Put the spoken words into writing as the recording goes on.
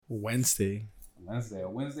Wednesday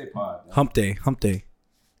pod. Hump day.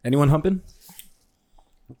 Anyone humping?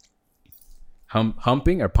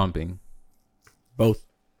 Humping or pumping? Both.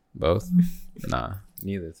 Nah,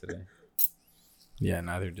 neither today. Yeah,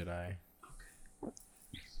 neither did I.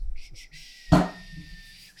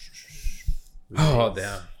 Oh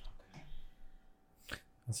damn.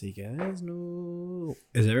 Let's see, guys. No.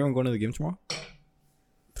 Is everyone going to the game tomorrow?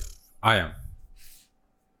 I am.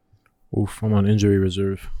 Oof, I'm on injury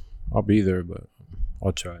reserve. I'll be there, but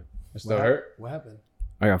I'll try. It still hurt? What happened?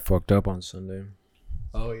 I got fucked up on Sunday.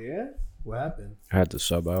 Oh, yeah? What happened? I had to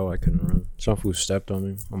sub out. I couldn't run. Some fool stepped on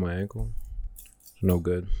me on my ankle. No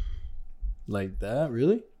good. Like that?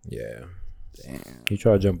 Really? Yeah. Damn. He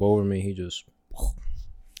tried to jump over me. He just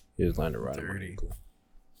landed right on my Dirty. ankle.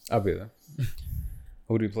 I'll be there.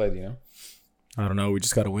 Who do we play, do you know? I don't know. We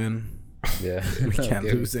just got to win. Yeah. We can't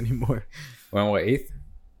lose anymore. We're on what, 8th?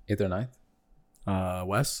 8th or 9th?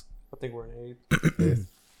 Wes? I think we're in 8th.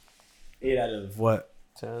 8 out of what?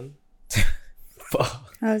 10.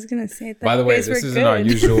 Fuck. I was gonna say that. By the way, this isn't our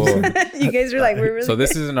usual. You guys were like, we're really. So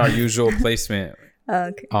this isn't our usual placement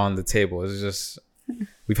okay. on the table. It's just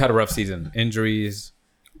we've had a rough season. Injuries,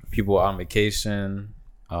 people on vacation,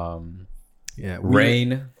 Yeah.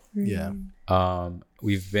 rain. Yeah.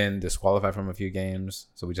 We've been disqualified from a few games,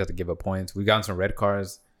 so we just have to give up points. We've gotten some red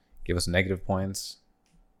cards, give us negative points.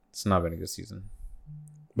 It's not been a good season.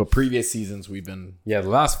 But previous seasons, we've been Yeah, the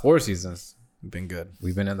last 4 seasons, good.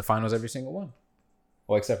 we've been in the finals every single one.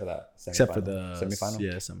 Well, except for that. Except for semifinal. the semifinal.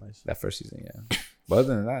 Yeah, semis. That first season, yeah. But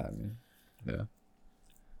other than that, I mean, yeah.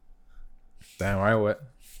 Damn, right? What?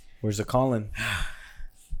 Where's the Colin?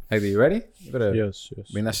 Hey, you ready? You better Yes.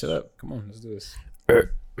 bring that shit up. Come on, let's do this.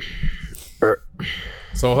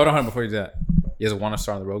 So hold on before you do that. You guys want to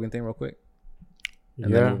start on the Rogan thing real quick?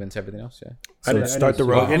 And then move into everything else, yeah. So start the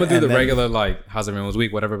Rogan. I'm gonna do and the then- regular like how's everyone's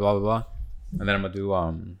week, whatever, blah blah blah, and then I'm gonna do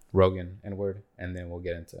Rogan and word, and then we'll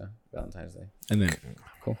get into Valentine's Day. And then.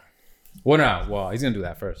 Well, no, well he's gonna do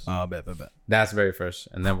that first. Bet. That's very first,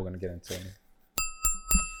 and then we're gonna get into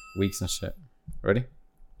weeks and shit. Ready?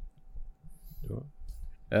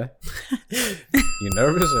 Yeah. You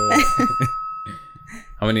nervous or what?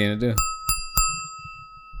 How many you gonna do?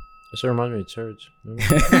 This reminds me of church.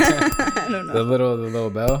 I don't know. The little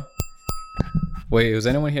bell. Wait, was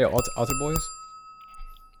anyone here altar boys?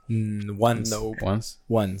 Once. Nope. Once.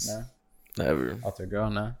 Once. No. Never. Altar girl,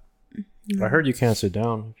 nah. I heard you can't sit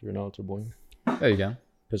down if you're an altar boy. There you go.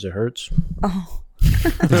 Because it hurts. Oh.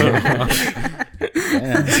 Damn.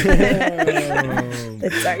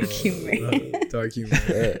 That's dark humor. Dark humor.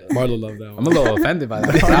 Marlo loved that one. I'm a little offended by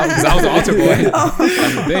that. Because I was an altar boy. That's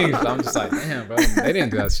the thing. So I'm just like, damn, bro. They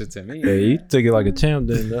didn't do that shit to me. Yeah, you took it like a champ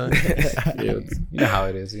then, dog. Yeah, you know how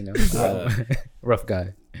it is, you know. Rough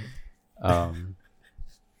guy. All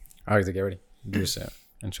right, so get ready. Do your shit.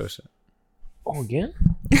 Intro shit. Oh, again?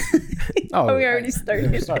 Oh, we already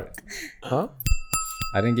started. Huh?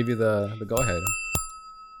 I didn't give you the go ahead.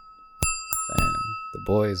 Damn, the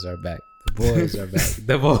boys are back. The boys are back.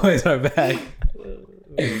 The boys are back.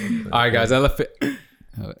 All right, guys.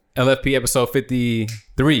 LFP episode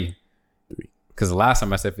 53. Because the last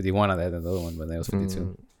time I said 51, I had the other one, but then it was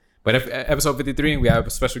 52. But episode 53, we have a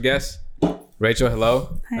special guest. Rachel,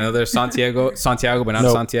 hello. Hi. Another Santiago, but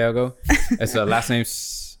not Santiago. It's the last name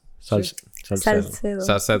Salcedo.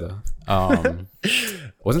 Salcedo.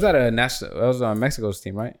 Wasn't that a national? That was Mexico's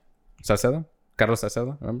team, right? Salcedo, Carlos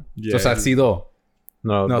Salcedo. Remember? Yeah. So Salcido.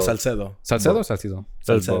 No, No, both. Salcedo. Salcedo or Salcido?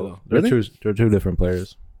 Salcedo. They're Really? they're two different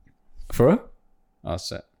players. For real? Oh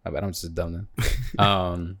shit! I bet I'm just dumb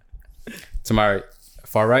then. To my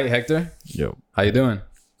far right, Hector. Yep. How you doing?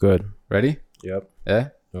 Good. Ready? Yep. Yeah.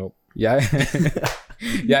 Nope. Yeah.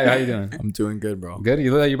 Yeah. How you doing? I'm doing good, bro. Good. You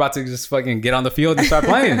look like you're about to just fucking get on the field and start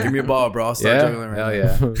playing. Give me a ball, bro. I'll start Yeah. juggling right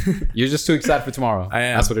Hell now. yeah. You're just too excited for tomorrow. I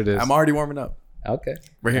am. That's what it is. I'm already warming up. Okay.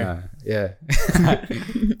 We're here. Yeah.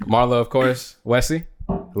 Marlo, of course. Wesley.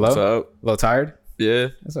 Hello. What's up? A little tired? Yeah.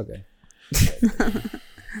 It's okay.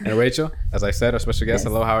 And Rachel, as I said, our special guest.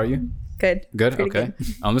 Yes. Hello. How are you? Good. Good. Pretty Okay.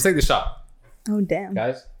 good. Let's take the shot, Oh, damn.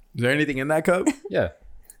 guys. Is there anything in that cup? Yeah.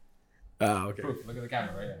 Okay. Look at the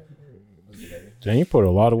camera right here. Dang, you put a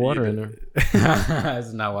lot of water in there. This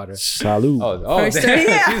is not water. Salud. Oh, First damn.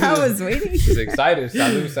 yeah, I Jesus. was waiting. She's excited.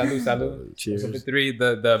 Salud. Cheers. Episode 53,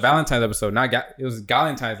 the Valentine's episode. It was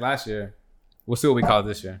Guylentine's last year. We'll see what we call it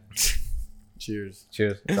this year. Cheers.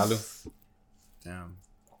 Cheers. Salud. Damn.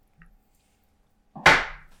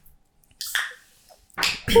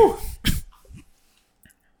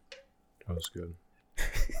 That was good.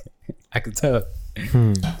 I could tell.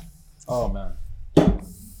 Oh man.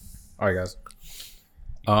 All right, guys.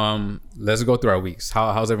 Let's go through our weeks.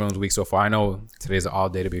 How's everyone's week so far? I know today's an all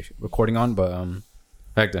day to be recording on, but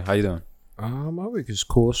Hector, how you doing? My week is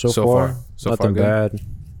cool so far. Nothing bad,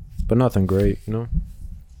 but nothing great. You know.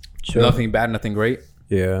 Chill. Nothing bad, nothing great.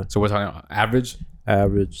 Yeah. So we're talking average.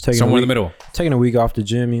 Taking somewhere in the middle. Taking a week off the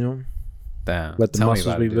gym. You know. Damn. Let the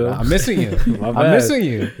muscles be built. I'm missing you. I'm missing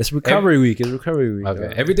you. It's recovery week. Okay. Dog.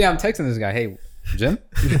 Every day I'm texting this guy, hey, gym?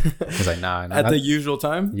 He's like, nah. At the usual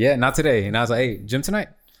time? Yeah, not today. And I was like, hey, gym tonight?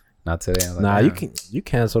 Not today. I was like, you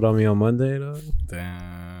canceled on me on Monday though.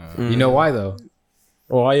 Damn. You know why though?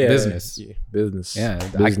 Oh yeah. Business. Yeah, business. Yeah.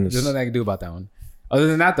 Business. There's nothing I can do about that one. Other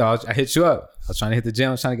than that though, I hit you up. I was trying to hit the gym.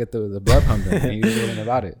 I was trying to get the blood pumping. And you didn't do anything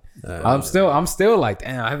about it. I'm still like,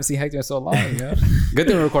 damn, I haven't seen Hector in so long. You know? Good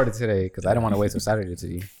thing we recorded today because I didn't want to wait till Saturday to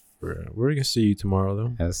see. We're gonna see you tomorrow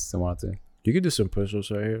though. Yes, tomorrow too. You can do some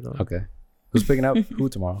push-ups right here though. Okay. Who's picking up who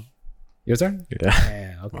tomorrow? Your turn? Yeah.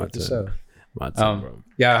 Yeah, I'll quit the show. My turn, bro.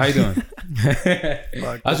 Yeah, how you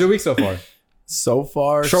doing? How's your week so far? So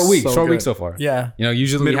far, short week so far. Yeah. You know,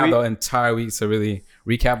 usually we have Midweek? the entire week to really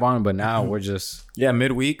recap on, but now we're just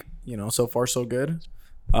midweek. You know, so far so good.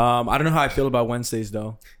 I don't know how I feel about Wednesdays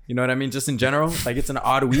though. You know what I mean? Just in general, like it's an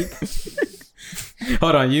odd week.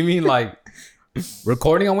 Hold on, you mean like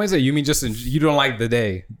recording on Wednesday? You mean just you don't like the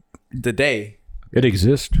day? The day. It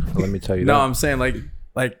exists. Let me tell you. No, that. I'm saying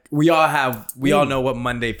like we all know what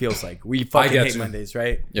Monday feels like. We fucking hate Mondays,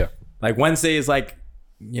 right? Yeah. Like Wednesday is like,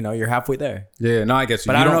 you know, you're halfway there. Yeah, no, I get you.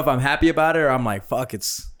 But I don't know if I'm happy about it or I'm like, fuck,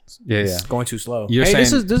 it's going too slow. You're hey,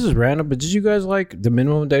 saying, this is random, but did you guys like the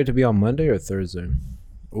minimum day to be on Monday or Thursday?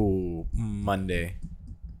 Ooh, Monday.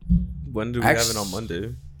 When did we have it on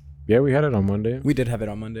Monday? Yeah, we had it on Monday. We did have it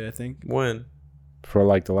on Monday, I think. When? For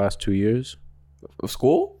like the last 2 years.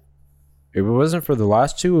 School? If it wasn't for the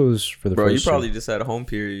last two, it was for the Bro, first you probably two. just had a home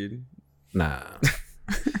period. Nah.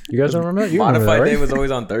 You guys don't remember that? You Modified remember that, day right? was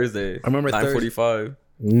always on Thursday. I remember 9:45.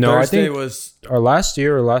 No, Thursday I think was. our last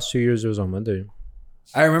year or last 2 years it was on Monday.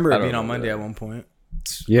 I remember I it don't being on remember Monday that. at one point.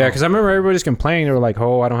 Yeah, because I remember everybody's complaining. They were like,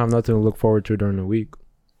 "Oh, I don't have nothing to look forward to during the week."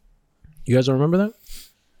 You guys don't remember that?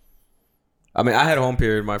 I mean, I had a home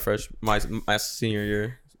period my senior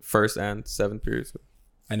year, first and seventh period. So.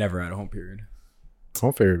 I never had a home period.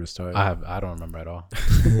 Home period was tight. I don't remember at all.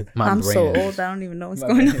 I'm so old. I don't even know what's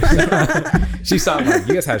going on. She sounded like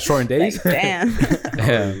you guys had shortened days. Like, damn.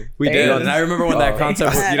 Yeah, We did, and I remember when that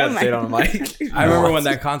concept was. God, You know, oh say it my on the mic. I remember when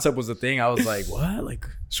that concept was a thing. I was like, "What? Like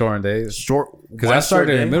shortened days. short?" Because one I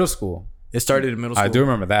started short in day? middle school. It started in middle school. I do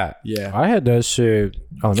remember that. Yeah. I had that shit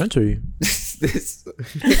elementary.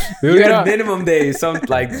 You had minimum days, some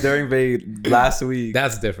like during last week.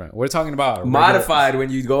 That's different. We're talking about Modified when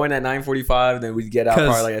you go in at 9:45, then we'd get out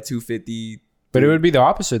probably like at 2:50. But it would be the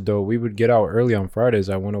opposite though. We would get out early on Fridays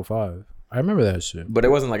at 1:05. I remember that shit. But it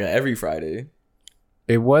wasn't like every Friday.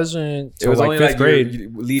 It wasn't. It was like only fifth like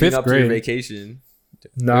grade. leading Fifth up to grade. your vacation.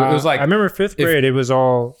 No, It was like I remember fifth grade. It was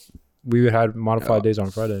all we would have modified days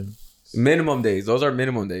on Friday. Minimum days. Those are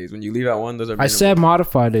minimum days. When you leave at 1, those are minimum. I said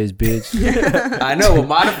modified days, bitch. I know. Well,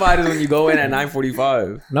 modified is when you go in at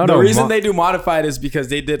 9:45. No, The no. reason they do modified is because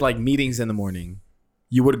they did like meetings in the morning.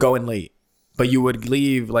 You would go in late, but you would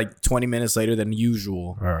leave like 20 minutes later than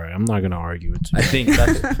usual. All right, I'm not gonna argue with you. I think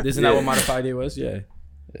that's isn't that what modified day was? Yeah.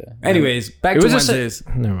 Anyways, back It to was just Wednesdays.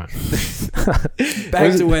 Never mind.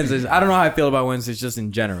 Back to Wednesdays. I don't know how I feel about Wednesdays just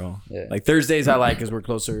in general. Yeah. Like Thursdays I like because we're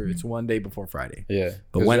closer. It's one day before Friday. Yeah,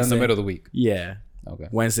 But but Wednesday in Wednesday- the middle of the week. Yeah. Okay.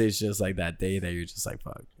 Wednesday's just like that day that you're just like,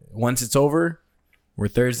 fuck. Once it's over, we're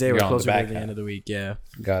Thursday. You're We're on the closer back to the half. end of the week. Yeah.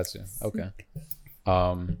 Gotcha. Okay.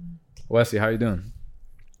 Wesley, how you doing?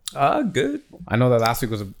 Good. I know that last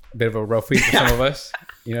week was a bit of a rough week for some of us.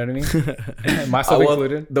 You know what I mean? Myself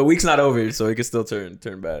included. The week's not over, so it could still turn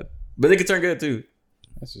bad. But it could turn good too.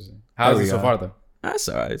 That's just how's There it we so go. far though? That's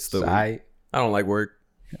all right. It's still. I I don't like work.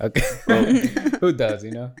 okay. Who does?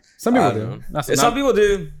 You know, some people I do. don't. Not, Some people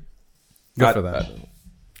do. good for that.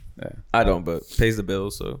 I don't, but pays the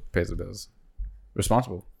bills, so Pays the bills.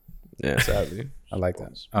 Responsible. yeah. Sadly, I like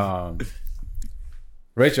that.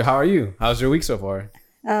 Rachel, how are you? How's your week so far?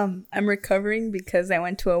 I'm recovering because I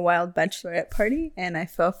went to a wild bachelorette party and I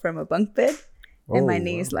fell from a bunk bed and my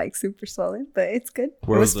knee is like super swollen, but it's good.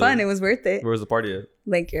 Where it was was fun. the- It was worth it. where was the party at?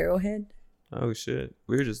 Like Arrowhead. Oh shit,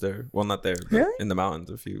 we were just there. Well, not there, but Really? in the mountains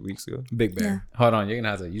a few weeks ago. Big Bear. Hold on, you're gonna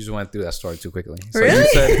have to. You just went through that story too quickly. So Really? You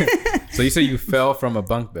said, so you said you fell from a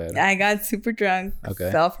bunk bed. I got super drunk.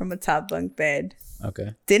 Okay. Fell from a top bunk bed.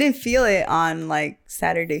 Okay. Didn't feel it on like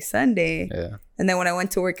Saturday, Sunday. Yeah. And then when I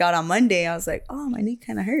went to work out on Monday, I was like, oh, my knee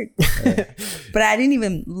kind of hurt. But I didn't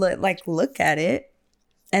even look at it.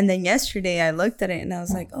 And then yesterday I looked at it and I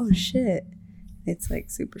was like, oh shit. It's like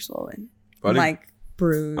super swollen. I'm like,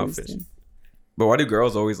 bruised. fish. But why do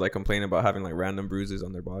girls always like complain about having like random bruises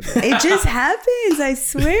on their body? It just happens. I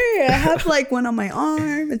swear. I have like one on my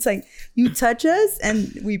arm. It's like you touch us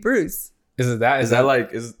and we bruise. Is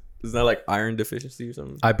that like iron deficiency or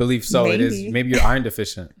something? I believe so. It is. Maybe. Maybe you're iron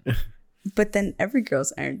deficient. But then every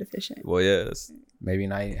girl's iron deficient. Well, yeah. Maybe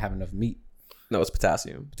not have enough meat. No, it's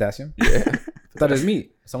potassium. Potassium? Yeah. I thought it was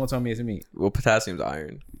meat. Someone told me it's meat. Well, potassium's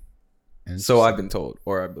iron. So I've been told,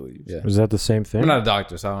 or I believe. Yeah. Was that the same thing? I'm not a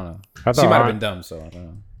doctor, so I don't know. I She thought might have iron- been dumb, so I don't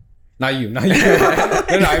know. Not you. No,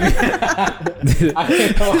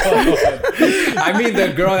 I mean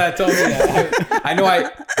the girl that told me that. I know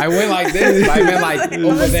I went like this, but I meant like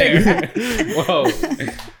over there. Whoa.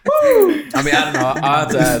 I mean, I don't know. I'll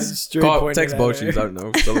have to ask. Straight Call, pointing text at her. Bochis. I don't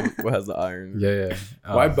know. Tell him what has the iron. Yeah.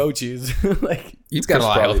 Why bow cheese? Like, He's got a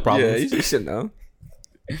lot of health Yeah, problems. you should know.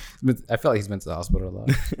 I feel like he's been to the hospital a lot.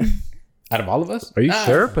 Out of all of us? Are you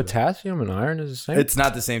sure potassium and iron is the same? it's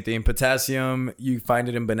not the same thing. Potassium, you find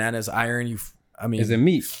it in bananas. Iron, Is it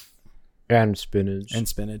meat? And spinach. and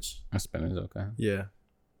spinach. Spinach, okay. Yeah.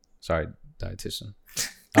 Sorry, dietitian.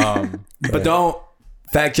 But don't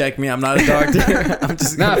fact check me. I'm not a doctor. I'm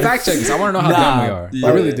just Nah, fact check this. I want to know how dumb we are. Yeah.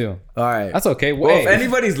 I really do. All right. That's okay. Well, if Hey,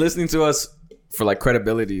 anybody's listening to us for like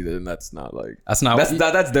credibility, then that's not like that's not.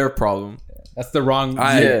 that's their problem. That's the wrong.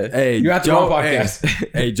 Yeah. Hey, You have the Joe, wrong podcast.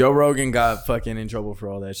 Hey, Joe Rogan got fucking in trouble for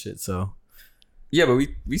all that shit. So Yeah, but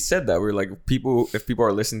we said that we're like if people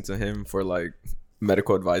are listening to him for like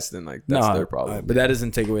medical advice, then like that's their problem. But that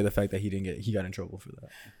doesn't take away the fact that he got in trouble for that.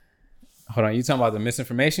 Hold on, you talking about the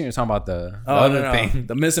misinformation? You're talking about the Oh, other no. thing?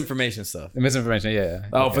 The misinformation stuff. The misinformation, yeah.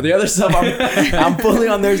 Oh, Okay. for the other stuff, I'm fully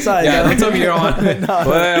on their side. Yeah, don't tell me you're on. Wait,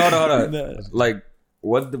 hold on. No. Like,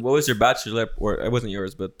 what was your bachelorette, or it wasn't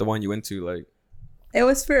yours, but the one you went to, like, It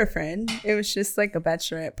was for a friend. It was just like a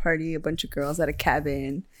bachelorette party, a bunch of girls at a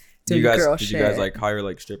cabin doing you guys girl did shit. you guys like hire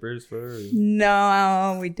like strippers for her? Or?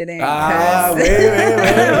 No, we didn't. Ah, 'cause-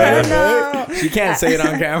 wait. No. She can't say it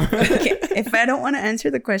on camera. Okay, if I don't want to answer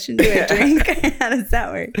the question, do I drink? How does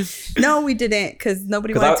that work? No, we didn't because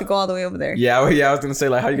nobody 'Cause wanted I- to go all the way over there. Yeah, I was gonna say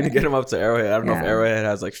like, how are you gonna get them up to Arrowhead? I don't know if Yeah. Arrowhead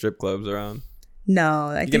has like strip clubs around. No,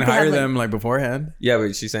 I You think can they hire have, like- them like beforehand. Yeah,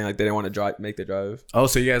 but she's saying like they didn't want to make the drive. Oh,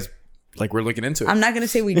 so you guys like we're looking into it. I'm not gonna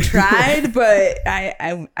say we tried, but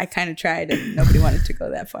I kind of tried, and nobody wanted to go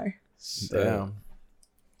that far. Damn.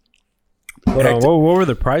 Hold on, what were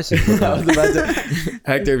the prices? I was about to,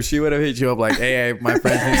 Hector, if she would have hit you up like, hey, my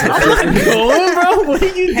friend thinks going, bro? What are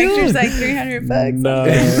you Hector's like $300. No.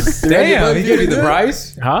 Damn, he gave you the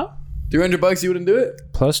price? Huh? $300, you wouldn't do it?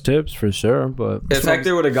 Plus tips for sure, but If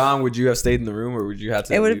Hector would have gone, would you have stayed in the room or would you have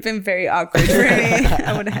to? It would have leave? been very awkward for me.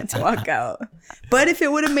 I would have had to walk out. But if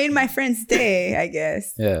it would have made my friend's day, I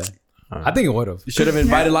guess. Yeah. I think it would have. You should have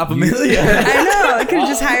invited La Familia. I know. I could have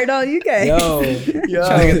just hired all you guys. Trying to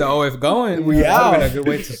get the OF going. We That would out. have been a good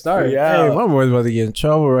way to start. Yeah. hey, my boy's about to get in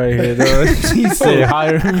trouble right here, though. He said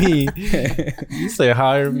hire me. You say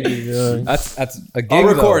hire me, dog. That's a gig. I'll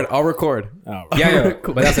record. Though. I'll record. Yeah,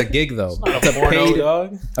 but that's a gig though. That's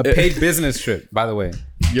a paid business trip, by the way.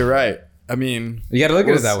 You're right. I mean, You got to look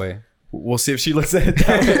at it that way. we'll see if she looks at it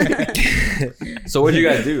that way. So what did you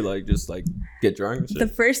guys do? Like just like get drunk? And shit? The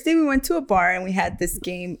first day we went to a bar and we had this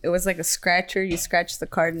game. It was like a scratcher. You scratch the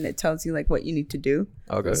card and it tells you like what you need to do.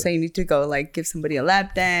 Okay. So you need to go like give somebody a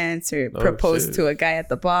lap dance or propose shit. to a guy at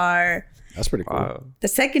the bar. That's pretty cool. Wow. The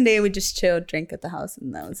second day we just chilled, drank at the house,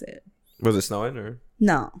 and that was it. Was it snowing or?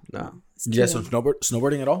 No. It's You guys too some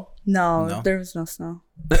snowboarding at all? No, No? there was no snow.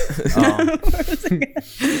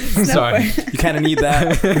 Sorry. You kind of need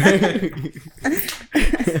that.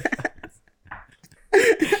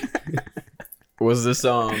 Was this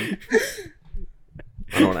I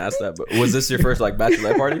don't want to ask that, but was this your first like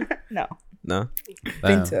bachelorette party? No. No.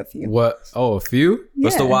 Been to a few. What? Oh, a few?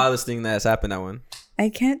 What's the Yeah. wildest thing that has happened that one? I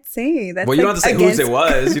can't say. That's Well, you like don't have to say whose it against-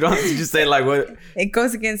 was. You don't have to just say like what. It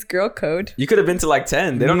goes against girl code. You could have been to like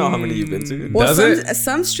 10. They don't know how many you've been to. Well, Does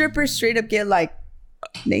some strippers straight up get like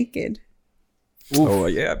naked. Oh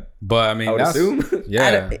yeah, But I mean, I would that's, assume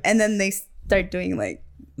yeah. And then they start doing like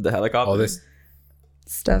the helicopter. All this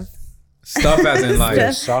stuff. stuff as in like,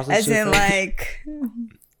 Stuff, sausage as in sizzle?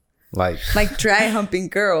 like dry humping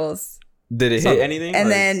girls. Did it hit anything? And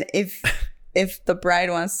Like- then if the bride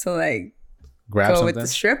wants to like grab go something. with the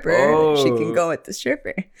stripper, she Oh. can go with the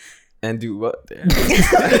stripper. and do what? Damn.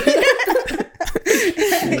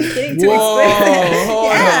 Getting too Whoa, explicit. hold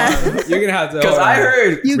Yeah. on. You're gonna have to. Because hold I on.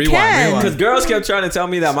 heard. You Rewind, can. rewind. Because girls kept trying to tell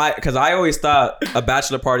me that because I always thought a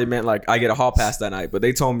bachelor party meant like I get a hall pass that night, but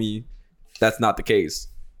they told me that's not the case.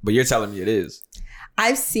 But you're telling me it is.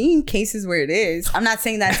 I've seen cases where it is. I'm not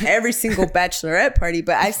saying that's every single bachelorette party,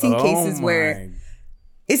 but I've seen cases where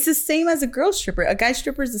It's the same as a girl stripper. A guy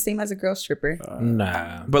stripper is the same as a girl stripper.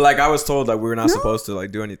 Nah. But like I was told, like we were not supposed to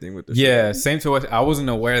like do anything with the Yeah, same to what I wasn't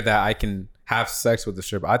aware that I can have sex with the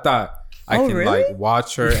stripper. I thought I can really? like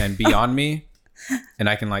watch her and be on me, and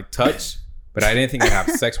I can like touch, but I didn't think I'd have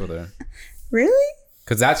sex with her. Really?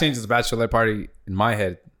 Because that changes the bachelorette party in my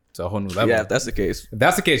head to a whole new level. Yeah, if that's the case. If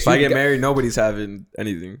that's the case, If I get married, nobody's having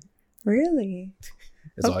anything. Really?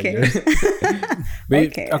 it's all Okay. yours.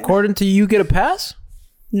 Okay. According to you, get a pass?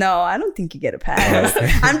 No, I don't think you get a pass.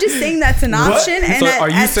 I'm just saying that's an option. And So are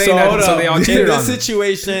you saying that so they all in cheated on this me?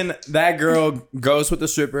 situation, that girl goes with the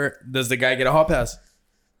stripper. Does the guy get a hall pass?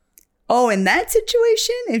 Oh, in that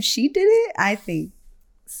situation, if she did it, I think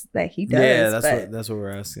that he does. Yeah, but that's what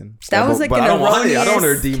we're asking. that was like but an I don't want it. I don't want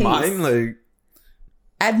her to erroneous deem case. mine. Like,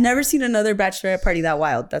 I've never seen another bachelorette party that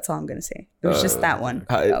wild. That's all I'm gonna say. It was just that one.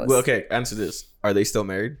 That was- well, okay. Answer this: are they still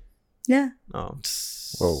married? Yeah. No.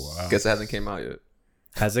 Oh, wow. Guess it hasn't came out yet.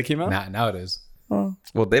 Has it came out? Now it is. Well,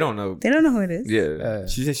 Well, they don't know. they don't know who it is. Yeah.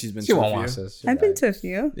 She said she's been She to a won't few. watch this. I've been to a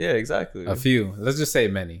few. Yeah. Exactly. A few. Let's just say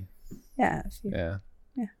many. Yeah. A few. Yeah.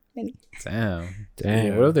 Many. Damn. Dang,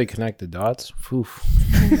 Yeah. what if they connect the dots? Oof.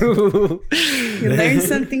 You learn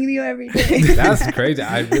something new every day. That's crazy.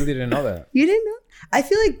 I really didn't know that. You didn't know? I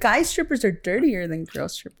feel like guy strippers are dirtier than girl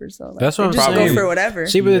strippers. Though. Like, That's what they I'm just saying. go for whatever.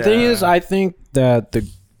 See, but the thing Yeah. is, I think that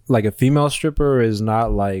a female stripper is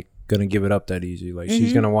not like gonna give it up that easy. Like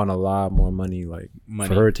she's gonna want a lot more money, like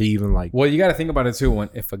for her to even like. Well, you got to think about it too. When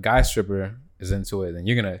if a guy stripper is into it, then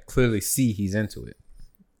you're gonna clearly see he's into it,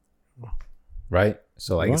 right?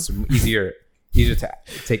 So like it's easier to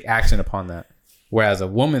take action upon that. Whereas a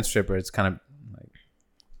woman stripper, it's kind of like,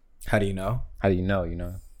 How do you know? how do you know? You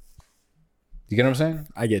know? You get what I'm saying?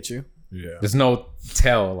 I get you. Yeah. There's no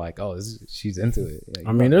tell like, oh, she's into it. Like,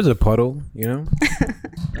 I mean, there's a puddle, you know.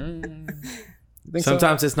 you think so?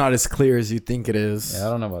 Sometimes it's not as clear as you think it is. Yeah, I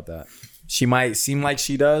don't know about that. She might seem like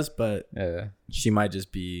she does, but Yeah, she might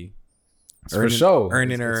just be for sure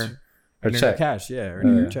earning It's- her it's earning check. her cash. Yeah,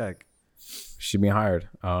 earning her Yeah. check. She being hired.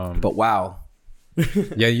 But wow,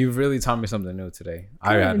 Yeah, you've really taught me something new today.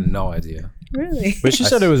 I had no idea. Really? But she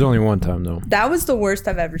said it was only one time though. That was the worst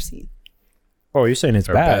I've ever seen. Oh, you're saying it's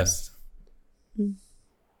Her bad? best.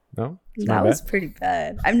 No, it's That not was bad. pretty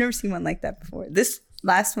bad. I've never seen one like that before. This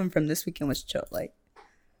last one from this weekend was chill. Like,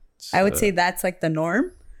 I would say that's like the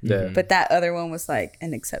norm, Yeah. but that other one was like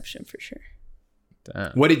an exception for sure.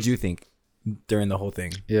 Damn. what did you think during the whole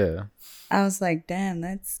thing? Yeah. I was like, damn,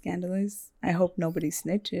 that's scandalous. I hope nobody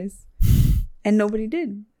snitches. And nobody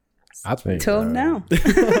did. I think. Till now.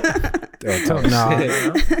 Nah,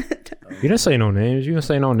 you didn't say no names. You didn't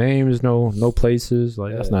say no names, no places.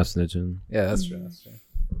 Like that's not snitching. Yeah, that's true. That's true.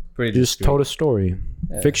 Pretty You just discreet. told a story,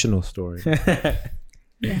 fictional story that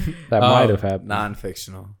might have happened.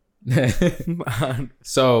 Non-fictional.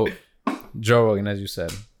 So, Joe Rogan, as you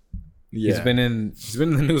said, Yeah. he's been in the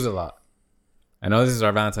news a lot. I know this is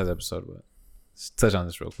our Valentine's episode, but let's touch on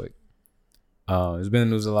this real quick. He's been in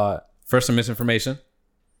the news a lot. First, some misinformation.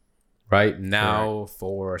 Right now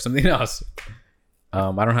for something else. I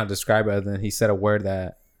don't know how to describe it other than he said a word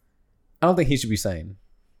that I don't think he should be saying,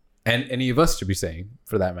 and any of us should be saying,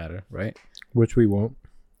 for that matter, right? Which we won't.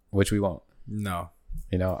 Which we won't. No.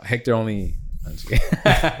 You know, Hector only. I'm just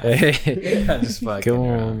kidding. I'm just fucking Come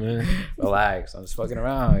around. on, man. Relax. I'm just fucking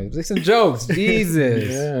around. Make some jokes. Jesus.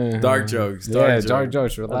 Yeah. Dark jokes. Yeah, dark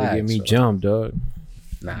jokes. About Relax. to get me Relax. jumped, dog.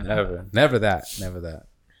 Nah, never that.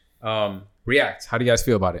 React. How do you guys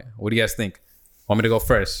feel about it? What do you guys think? Want me to go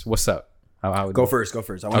first? What's up? How Go first. I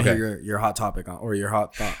want to Okay. hear your hot topic on, or your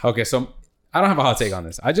hot thought. Okay, so I don't have a hot take on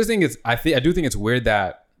this. I just think I do think it's weird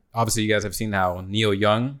that obviously you guys have seen how Neil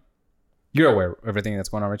Young, you're aware of everything that's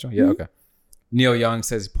going on, Rachel? Yeah, okay. Neil Young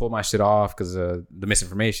says pull my shit off because of the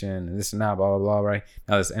misinformation and this and that, blah, blah, blah, right?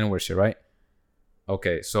 Now this N-word shit, right?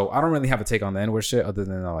 Okay, so I don't really have a take on the N-word shit other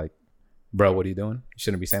than like, bro, what are you doing? You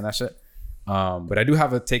shouldn't be saying that shit. But I do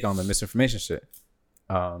have a take on the misinformation shit.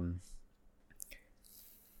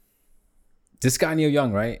 This guy Neil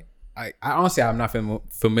Young, right? I honestly I'm not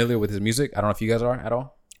familiar with his music. I don't know if you guys are at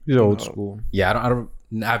all. He's old school. Yeah, I know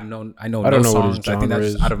no I don't know what his songs. I think that's genre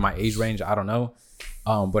just is. out of my age range. I don't know.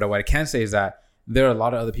 But what I can say is that there are a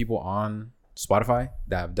lot of other people on Spotify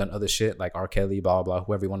that have done other shit like R. Kelly, blah blah blah,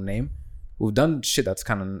 whoever you want to name, who've done shit that's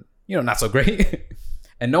kind of not so great,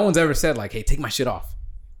 and no one's ever said like, "Hey, take my shit off."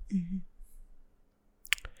 Mm-hmm.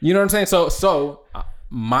 You know what I'm saying? So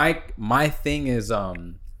my thing is I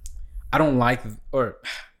don't like, or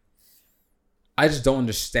I just don't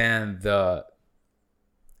understand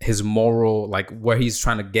his moral, like where he's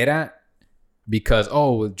trying to get at, because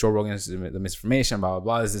Joe Rogan is the misinformation, blah blah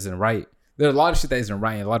blah, this isn't right. there's a lot of shit that isn't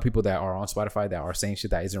right. And a lot of people that are on Spotify that are saying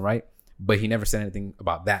shit that isn't right, but he never said anything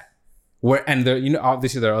about that.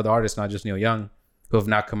 Obviously there are other artists, not just Neil Young, who have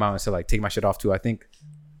not come out and said like, take my shit off too. I think,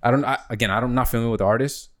 I'm not familiar with the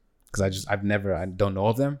artists because I don't know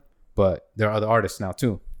of them, but there are other artists now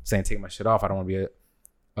too saying, take my shit off. I don't want to be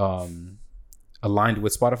aligned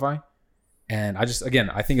with Spotify. And I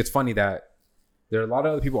think it's funny that there are a lot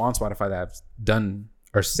of other people on Spotify that have done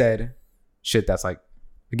or said shit that's like,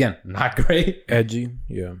 again, not great. Edgy,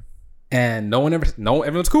 yeah. And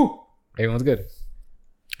everyone's cool. Everyone's good.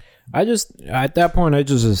 At that point,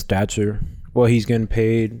 just his stature, what he's getting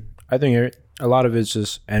paid. I think a lot of it's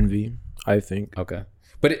just envy, I think. Okay.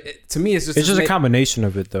 But to me, it's just a combination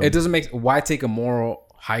of it, though. It doesn't why take a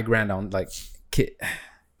moral high ground on like kid?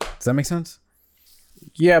 Does that make sense?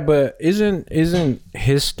 Yeah, but isn't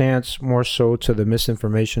his stance more so to the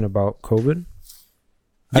misinformation about COVID?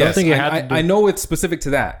 I don't think I know it's specific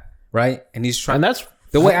to that, right? And he's trying. And that's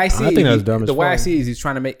the way I see. I think that's dumb. The way I see is he's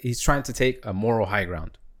trying to take a moral high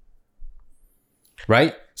ground,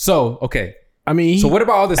 right? So okay. I mean, so what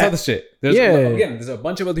about all this other shit? There's a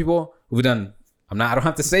bunch of other people who've done. I don't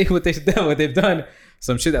have to say what they've done.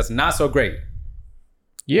 Some shit that's not so great.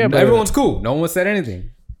 Yeah, but everyone's cool. No one said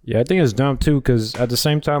anything. Yeah, I think it's dumb too, because at the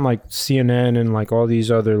same time, like CNN and like all these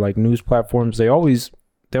other like news platforms, they always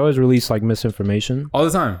release like misinformation all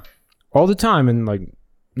the time, and like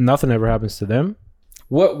nothing ever happens to them.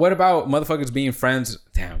 What about motherfuckers being friends?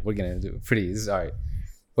 Damn, we're gonna do pretty. This is all right.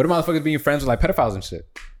 What about motherfuckers being friends with like pedophiles and shit?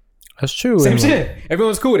 That's true. Same shit.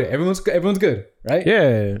 Everyone's cool with it. Everyone's good, right?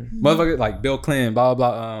 Yeah. Motherfuckers like Bill Clinton, blah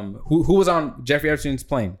blah blah. Who was on Jeffrey Epstein's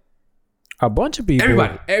plane? A bunch of people.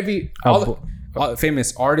 Everybody. All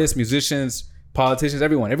famous artists, musicians, politicians,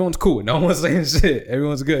 everyone's cool. No one's saying shit.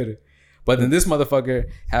 Everyone's good. But then this motherfucker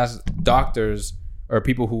has doctors or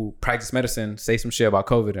people who practice medicine say some shit about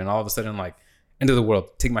COVID, and all of a sudden, like, end of the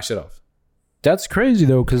world, take my shit off. That's crazy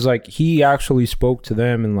though, because like he actually spoke to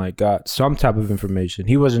them and like got some type of information.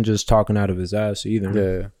 He wasn't just talking out of his ass either.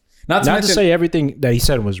 Yeah. Not to say everything that he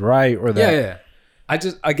said was right or that. Yeah. I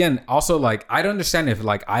just, again, also like, I'd understand if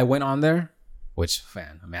like I went on there. Which,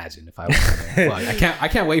 man, imagine if I was there. Like, I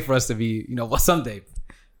can't wait for us to be, someday,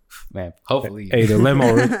 man. Hopefully, hey, the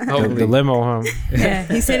limo, the limo, huh? Yeah,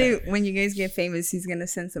 he said when you guys get famous, he's gonna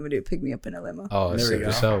send somebody to pick me up in a limo. Oh, there we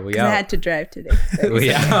go. So I had to drive today. So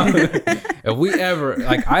if we ever,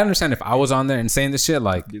 like, I understand if I was on there and saying this shit,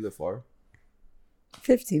 like, do you live far?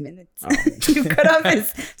 15 minutes. Oh. You cut off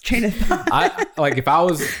his train of thought. If I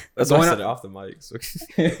was, that's why I said it off the mic. So.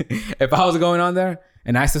 If I was going on there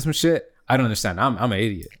and I said some shit, I don't understand. I'm an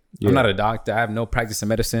idiot. Yeah. I'm not a doctor. I have no practice in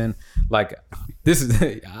medicine. Like, this is,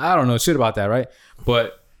 I don't know shit about that, right?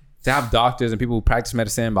 But to have doctors and people who practice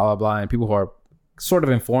medicine, blah, blah, blah, and people who are sort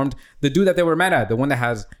of informed, the dude that they were mad at, the one that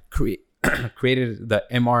has created the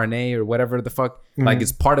mRNA or whatever the fuck, like,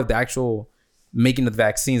 it's part of the actual making of the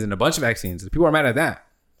vaccines and a bunch of vaccines. People are mad at that.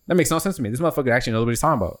 That makes no sense to me. This motherfucker actually knows what he's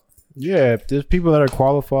talking about. Yeah, there's people that are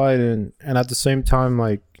qualified and at the same time,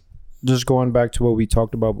 like, just going back to what we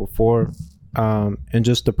talked about before, and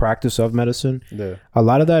just the practice of medicine. Yeah. A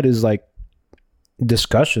lot of that is like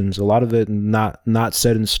discussions. A lot of it not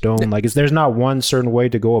set in stone. Like there's not one certain way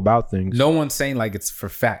to go about things. No one's saying like it's for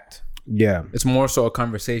fact. Yeah. It's more so a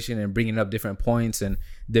conversation and bringing up different points and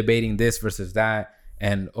debating this versus that.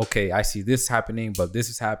 And okay, I see this happening, but this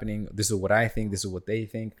is happening. This is what I think. This is what they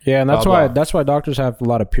think. Yeah, and that's why doctors have a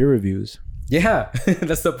lot of peer reviews. Yeah,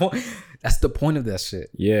 that's the point. That's the point of that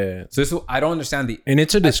shit. Yeah. So I don't understand and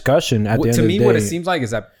it's a discussion at the end of the day. To me, what it seems like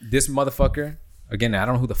is that this motherfucker, again, I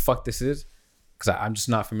don't know who the fuck this is because I'm just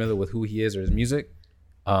not familiar with who he is or his music.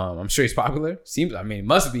 I'm sure he's popular.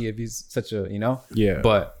 Must be if he's such a, Yeah.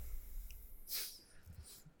 But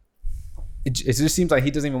it just seems like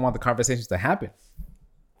he doesn't even want the conversations to happen,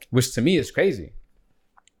 which to me is crazy.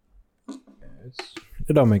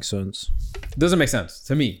 It don't make sense. It doesn't make sense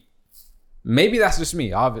to me. Maybe that's just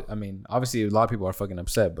me. Obviously, a lot of people are fucking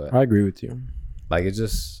upset, but I agree with you. Like, it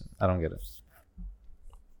just, I don't get it.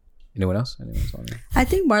 Anyone else? I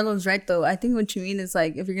think Marlon's right, though. I think what you mean is,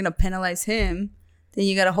 like, if you're going to penalize him, then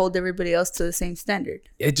you got to hold everybody else to the same standard.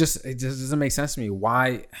 It just doesn't make sense to me.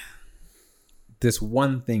 Why this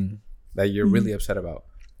one thing that you're really upset about?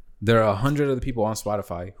 There are 100 other people on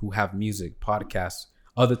Spotify who have music, podcasts,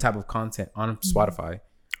 other type of content on Spotify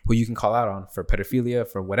who you can call out on for pedophilia,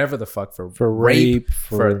 for whatever the fuck, for rape,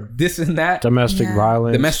 for this and that. Domestic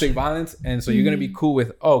violence. And so you're going to be cool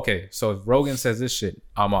with, okay, so if Rogan says this shit,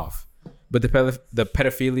 I'm off. But the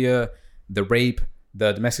pedophilia, the rape,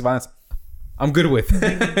 the domestic violence, I'm good with.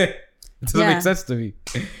 It doesn't make sense to me.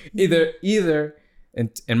 Either and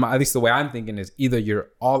at least the way I'm thinking is either you're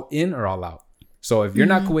all in or all out. So if you're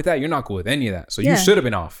not cool with that, you're not cool with any of that. So you should have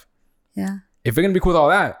been off. Yeah. If you're gonna be cool with all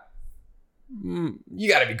that, you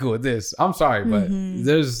gotta be cool with this. I'm sorry, but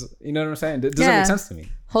there's, you know what I'm saying? It doesn't make sense to me.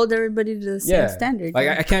 Hold everybody to the same standard. Like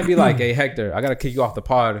I can't be like, hey Hector, I gotta kick you off the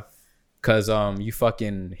pod because you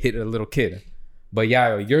fucking hit a little kid, but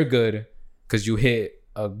yeah, you're good because you hit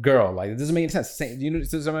a girl. Like it doesn't make any sense. You know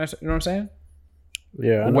what I'm saying?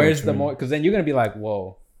 Yeah. Where's the more? Because then you're gonna be like,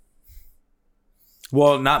 whoa.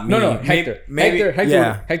 Well, not me. No, Hector. Maybe,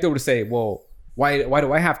 Hector would say, well, why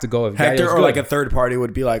do I have to go if Hector Yayo's or good? like a third party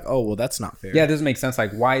would be like, oh, well, that's not fair. Yeah, it doesn't make sense.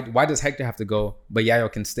 Like, why does Hector have to go, but Yayo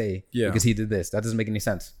can stay? Yeah. Because he did this. That doesn't make any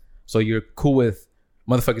sense. So you're cool with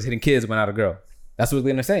motherfuckers hitting kids but not a girl. That's what we're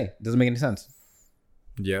gonna say. It doesn't make any sense.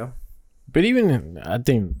 Yeah. But I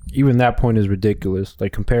think even that point is ridiculous.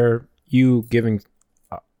 Like compare you giving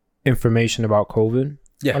information about COVID.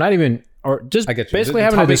 Yeah. Or not even, or just I get you. basically The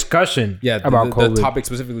having topic, a discussion about COVID. the topic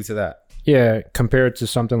specifically to that. Yeah, compared to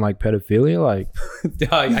something like pedophilia. Like,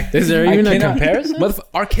 is there I even a cannot- comparison?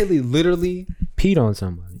 R. Kelly literally Peed on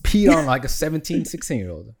somebody peed on like a 17,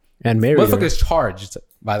 16-year-old. and married her. Motherfucker is charged,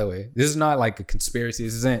 by the way. This is not like a conspiracy.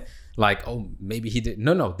 This isn't like, oh, maybe he did.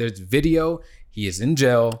 No. There's video. He is in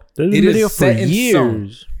jail. There's It a is video for set in stone.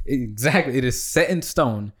 years. Exactly. It is set in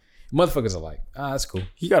stone. Motherfuckers are like, that's cool.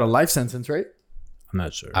 He got a life sentence, right? I'm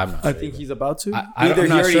not sure. I'm not I sure think either. he's about to. I'm Either he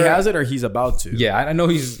not already sure. has it or he's about to. Yeah, I know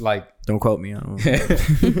he's like, Don't quote me. I don't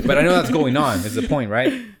know. but I know that's going on is the point,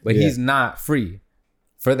 right? But Yeah. he's not free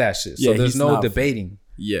for that shit. So Yeah, there's he's no not free. debating.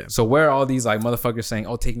 Yeah. So where are all these like motherfuckers saying,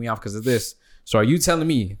 oh, take me off because of this? So are you telling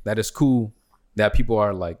me that it's cool that people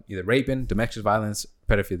are like either raping, domestic violence,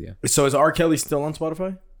 pedophilia? So is R. Kelly still on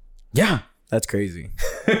Spotify? Yeah. That's crazy.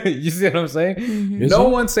 You see what I'm saying? Is No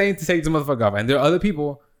it? one's saying to take the motherfucker off. And there are other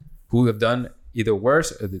people who have done either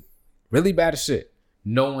worse or the really bad shit.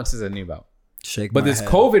 No one says anything about. Shake But my this head.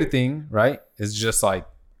 COVID thing, right, is just like,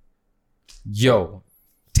 yo,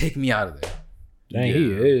 take me out of there. Dang,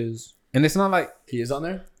 he is. And it's not like, He is on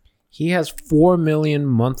there? He has 4 million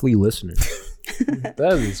monthly listeners.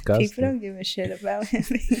 That is disgusting. People don't give a shit about him.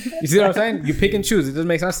 you see what I'm saying? You pick and choose. It doesn't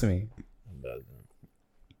make sense to me.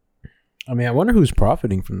 I mean, I wonder who's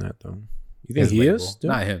profiting from that though. You think His he label. is? Still?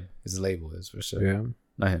 Not him. His label is for sure. Yeah.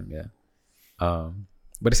 Not him, yeah.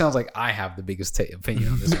 But it sounds like I have the biggest opinion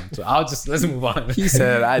on this one. So let's move on. He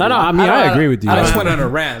said, I No, do. I mean, I agree with you. I just I went on a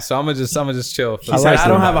rant, so I'm gonna just chill. He said, I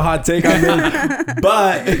don't have a hot take on this,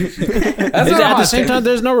 but That's At not a the hot same take. time,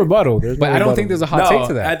 there's no rebuttal. But I don't think there's a hot take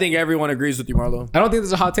to that. I think everyone agrees with you, Marlo. I don't think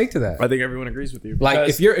there's a hot take to that. I think everyone agrees with you. Like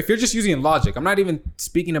Because- if you're just using logic, I'm not even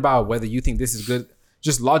speaking about whether you think this is good.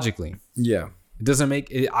 Just logically, yeah, it doesn't make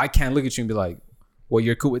it. I can't look at you and be like, "Well,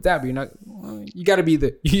 you're cool with that, but you're not." Well, you got to be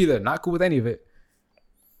you're either not cool with any of it,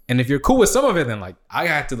 and if you're cool with some of it, then like I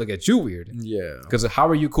have to look at you weird. yeah. Because how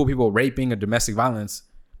are you cool people raping or domestic violence,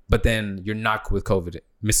 but then you're not cool with COVID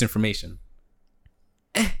misinformation?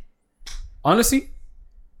 Honestly,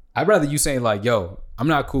 I'd rather you saying like, "Yo, I'm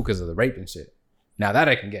not cool because of the rape and shit." Now that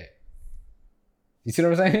I can get. You see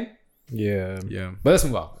what I'm saying? Yeah. Yeah. But let's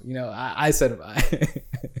move on. You know, I said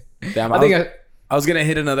Damn, I think I was gonna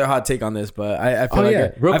hit another hot take on this, but I feel Oh, like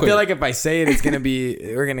yeah. Real I quick. feel like if I say it, it's gonna be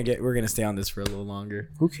we're gonna stay on this for a little longer.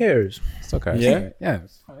 Who cares? it's okay. Yeah? Yeah.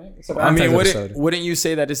 It's a I mean, Valentine's episode. wouldn't you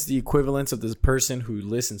say that it's the equivalence of this person who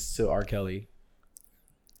listens to R. Kelly?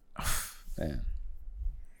 Yeah.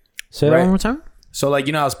 Say that Right. one more time. So like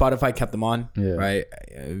you know how Spotify kept them on, Yeah. right?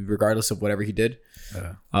 Regardless of whatever he did.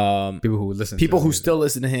 Yeah. People who listen. People to who his music. still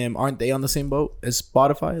listen to him, aren't they on the same boat as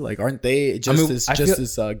Spotify? Like, aren't they just I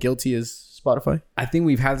as guilty as Spotify? I think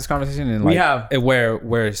we've had this conversation and We like have. where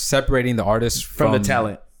we're separating the artist From the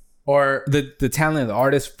talent, or the talent of the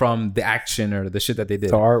artist from the action or the shit that they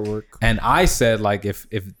did. The artwork. And I said like if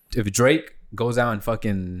Drake goes out and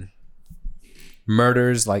fucking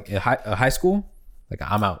murders like a high school, like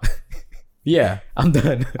I'm out. yeah, I'm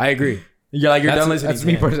done. I agree. You're like you're done listening. That's to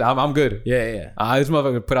me him. personally. I'm good. Yeah, yeah, This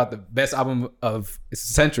motherfucker put out the best album of the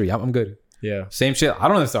century. I'm good. yeah, Same shit. I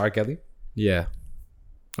don't listen to R. Kelly. yeah.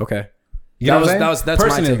 Okay. You know what I'm saying? that's my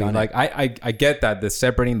Personally, take on it. like I get that the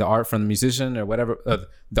separating the art from the musician or whatever,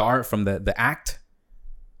 the art from the act.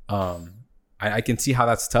 I can see how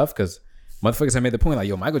that's tough because motherfuckers have made the point like,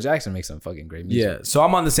 yo, Michael Jackson makes some fucking great music. Yeah, so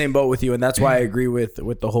I'm on the same boat with you, and that's why I agree with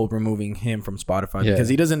the whole removing him from Spotify Yeah. because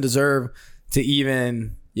he doesn't deserve to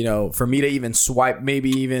even, you know, for me to even swipe, maybe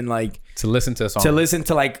even like To listen to a song. to listen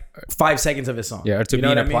to like 5 seconds of his song. Yeah, or to you be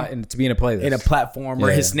know in what I mean? to be in a playlist. In a platform where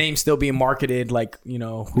Yeah. his name still being marketed like, you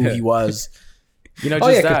know, who Yeah. he was. You know,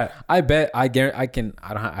 Oh just yeah, 'cause that. I bet I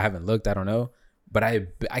haven't looked, I don't know, but I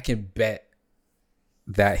can bet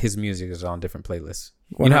that his music is on different playlists.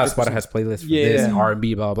 You know how Spotify has playlists for this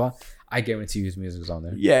R&B, blah blah. I guarantee you his music is on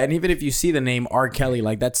there. Yeah, and even if you see the name R. Kelly,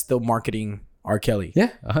 like that's still marketing R. Kelly.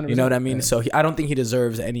 Yeah, 100%. You know what I mean? Yeah. So I don't think he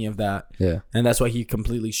deserves any of that. Yeah, and that's why he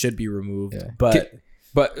completely should be removed. Yeah.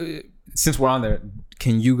 But since we're on there,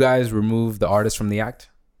 can you guys remove the artist from the act?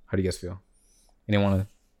 How do you guys feel? Anyone want to?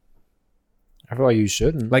 I feel like you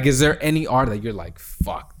shouldn't. Like, is there any art that you're like,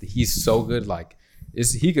 fuck, he's so good, like,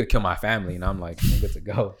 he could kill my family, and I'm like, I'm good to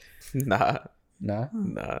go. Nah. Nah.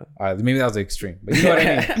 All right, maybe that was the extreme, but you know what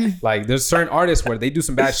I mean. Like, there's certain artists where they do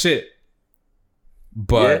some bad shit,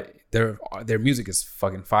 but their music is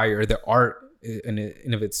fucking fire. Or their art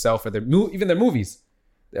in of itself, or even their movies.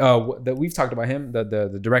 That we've talked about him,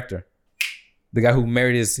 the director, the guy who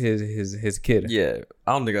married his kid. Yeah,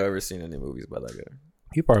 I don't think I've ever seen any movies by that guy.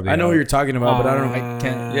 He probably. I know what you're talking about, but I don't. I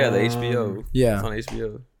can't. Yeah, the HBO. Yeah, it's on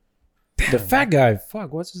HBO. The fat guy.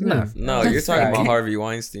 Fuck, what's his name? No, you're talking about Harvey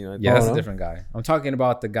Weinstein. Yeah, that's a different guy. I'm talking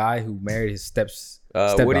about the guy who married his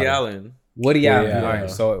stepdaughter. Woody Allen. Woody Allen. Yeah. All right,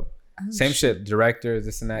 so same shit. Director,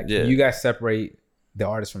 this and that. Yeah. Can you guys separate the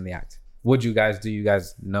artist from the act? Would you guys? Do you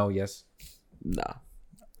guys know? Yes. Nah.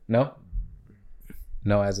 No.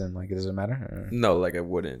 No, as in like it doesn't matter. Or? No, like I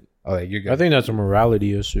wouldn't. Oh, like, you're good. I think that's a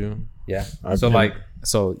morality issue. Yeah. I've So been- like,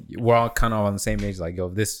 so we're all kind of on the same page. Like, yo,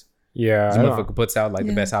 if this Yeah. motherfucker puts out like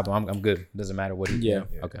the best album, I'm good. Doesn't matter what he. Yeah.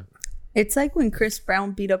 Okay. It's like when Chris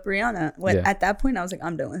Brown beat up Rihanna. At that point, I was like,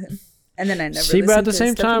 I'm done with him. And then I never See, but at the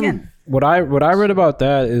same time, what I read about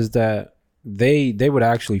that is that they would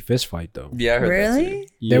actually fist fight though. Yeah, I heard that too. Really?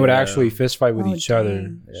 They would actually fist fight with each other.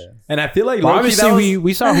 dang. Yeah. and I feel like But low-key, obviously that was,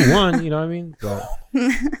 we saw who won. You know what I mean? But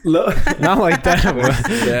not like that. But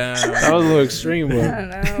that was a little extreme. I But don't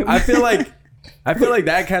know. I feel like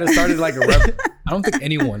that kind of started like a I don't think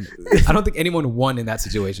anyone won in that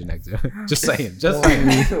situation, Nectar. Just saying. Just saying.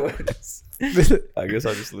 I guess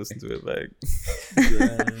I'll just listen to it back.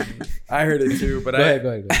 I heard it too, but Go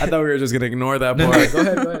ahead. I thought we were just gonna ignore that No, part. go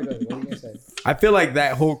ahead. What are you gonna say? I feel like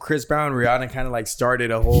that whole Chris Brown Rihanna kind of like started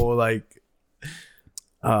a whole like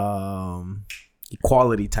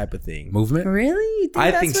equality type of thing. Movement? Really? You think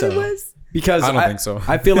I that's think what so. it was? Because I don't think so.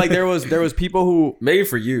 I feel like there was people who Maybe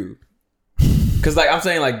for you. Cause like I'm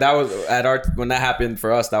saying, like that was at our when that happened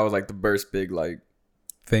for us, that was like the first big like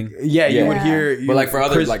Thing. you Yeah. would hear, but like for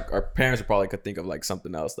others, Chris- like our parents probably could think of like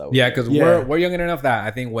something else that was Yeah, because Yeah. we're young enough that I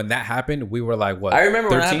think when that happened, we were like, what? I remember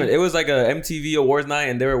when it 13? happened. It was like a MTV Awards night,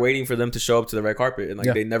 and they were waiting for them to show up to the red carpet, and like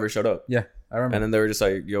Yeah. they never showed up. Yeah, I remember. And then they were just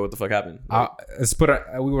like, "Yo, what the fuck happened?" Like,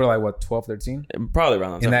 we were like, what, 12, 13? probably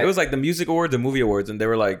around that in time. that- It was like the music awards, the movie awards, and they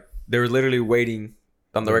were literally waiting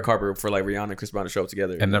on the red carpet for like Rihanna and Chris Brown to show up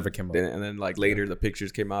together, And never came up. And then like later, the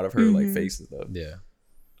pictures came out of her like face and stuff. Yeah.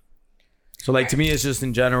 So like to me, it's just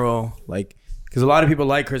in general, like because a lot of people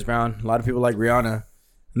like Chris Brown, a lot of people like Rihanna,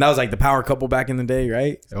 and that was like the power couple back in the day,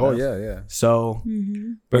 right? Oh, yeah. So, but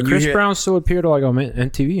when you Chris hear- Brown still appeared like on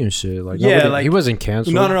MTV and shit. Like Yeah, nobody- like- he wasn't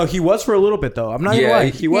canceled. no, he was for a little bit though. I'm not Yeah, gonna lie,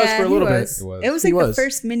 he was for a little bit. It was. It was He like was. the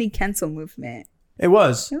first mini cancel movement. It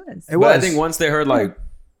was. It was. It But I was. think once they heard like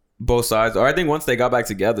both sides, or I think once they got back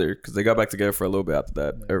together, because they got back together for a little bit after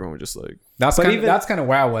that, everyone was just like, That's But kind even- of that's kind of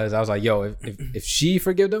where I was. I was like, yo, if she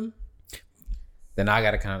forgive them, then I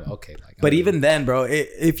gotta kind of okay. Like, But even then, bro,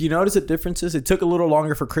 if you notice the differences, it took a little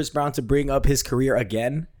longer for Chris Brown to bring up his career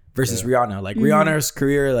again versus Rihanna. Like Rihanna's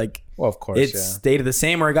career, like well, of course, it yeah. stayed the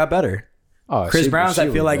same or it got better. Oh, Chris she- Brown's, she I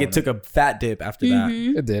feel was like going it took a fat dip after that.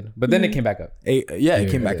 It did, but then it came back up. It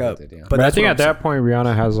came back up. it did, yeah. But I that's think what at I'm that point,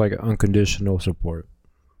 Rihanna has like unconditional support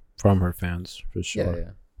from her fans for sure.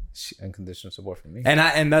 Yeah. Unconditional support from me.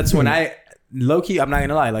 and that's when I low key, I'm not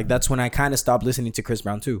gonna lie, like that's when I kind of stopped listening to Chris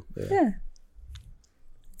Brown too. Yeah.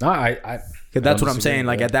 No, I Because that's don't what I'm disagree, saying.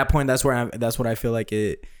 Like yeah. at that point, that's what I feel like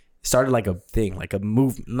it started like a thing, like a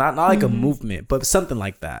move, not like a movement, but something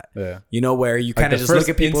like that. Yeah. You know, where you Like kind the of just look first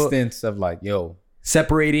at people instance of like, yo,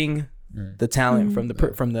 separating the talent from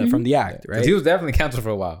the act, 'cause right? he was definitely canceled for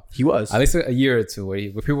a while, He was. at least a year or two, where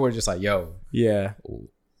people were just like, yo, Yeah.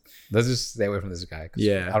 let's just stay away from this guy. 'Cause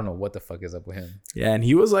Yeah. I don't know what the fuck is up with him. Yeah, and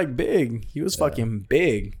he was like big. He was fucking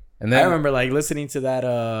big. And then I remember like listening to that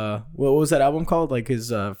what was that album called? Like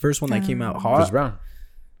his first one that came out hot. Chris Brown.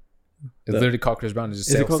 It's literally called Chris Brown. It's just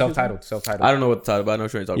Is it called Chris self-titled. I don't know what to talk about. I know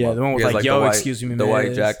what you're talking Yeah, about. the one with He has, like, the yo, white- excuse me, the white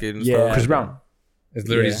miss. jacket and Yeah. stuff. Chris Brown. It's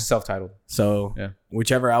literally Yeah. just self-titled. So Yeah.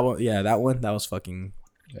 whichever album, that one, that was fucking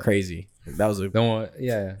crazy. That was a The one,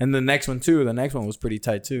 yeah. and the next one too. The next one was pretty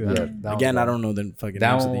tight too. Yeah, Again, that one- I don't know the fucking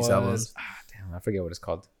That names one of these was albums. damn, I forget what it's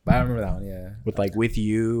called, but I remember that one. Yeah, With like With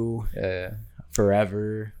You, yeah,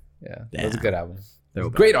 Forever. yeah. That was a good album. They were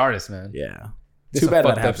Great artist, man. Yeah. Did Too some bad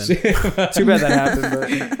that fucked up happened. shit. Too bad that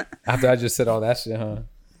happened. But After I just said all that shit, huh?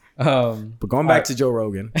 But going back to Joe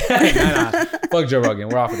Rogan. Nah. Fuck Joe Rogan.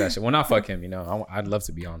 We're off of that shit. Well, not fuck him. You know, I'd love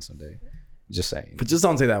to be on someday. Just saying. But just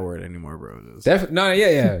don't say that word anymore, bro. No,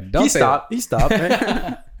 yeah. Don't say He stopped.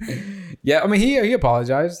 Man. Yeah, I mean, he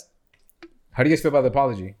apologized. How do you guys feel about the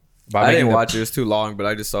apology? I didn't watch it. It was too long, but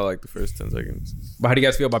I just saw like the first 10 seconds. But how do you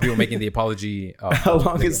guys feel about people making the apology? How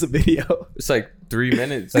long is the video? It's like 3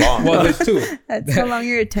 minutes long. Well, there's two. That's how long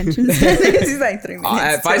your attention span is. He's like 3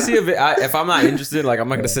 minutes. If I see if I'm not interested, like I'm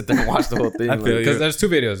not gonna sit there and watch the whole thing. I feel Because there's two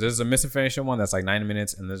videos. There's a misinformation one that's like 9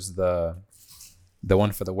 minutes, and there's the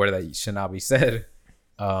one for the word that should not be said.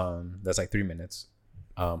 That's like 3 minutes.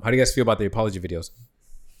 How do you guys feel about the apology videos?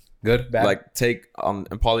 Good, bad? Like take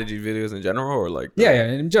apology videos in general, or like yeah,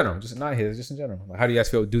 in general, just not his, just in general. Like, how do you guys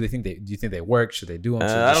feel? Do you think they work? Should they do them?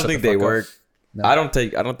 I don't think they work. No. I don't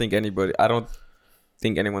think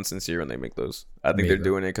anyone's sincere when they make those. I think they're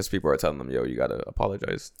doing it because people are telling them, "Yo, you gotta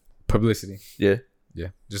apologize." Publicity. Yeah.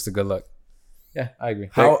 Just a good luck. Yeah, I agree.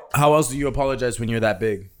 How else do you apologize when you're that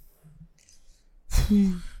big?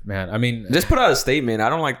 Man, I mean, Just put out a statement. I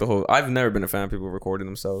don't like the whole. I've never been a fan of people recording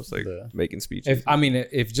themselves, like making speeches.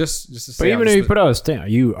 if just to say, But even if you put out a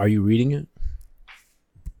statement, are you reading it?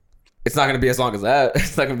 It's not gonna be as long as that.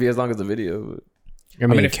 It's not gonna be as long as the video. I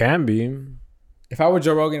mean, it can be. if I were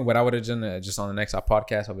Joe Rogan, what I would have done just on the next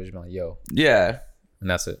podcast, I would just be like, "Yo," Yeah. and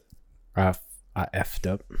that's it. I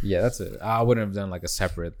effed up. Yeah, that's it. I wouldn't have done like a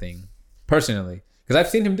separate thing personally, because I've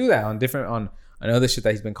seen him do that on other shit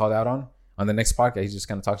that he's been called out on. On the next podcast, he just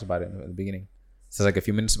kind of talks about it in the beginning. Says like a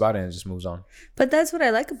few minutes about it and it just moves on. But that's what I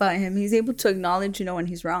like about him. He's able to acknowledge, when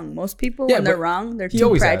he's wrong. Most people, when they're wrong, they're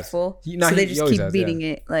too prideful. So they just keep beating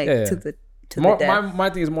it to the death. My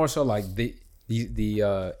thing is more so like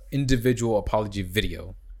the individual apology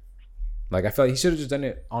video. Like I feel like he should have just done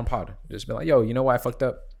it on pod. Just been like, "Yo, you know what? I fucked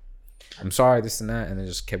up. I'm sorry, this and that," and then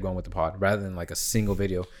just kept going with the pod rather than like a single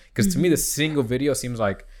video. Because to me, the single video seems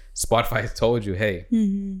like Spotify has told you, "Hey,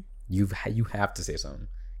 you have to say something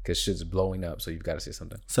because shit's blowing up, so you've got to say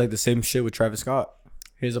something." It's like the same shit with Travis Scott.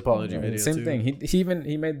 His apology video. Same too. thing.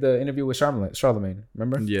 He made the interview with Charlemagne.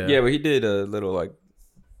 Remember? Yeah, but he did a little like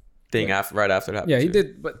thing right after that. Yeah, he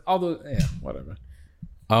did. But all those, whatever.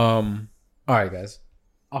 All right, guys.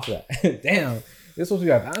 Off of that. Damn, this is supposed to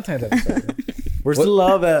be our Valentine's episode. Where's the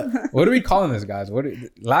love at? What are we calling this, guys?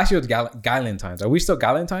 Last year was Guylentines. Are we still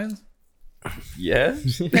Guylentines? Yeah.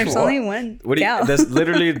 There's only one. That's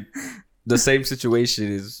literally the same situation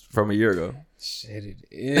is from a year ago. Shit, it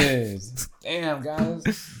is. Damn, guys.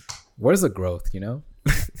 Where's the growth?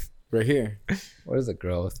 Right here. What is the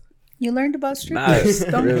growth? You learned about street Nah, views.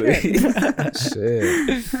 Don't really.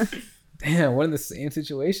 Shit. Damn, we're in the same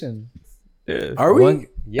situation. Yeah. Are we?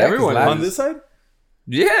 Yeah, Everyone on this side?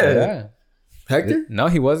 Yeah. Hector? No,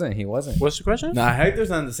 he wasn't. What's the question? Nah, Hector's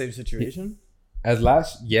not in the same situation. As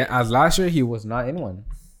last year, he was not in one.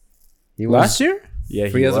 He was Last year? Yeah,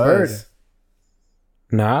 free as a bird.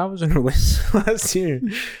 Nah, I was in a relationship last year.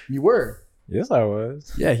 You were. Yes, I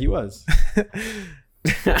was. Yeah, he was.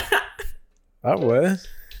 I was.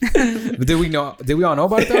 But did we all know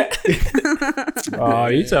about it though? Oh,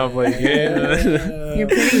 you sound like You're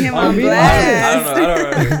putting him on mean, blast. I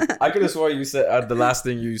don't know. I could have swore you said the last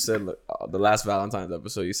thing you said, the last Valentine's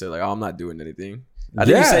episode. You said like, "Oh, I'm not doing anything." I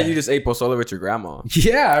think you said you just ate pozole with your grandma.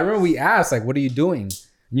 Yeah, I remember we asked like, "What are you doing?"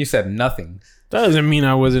 And you said nothing. That doesn't mean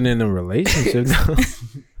I wasn't in a relationship. though.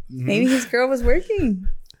 Maybe his girl was working.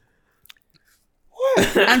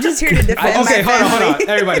 I'm just here to defend Okay, my hold family. on.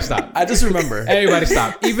 Everybody stop. I just remember. Everybody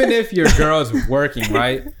stop. Even if your girl's working,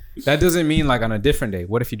 right? That doesn't mean like on a different day.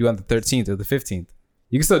 What if you do on the 13th or the 15th?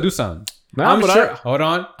 You can still do something. Nah, I'm but sure. Hold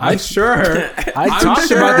on. I'm sure. I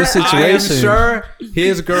talked about the situation. I'm sure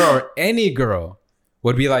his girl or any girl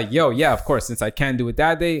would be like, "Yo, yeah, of course. Since I can't do it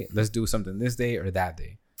that day, let's do something this day or that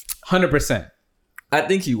day." 100%. I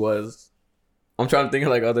think he was. I'm trying to think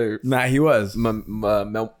of like other Nah, he was.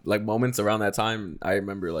 like moments around that time. I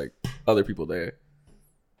remember like other people there.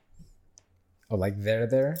 Oh, like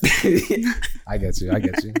there. I get you. I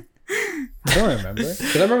don't remember.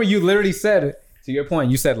 Because I remember you literally said, to your point,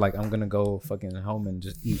 you said like, "I'm gonna go fucking home and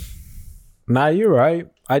just eat." Nah, you're right.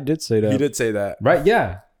 I did say that. He did say that. Right?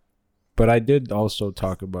 Yeah. But I did also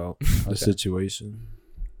talk about the situation.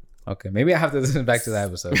 Okay, maybe I have to listen back to that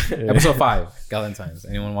episode. Episode 5, Guylentines.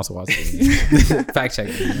 Anyone wants to watch it? Fact check.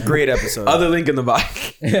 Great episode. Other link in the bio.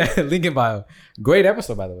 Link in bio. Great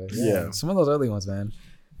episode, by the way. Yeah. Some of those early ones, man.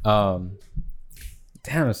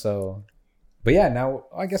 Damn. So, but yeah, now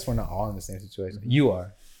I guess we're not all in the same situation. You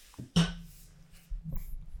are.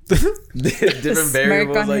 Different Smirk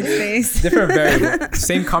variables. on Like his face. Different variable.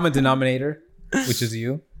 Same common denominator, which is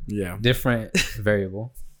you. Yeah. Different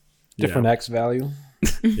variable. Different X value.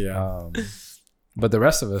 Yeah. But the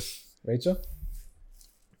rest of us, Rachel.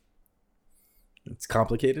 It's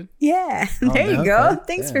complicated. Yeah, there you okay. go.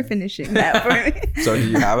 Thanks Yeah. for finishing that for me. So do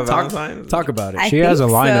you have a Valentine? Talk about it. I She has a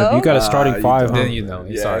think lineup. so. You got a starting You five. don't. Huh? Then you know.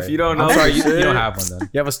 Yeah, Sorry. if you don't know, I'm sorry. You shit. don't have one then.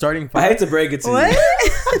 You have a starting I five. hate to break it to What? you.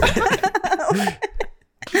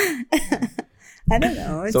 I don't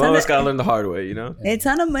know. Some of us gotta learn the hard way, you know. It's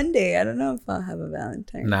on a Monday. I don't know if I'll have a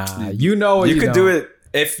Valentine. Nah, you know what You could know. do it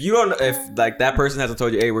if you don't. If like that person hasn't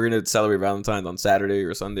told you, hey, we're gonna celebrate Valentine's on Saturday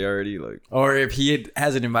or Sunday already. Like, Or if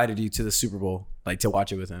hasn't invited you to the Super Bowl, like to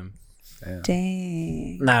watch it with him.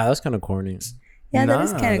 Dang. Nah, that's kind of corny. Yeah, that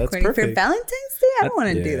is Nah, kind of that's corny. For perfect. Valentine's Day, I don't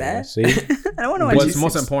want to do that. See, I don't want to watch What's you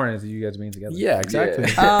most six- important is you guys being together. Yeah,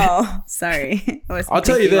 exactly. Oh, sorry. I wasn't I'll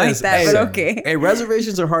tell you thinking this. like that, hey, but okay. Hey,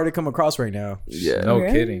 reservations are hard to come across right now. yeah. No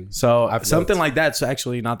Really? kidding. So I've something looked. like that's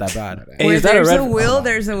actually not that bad. Hey, Where is that a there's red? a will,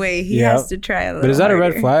 there's a way. He Yeah. has to try a little But is that a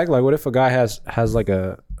red harder. flag? Like, what if a guy has like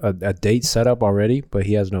a date set up already, but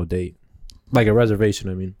he has no date, like a reservation?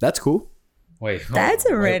 I mean, That's cool. Wait. hold That's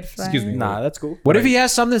on, a wait. red flag. Excuse me. Nah, that's cool. what if he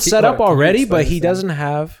has something set up can you already, explain but he this to me? doesn't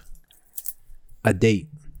have a date?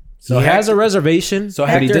 So He has a Hector- reservation, So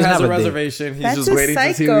but he Hector doesn't has have a a date. reservation. He's That's just a waiting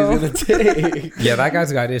to see psycho. who he's gonna take. Yeah, that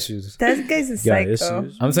guy's got issues. That guy's a Got psycho.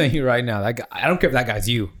 issues. I'm saying you right now. That guy, I don't care if that guy's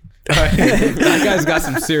you. That guy's got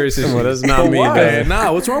some serious issues. Well, that's not But me, why? man.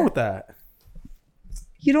 Nah, what's wrong with that?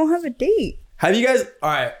 You don't have a date. Have you guys? All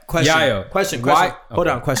right, question. Yayo. Question. Why- Hold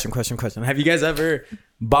okay. on. Question. Have you guys ever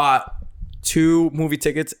bought 2 movie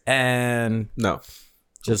tickets and No.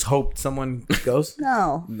 just hoped someone goes?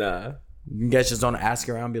 No. Nah. You guys just don't ask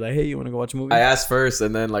around, and be like, "Hey, you want to go watch a movie?" I ask first,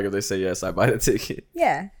 and then like if they say yes, I buy the ticket.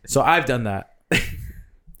 Yeah. So I've done that.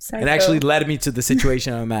 Psycho. It actually led me to the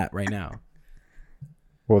situation I'm at right now,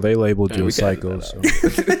 Well, they labeled Yeah, you a we can edit psycho.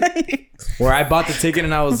 that So. where I bought the ticket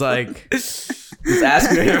and I was like, Just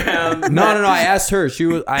asking around. "No." I asked her.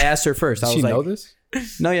 I asked her first. I Does was she like, know this?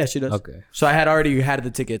 "No, yeah, she does." Okay. So I had already had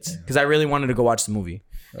the tickets because I really wanted to go watch the movie.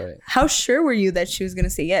 All right. How sure were you that she was going to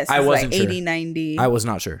say yes? I It's wasn't like sure. 80, 90 I was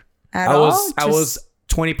not sure. at I all? was Just-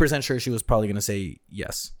 20% sure she was probably gonna say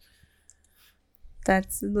yes.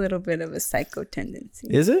 That's a little bit of a psycho tendency.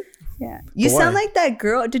 Is it? Yeah. You But sound why? like that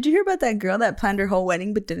girl. Did you hear about that girl that planned her whole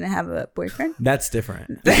wedding but didn't have a boyfriend? That's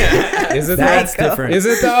different. Is it That's Psycho. different. Is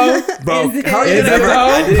it though? Bro, Is it? how are you Is gonna it though?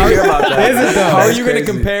 I didn't hear about that. Is it though? How are That's you gonna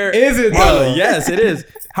crazy. compare? Is it Bro, though? yes, it is.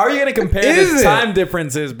 How are you gonna compare Is the it? time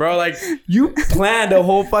differences, bro? Like you planned a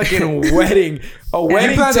whole fucking wedding. A You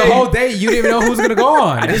wedding planned the take- whole date. You didn't even know who's gonna go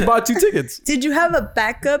on. I just bought 2 tickets. Did you have a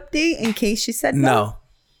backup date in case she said no? No.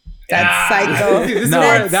 That's psycho. This is No,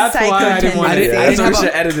 why- that's why I didn't want I to. didn't- I think we have a-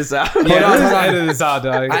 should edit this out. Yeah, on, let's hold on. edit this out,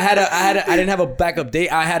 dog. I didn't have a backup date.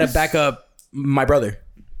 I had a backup my brother.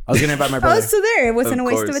 I was gonna invite my brother. Oh, so there. It wasn't Of a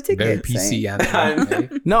waste of a course. ticket. Very so- PC answer.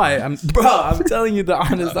 No, I'm telling you the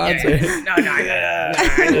honest answer.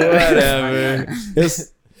 Whatever.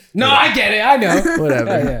 It's, No, I get it. I know. whatever.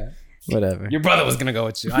 Yeah. Whatever. Your brother was gonna go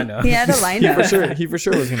with you. I know. He had a lineup. He for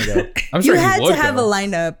sure was gonna go. I'm You sure had he would to have go. a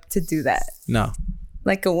lineup to do that. No.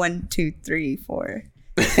 Like a 1, 2, 3, 4.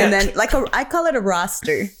 And then like I call it a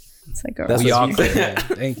roster. It's like a That's We roster. all could. Yeah.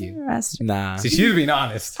 Thank you. roster. Nah. See, she's being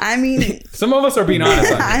honest. I mean, Some of us are being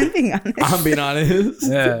honest. I'm being honest. I'm being honest.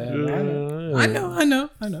 Yeah. I know.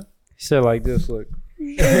 He said like this. Look,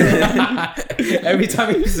 Every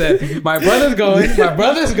time you said, "My brother's going,"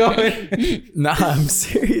 Nah, I'm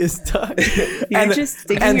serious, dog. You're just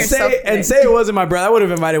digging yourself in. say it wasn't my brother. I would have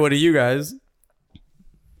invited one of you guys.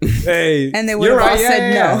 Hey, And they would you're have all right,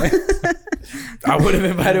 said yeah. no. I would have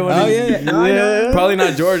invited one. Oh, of you. yeah. No, I know. Probably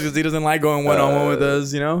not George because he doesn't like going one on one with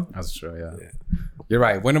us. You know. That's true. Yeah. You're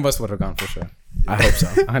right. One of us would have gone for sure. I hope so.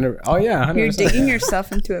 100. Oh yeah, 100%. You're digging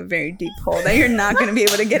yourself into a very deep hole that you're not going to be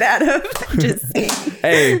able to get out of. Just saying.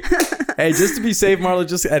 Hey, just to be safe, Marlo,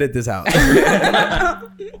 just edit this out. See?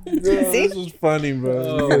 was funny,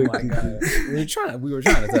 bro. Oh my god. We were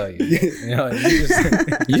trying to tell you. You know, you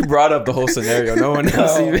just, You brought up the whole scenario. No one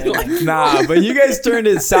else even like. Nah, but you guys turned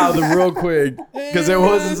it south real quick because it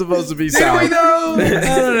wasn't supposed to be south. know.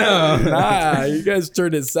 I don't know. Nah, you guys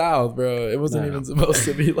turned it south, bro. It wasn't even supposed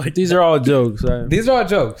to be like. These are all jokes. Right? These are all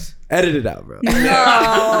jokes. Edit it out, bro.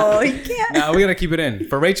 No, you can't. Nah, we're gonna keep it in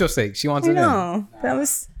for Rachel's sake. She wants I it in. know. That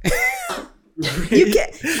was. You can.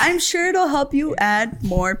 I'm sure it'll help you add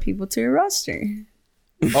more people to your roster.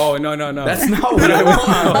 Oh no. That's not what I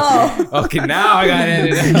want. Oh, Okay, now I got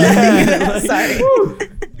it. sorry. Oh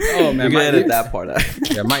You man, can my, edit that part out.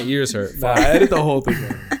 yeah, my ears hurt. Nah, edit the whole thing.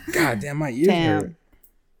 Bro. God damn, my ears Damn. hurt.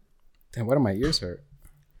 Damn, why do my ears hurt?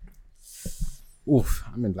 Oof,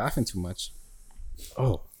 I've been laughing too much.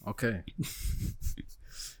 Oh, okay.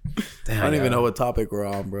 Damn, I don't even yeah. know what topic we're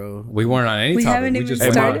on, bro. We weren't on any We topic. haven't We even just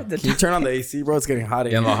Hey, started Mark, the can you turn on the AC, bro? It's getting hot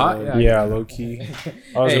in Getting a here. little hot? bro. Yeah. Yeah, low key.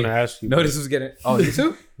 I was Hey, gonna ask you. No, this was getting. Oh, you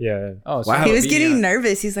too? Yeah. Oh, Why shit. He was Being getting a-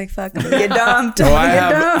 nervous. He's like, "Fuck, I'm gonna get dumped. I'm Oh, gonna get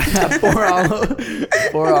I dumped."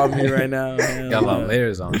 have four on me right now. got a lot of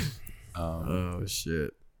layers on. Oh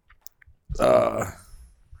shit. I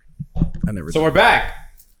never. So we're back.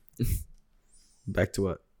 back to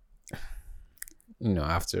what? You know,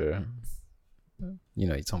 after. You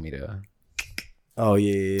know, you told me to. Oh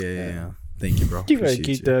yeah. Thank you, bro. You gotta Appreciate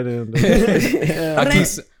keep you.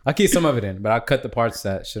 that in. I'll keep some of it in, but I'll cut the parts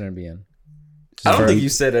that shouldn't be in. I don't think you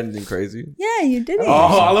said anything crazy. Yeah, you did it. Oh,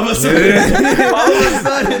 all of a sudden,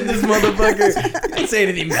 this motherfucker you didn't say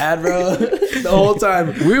anything bad, bro. The whole time.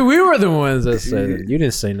 We were the ones that said it. You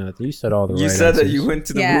didn't say nothing. You said all the You right said that answers. you went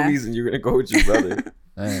to the Yeah. movies and you're gonna go with your brother.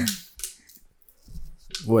 Hey.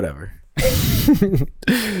 Whatever.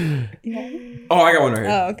 Yeah. Oh, I got one right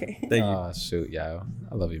here. Oh, okay. Thank you. Oh shoot, yeah,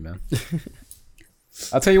 I love you, man.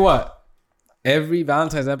 I'll tell you what. Every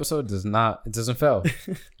Valentine's episode doesn't fail,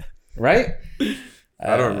 right?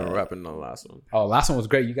 I don't remember what happened on the last one. Oh, last one was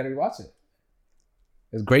great. You gotta rewatch it.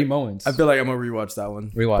 It's great moments. I feel like I'm gonna rewatch that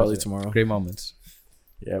one. Rewatch probably it. tomorrow. Great moments.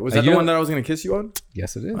 Yeah, was And that the you- one that I was gonna kiss you on?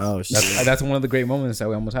 Yes, it is. Oh shit. That's one of the great moments that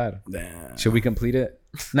we almost had. Damn. Should we complete it?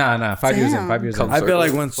 Nah. 5 years in. Damn. 5 years in. I feel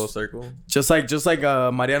like once- full circle. Just like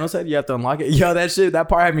Mariano said, you have to unlock it. Yo, that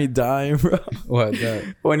part had me dying, bro. What?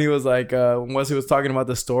 The, When he was like, once he was talking about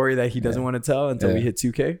the story that he doesn't want to tell until Yeah. we hit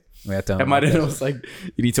 2K. we had to And unlock Mariano it. was like,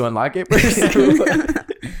 you need to unlock it first.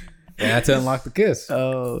 We had to unlock the kiss.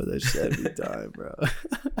 Oh, that shit had me dying, bro.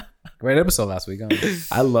 Great episode last week. Huh?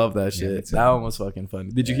 I love that Yeah, me shit. too. That one was fucking funny.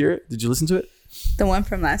 Did you hear it? Did you listen to it? The one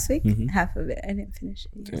from last week, Mhm. half of it. I didn't finish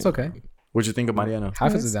it. It's okay. What'd you think of Mariano?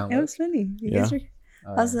 Half It is was, a it download. was funny. You Yeah. guys were,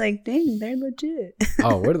 I was like, dang, they're legit.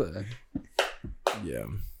 Oh, where the? Yeah.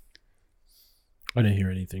 I didn't hear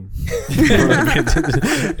anything.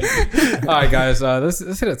 All right, guys. Let's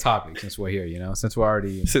hit a topic since we're here. You know, since we're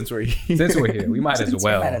here, we might as Since we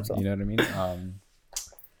well. might as well. You know what I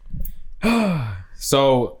mean?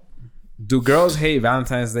 So, do girls hate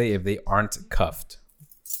Valentine's Day if they aren't cuffed?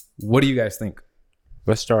 What do you guys think?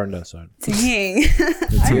 Let's start on that side. Dang.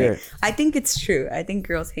 hear it. I think it's true. I think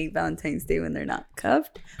girls hate Valentine's Day when they're not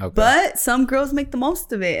cuffed. Okay. But some girls make the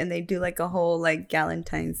most of it and they do like a whole like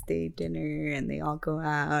Guylentine's Day dinner and they all go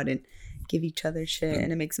out and give each other shit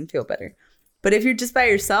and it makes them feel better. But if you're just by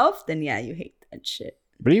yourself, then yeah, you hate that shit.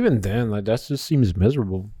 But even then, like that just seems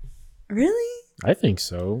miserable. Really? I think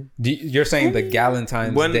so. You're saying the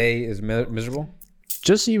Galentine's When- Day is miserable?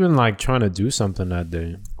 Just even like trying to do something that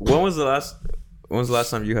day. When was the last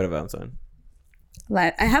time you had a Valentine?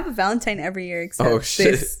 I have a Valentine every year except Oh,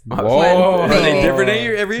 shit. this Whoa. one. Are they Maybe. different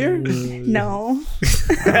every year? No.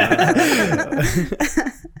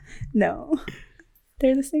 No.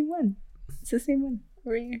 They're the same one. It's the same one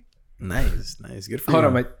every year. Nice. Good for Hold you.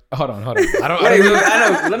 on, mate. Hold on. I don't. Wait, I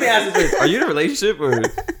know. Let me ask you this: are you in a relationship or?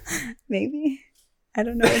 Maybe. I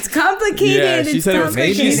don't know. It's complicated. Yeah, she it's said it was-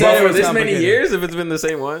 maybe complicated. so. Well, for it's this many complicated. years, if it's been the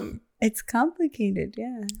same one. It's complicated,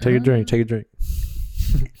 yeah. Take a drink. Take a drink.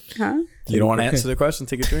 Huh? You don't want to answer the question?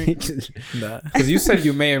 Take a drink. Nah. Because you said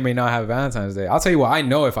you may or may not have Valentine's Day. I'll tell you what. I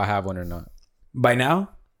know if I have one or not. By now?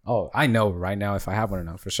 Oh, I know right now if I have one or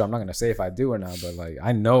not. For sure. I'm not gonna say if I do or not, but like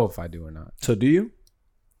I know if I do or not. So do you?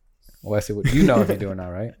 Wesley, what you know if you do or not,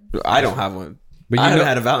 right? I don't have one. But I you haven't know,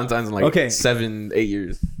 had a Valentine's in like Okay. 7-8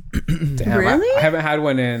 years. damn, Really? I haven't had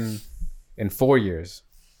one in 4 years.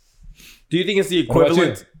 Do you think it's the What about you?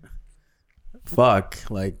 equivalent? Fuck.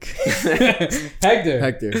 Like Hector.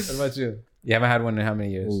 Hector. What about you? You haven't had one in how many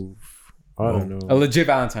years? I don't A know. legit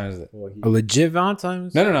Valentine's Day. A legit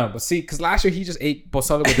Valentine's? No. But see, because last year he just ate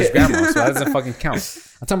pozole with his grandma, so that doesn't fucking count.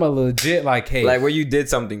 I'm talking about legit, like, hey, Like where you did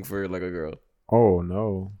something for like a girl. Oh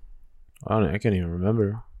no. I can't even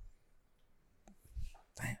remember.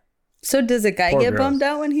 So does a guy Poor get girls. bummed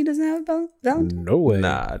out when he doesn't have a Valentine? No way.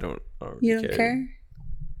 Nah, I don't really You don't care?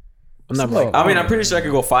 I'm not Slow. like. I mean, I'm pretty sure I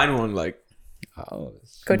could go find one. Like, oh,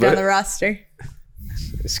 Go down But- the roster.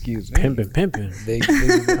 excuse me, pimping. big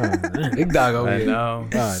Oh, big dog over I here. know.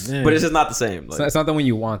 God, damn. but it's just not the same. It's Like, not, it's not the one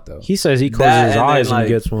you want though. He says he That closes his and then, eyes like- and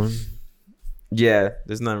gets one. yeah,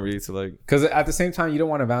 there's nothing really to like. Because at the same time, you don't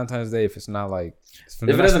want a Valentine's Day if it's not like If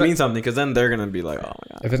it doesn't mean something, because then they're gonna be like, oh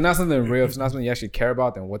my god. if it's not something real, if it's not something you actually care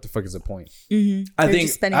about, then what the fuck is the point? Mm-hmm. I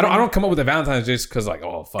think- I don't come up with a Valentine's just because like,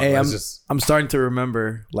 oh fuck, Hey, let's just. I'm starting to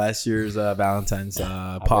remember last year's Valentine's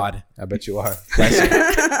pod. I bet you are.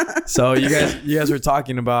 So you guys were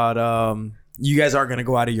talking about you guys aren't gonna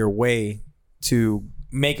go out of your way to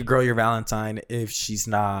make a girl your Valentine if she's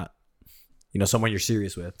not someone you're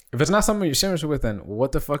serious with. If it's not someone you're serious with, then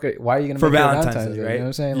what the fuck? Why are you gonna For make it Valentine's Day, right? You know what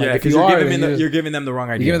I'm saying? Yeah, Like, if because you are, you're giving them the wrong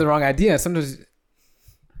idea. You're giving the wrong idea. Sometimes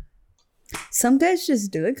Some guys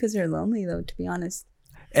just do it because they're lonely, though. To be honest,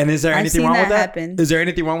 And is there I've anything seen wrong that with that? happen. Is there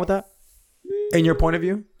anything wrong with that? In your point of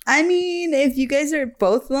view? I mean, if you guys are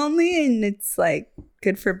both lonely and it's like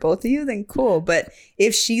good for both of you, then cool. But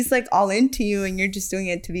if she's like all into you and you're just doing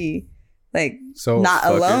it to be like so not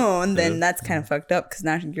fuck it. alone, then Yeah. that's kind of fucked up because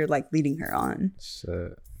now you're like leading her on.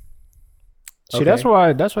 shit. See, that's why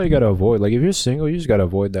you gotta avoid. Like, if you're single, you just gotta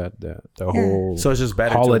avoid the whole So it's just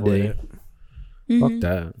better holiday. to avoid it. Fuck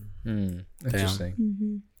that. Interesting.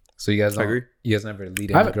 Mm-hmm. So you guys I agree. You guys never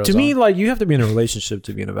lead any girls To me, on? like, you have to be in a relationship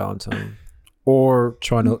to be in a Valentine, or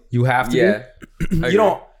trying to. You have to. Yeah. You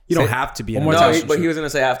don't Say- have to be in one a more No, time. but he was gonna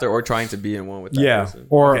say after or trying to be in one with that Yeah. person.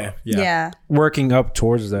 Or Okay, Yeah. working up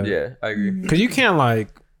towards that. Yeah, I agree. Because you can't like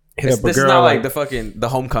hit This up a is girl. not like the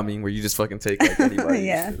homecoming where you just fucking take like anybody.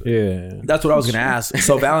 Yeah. yeah. That's what I was gonna ask.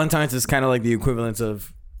 So Valentine's is kind of like the equivalent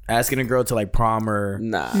of asking a girl to like prom or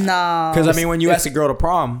Nah. No. because I mean when you ask a girl to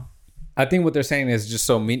prom, I think what they're saying is just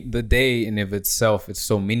the day in of itself, it's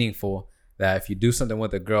so meaningful that if you do something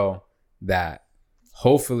with a girl, that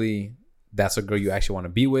hopefully that's a girl you actually want to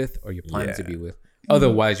be with or you're planning to be with.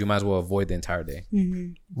 Otherwise, you might as well avoid the entire day.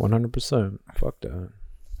 100%. Fuck that.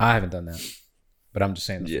 I haven't done that, but I'm just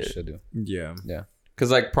saying that's what Yeah. you should do. yeah, Yeah,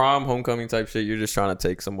 Cause like prom, homecoming type shit, you're just trying to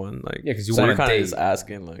take someone like Yeah, 'cause you so want you're a kind of date. just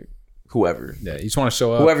asking like whoever, yeah. You just want to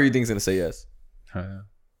show up. whoever you think's gonna say yes.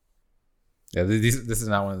 Yeah, this is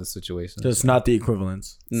not one of the situations. that's not the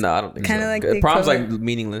equivalence. No, I don't think Kinda so. like the Prom's like equivalent-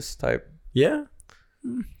 meaningless type. Yeah,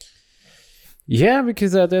 Yeah,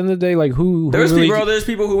 because at the end of the day, like, who There's really, people. There's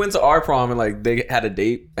people who went to our prom and like they had a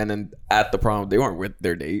date, and then at the prom they weren't with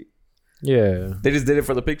their date. Yeah. They just did it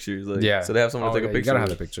for the pictures. Like, Yeah. So they have someone to take a You picture. gotta have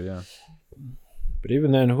the with. picture. Yeah. But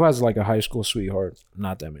even then, who has like a high school sweetheart?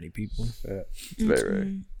 Not that many people. It's very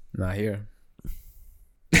rare. Not here.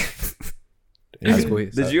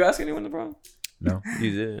 Did you ask anyone to prom? No.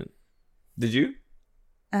 You didn't. Did you?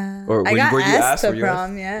 Or were I you- got were you asked asked? to Were you asked?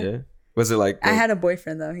 prom, yeah. Yeah. Was it like? I had a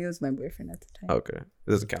boyfriend though. He was my boyfriend at the time. Okay. It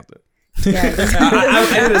doesn't count then. Yeah.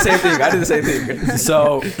 I did the same thing. I did the same thing.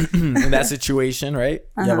 So in that situation, right?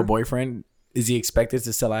 You have a Uh-huh. boyfriend. Is he expected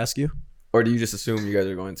to still ask you? Or do you just assume you guys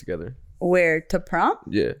are going together? Where to prom?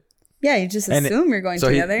 Yeah. Yeah, you just And assume you're going So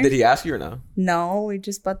together. did he ask you or no? No, we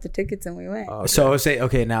just bought the tickets and we went. Oh, okay. So say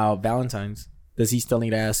okay now Valentine's. Does he still need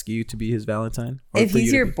to ask you to be his Valentine? Or if for he's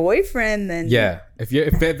you to your be- boyfriend, then Yeah, if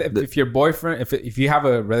your boyfriend, if you have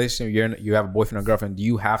a relationship, you have a boyfriend or girlfriend,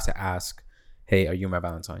 you have to ask, "Hey, are you my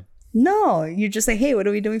Valentine?" no, you're just like, hey, what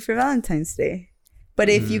are we doing for Valentine's Day? But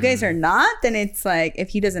if you guys are not, then it's like if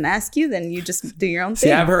he doesn't ask you, then you just do your own thing.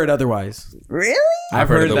 See, I've heard otherwise. Really? I've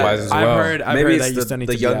heard otherwise as well. I've Maybe heard it's that you still need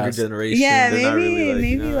the to be younger asked. generation. Yeah, They're not maybe really,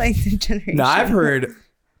 maybe you know. like the generation. No, I've heard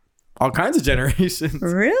all kinds of generations.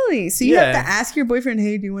 Really? So you have Yeah. to ask your boyfriend,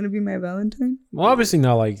 hey, do you want to be my Valentine? Well, obviously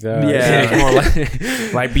not like that. Yeah. It's more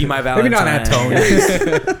like Like be my Maybe Valentine. not that tone.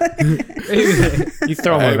 you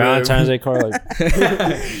throw my Hey, Valentine's Day card. Like,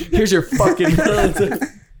 Here's your fucking Valentine.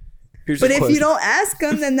 Here's But your if question. you don't ask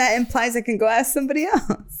him, then that implies I can go ask somebody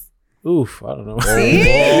else. oof, I don't know. See?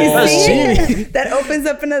 You That's see? cheating. That opens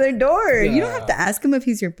up another door. You don't have to ask him if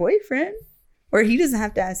he's your boyfriend. Or he doesn't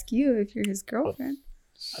have to ask you if you're his girlfriend.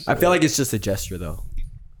 I feel like it's just a gesture though.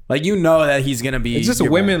 Like you know that he's gonna be. It's just your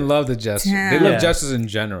women love the gesture. They Damn. love Yeah. gestures in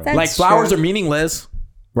general. That's like flowers true. are meaningless,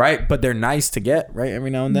 right? But they're nice to get, right? Every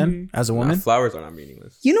now and then, as a Nah, woman. flowers are not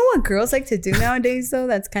meaningless. You know what girls like to do nowadays, though?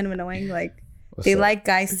 That's kind of annoying. Like, they like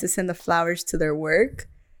guys to send the flowers to their work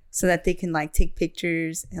so that they can, like, take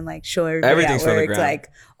pictures and, like, show everybody Everything's at for the work. gram. Like,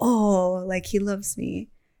 oh, like, he loves me.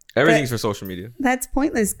 Everything's for social media. That's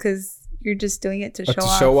pointless because you're just doing it to show to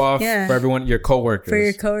off. show off Yeah. for everyone, your coworkers. For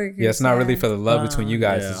your coworkers. Yeah, it's not really yeah. for the love between you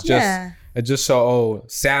guys. yeah. It's just Yeah. it just so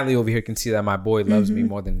Sally over here can see that my boy loves me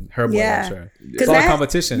more than her boy Yeah. loves her. 'Cause It's all I-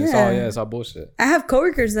 competition. It's yeah. it's all bullshit. I have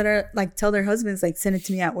coworkers that are, like, tell their husbands, like, send it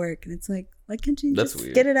to me at work. And it's like, why can't you That's just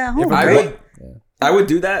weird. get it at home? I right? would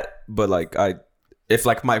do that, but like if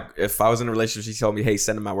I was in a relationship, she told me, "Hey,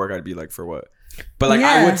 send them at work," I'd be like, "For what?" But like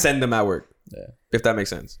I Yeah. would send them at work. Yeah. If that makes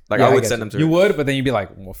sense. Like Yeah, I would get send you. them to You her. would, but then you'd be like,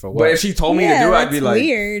 well, for what? But if she told me to Yeah, do it, I'd be that's like,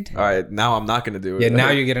 weird. all right, now I'm not gonna do it. yeah, now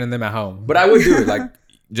you're getting them at home. But I would do it, like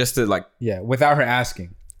just to like, yeah, without her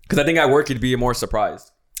asking. because I think at work you'd be more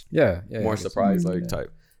surprised, Yeah, more surprised, like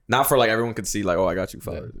type. Not for like everyone could see, like, oh, I got you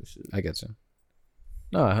flowers and shit. I get you.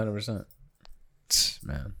 No, 100%.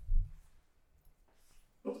 Man,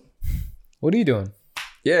 what are you doing?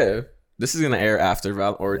 Yeah, This is gonna air after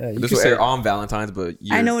this will air on Valentine's, but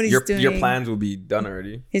I know what he's doing. Your plans will be done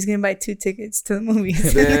already. He's gonna buy 2 tickets to the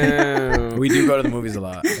movies. Damn. We do go to the movies a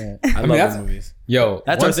lot. Yeah. I love the movies. Yo,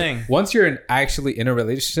 That's our thing. Once you're actually in a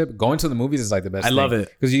relationship, going to the movies is like the best. I thing. love it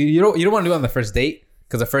because you don't want to do it on the first date,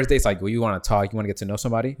 because the first date's like, well, you want to talk, you want to get to know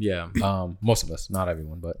somebody. Yeah. Most of us, not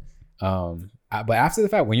everyone, but after the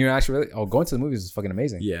fact, when you're actually going to the movies is fucking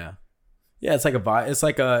amazing. Yeah. Yeah, it's like a vibe. It's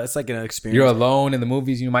like an experience. You're alone in the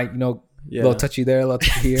movies. You might Yeah. a little touchy there, a little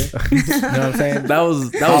touchy here. You know what I'm saying? That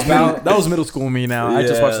was middle school me now. I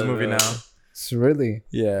just watched the movie now. It's really.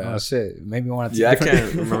 Yeah. Oh shit. Maybe we want to. Yeah, I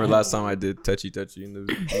can't remember last time I did touchy in the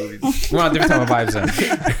movies. We're on a different type of vibes then.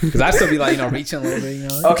 Because I still be like, reaching a little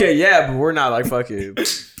bit, Okay, yeah, but we're not like fucking.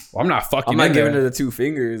 Well, I'm not fucking. I'm not giving her the 2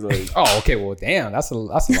 fingers. Like, oh, okay. Well, damn, that's a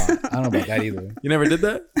lot. I don't know about that either. You never did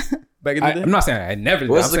that back in the day? I'm not saying I never.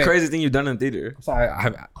 what's the craziest thing you've done in theater? Sorry,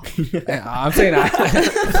 I'm saying Yo,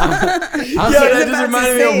 that just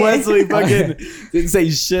reminded me of Wesley. Fucking didn't say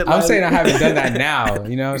shit. I'm saying I haven't done that now.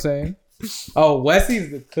 You know what I'm saying? Oh,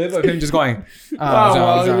 Wesley's the clip of him just going, and I'm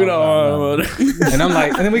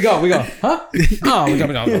like, and then we go, huh? Oh,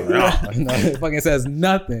 it fucking says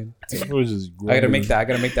nothing. I gotta make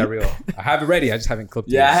that real. I have it ready. I just haven't clipped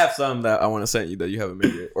it. Yeah, I have some that I want to send you that you haven't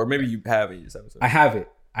made yet, or maybe you haven't. You just haven't sent. I have it.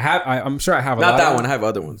 I'm sure I have a Not lot that of one. I have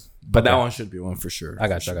other ones. But that one should be one for sure. I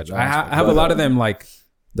got you. I have a lot of them, like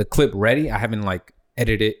the clip ready. I haven't like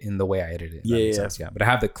edited it in the way I edited it. Yeah. But I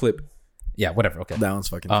have the clip. Yeah, whatever. Okay. That one's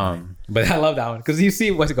fucking funny. But I love that one because you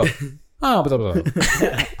see what's it go. It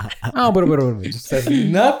just says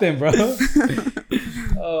nothing, bro.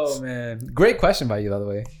 Oh man, great question by you, by the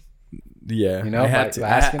way. Yeah, I had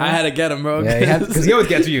to get him, bro. Yeah, because he always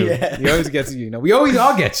gets to you. Yeah. He always gets to you. We always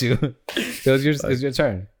all get you. So it's your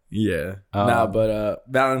turn. Yeah. But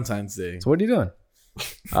Valentine's Day. So what are you doing?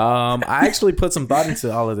 I actually put some thought into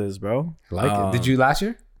all of this, bro. It. Did you last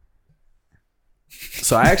year?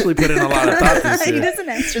 So I actually put in a lot of thought this year. He doesn't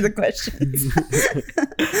answer the questions.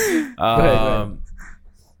 Go ahead.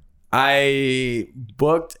 I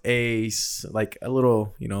booked a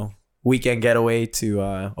little, weekend getaway to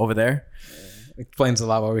over there. Explains a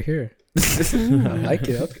lot why we're here. I like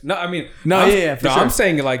it. Okay. No, I mean, for sure. I'm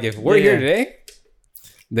saying like if we're here today,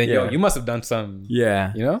 then you must have done some.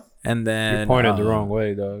 Yeah. And then you pointed the wrong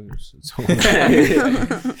way, dog. All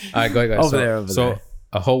right, go ahead. Over there. So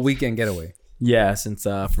a whole weekend getaway. Yeah, since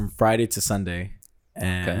from Friday to Sunday,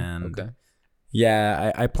 and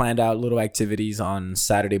yeah, I planned out little activities on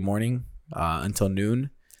Saturday morning until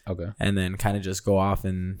noon. Okay, and then kind of just go off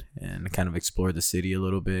and kind of explore the city a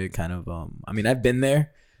little bit. Kind of, I mean, I've been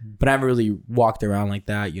there, but I haven't really walked around like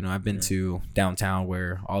that. I've been to downtown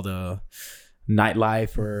where all the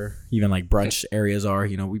nightlife or even like brunch areas are.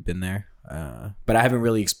 We've been there, but I haven't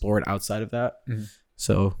really explored outside of that. Mm-hmm.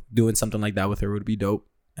 So doing something like that with her would be dope.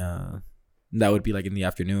 That would be like in the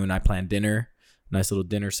afternoon. I planned dinner, nice little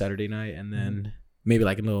dinner Saturday night, and then maybe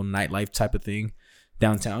like a little nightlife type of thing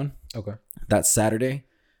downtown. Okay, that's Saturday,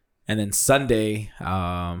 and then Sunday.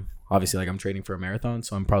 Obviously, like I'm training for a marathon,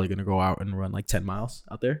 so I'm probably gonna go out and run like 10 miles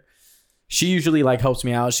out there. She usually like helps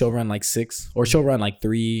me out. She'll run like 6, or she'll run like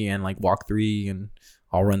 3 and like walk 3, and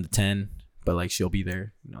I'll run the 10. But like she'll be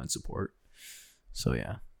there, in support. So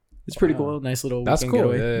yeah. It's pretty cool. Nice little That's weekend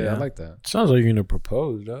cool. getaway. Yeah, I like that. Sounds like you're gonna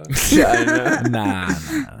propose, dog. Yeah, I know. Nah,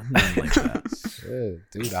 nothing like that.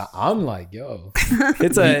 Shit, dude, I'm like, yo.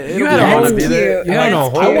 It's you had to be there. I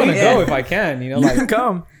want to go if I can. You can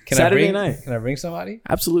come. Saturday night. Can I bring somebody?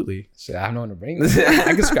 Absolutely. Shit, I have no one to bring.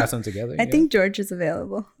 I can scrap something together. I think George is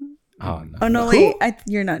available. Oh no! Oh no! Wait,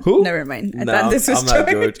 you're not. Who? Never mind. I thought this was I'm not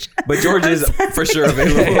George. But George is for sure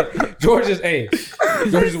available. George is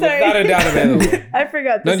without a doubt available. I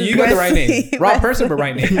forgot. No, you got the right name. Wrong person, but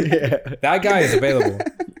right name. Yeah. That guy is available.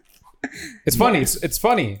 It's funny. It's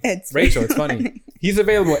funny. Rachel, it's funny. He's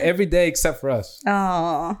available every day except for us.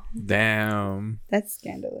 Oh, damn. That's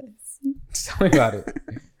scandalous. Tell me about it.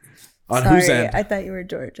 On Sorry, whose end? I thought you were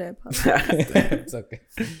George. I apologize. It's okay.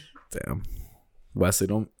 Damn. Wesley,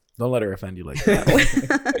 don't let her offend you like that. Wesley.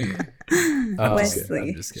 I'm just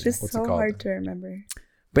kidding. Just What's so it called? hard to remember.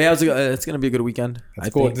 But yeah, it's gonna be a good weekend. That's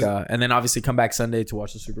I cool. think, and then obviously come back Sunday to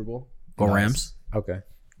watch the Super Bowl. Go Nice. Rams. Okay.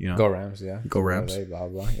 Go Go Rams. Yeah. Go Rams. Blah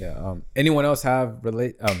blah. Yeah. Anyone else have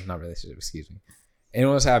not relationship? Excuse me.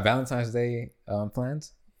 Anyone else have Valentine's Day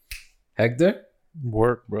plans? Hector.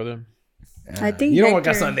 Work, brother. I think you don't work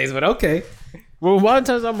on Hector- Sundays, but okay. Well,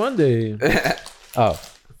 Valentine's on Monday. Oh,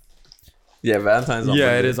 Yeah, Valentine's on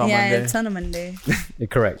Monday. It is on yeah, Monday. it's on a Monday. you're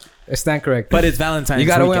correct. It's not correct. But it's Valentine's. You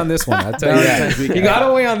got away weekend. on this one. I tell you Valentine's that. weekend. You got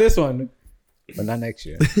away on this one, but not next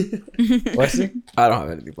year. Wesley, I don't have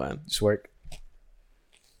anything planned. just work.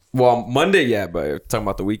 Well, Monday, yeah, but talking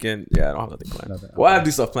about the weekend, yeah, I don't have nothing planned. Nothing, Well, I okay. have to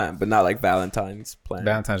do stuff planned, but not like Valentine's planned.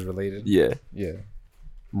 Valentine's related. Yeah, Yeah.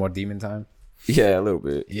 More demon time. yeah, a little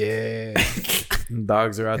bit. Yeah.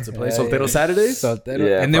 Dogs are out to play. Yeah, Soltero yeah. Saturdays.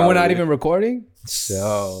 Yeah, and then we're not probably. even recording.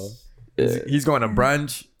 So Yeah. He's going to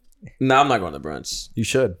brunch. No, I'm not going to brunch. You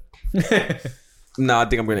should. No, I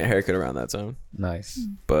think I'm getting a haircut around that time. nice.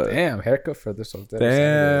 But Damn, haircut for the Soltero.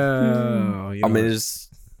 Damn. You I mean, know, it's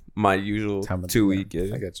my usual Time of 2 the- week. I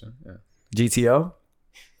Yeah. get you. Yeah. GTO.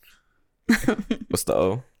 What's the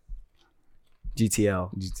O?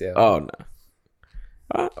 GTL. GTL. Oh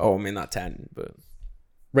no. I mean not 10, but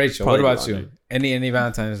Rachel, probably what about do you? Any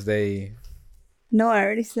Valentine's Day? No, I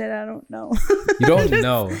already said I don't know. You don't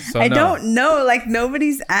know. So I no. don't know. Like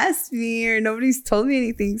nobody's asked me or nobody's told me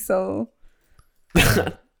anything, so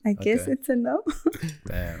I guess Okay. it's a no.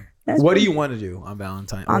 Damn. That's What do it. you want to do on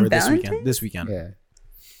Valentine On or this Valentine? weekend? This weekend. Yeah.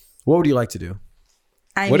 What would you like to do?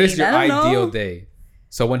 What is mean, your I don't ideal know. day?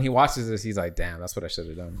 So when he watches this, he's like, "Damn, that's what I should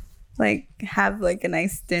have done." Like have like a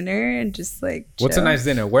nice dinner and just like What's a chill. nice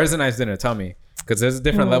dinner? Where's a nice dinner? Tell me, because there's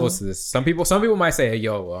different levels to this. Some people might say, "Hey,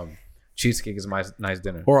 yo, cheesecake is my nice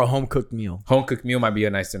dinner." Or a home cooked meal? Home cooked meal might be a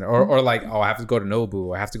nice dinner, or like, oh, I have to go to Nobu,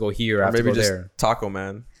 or I have to go here, or I or have to maybe go just there. Taco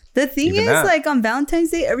Man. The thing Even is, that. like on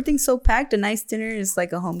Valentine's Day, everything's so packed. A nice dinner is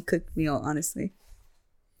like a home cooked meal, honestly.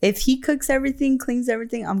 If he cooks everything, cleans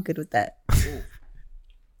everything, I'm good with that.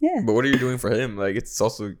 Yeah. But what are you doing for him? Like it's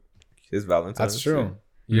also his Valentine's. That's true.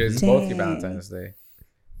 Yeah, it's both your Dang. Valentine's Day,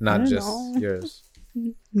 not don't just know. yours.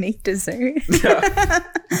 Make dessert. I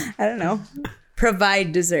don't know.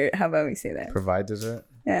 Provide dessert. How about we say that? Provide dessert.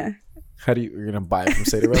 Yeah. How do you're gonna buy it from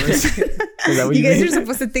Seder Brothers? Is that what You you guys mean? are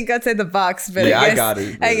supposed to think outside the box, but Yeah, I I guess, got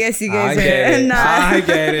it, I but- guess you I guys get are it. not. I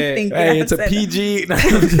get it. thinking Hey, it's a outside the- PG. No,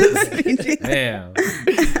 I'm just- PG. Damn.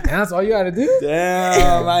 That's all you got to do.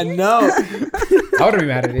 Damn, I know. I wouldn't be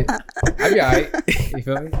mad at it. I'd be alright. You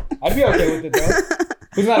feel me? I'd be okay with it though.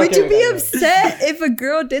 Who's not Would okay you with be that, upset if a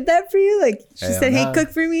girl did that for you? Like she Hell said, "Hey, nah. cook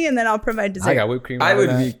for me, and then I'll provide though? dessert." I got whipped cream. I all would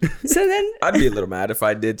that. be. So then, I'd be a little mad if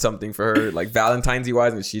I did something for her, like Valentine's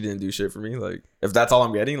wise, and she didn't do shit for me. Like if that's all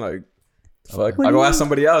I'm getting, like fuck, What I do go you ask mean?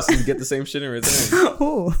 somebody else and get the same shit in return.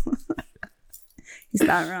 oh, he's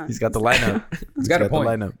not wrong. He's got the lineup. He's got a the point.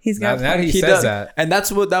 lineup. He's Now, got. now that he, He says does. that, And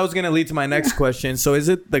that was gonna lead to my next question. So is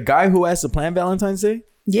it the guy who has to plan Valentine's Day?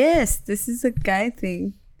 Yes, this is a guy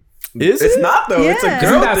thing. Is It's it? not though. It's a Yeah. girl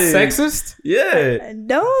isn't that thing. sexist? Yeah.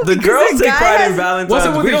 No, The because girls a take guy pride in has- Valentine's. What's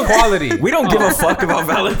it with we don't equality? We don't give a fuck about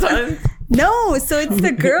Valentine's. No, so it's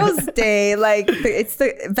the girl's day. Like it's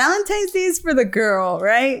the Valentine's Day is for the girl,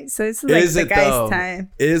 right? So it's like Is the it guy's though? time.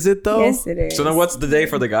 Is it though? Yes, it is. So then, what's the day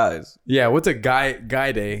for the guys? Yeah. What's a guy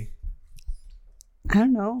day? I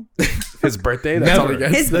don't know. His birthday. That's Never. all he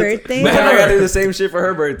gets. His birthday. Then I gotta do the same shit for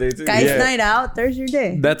her birthday too. Guys' Yeah. night out. There's your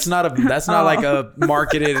day. That's not like a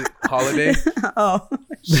marketed holiday. Oh,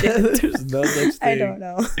 There's no such thing. I don't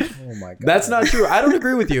know. Oh my god. That's not true. I don't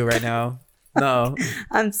agree with you right now. No.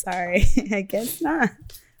 I'm sorry. I guess not.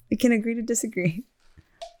 We can agree to disagree.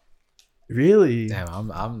 Really?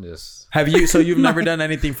 Damn, I'm just. Have you? So you've never done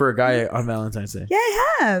anything for a guy on Valentine's Day? Yeah,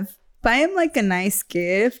 I have. Buy him like a nice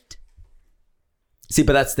gift. See,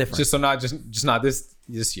 but that's different. Just so not just not this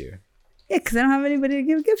year. Yeah, because I don't have anybody to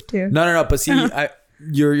give a gift to. No. But see,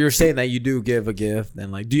 you're saying that you do give a gift, and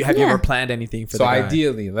like, have you Yeah. ever planned anything for So the guy?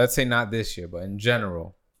 ideally, let's say not this year, but in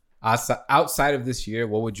general, outside of this year,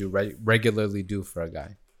 what would you regularly do for a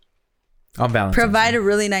guy? on Valentine's Provide Day? a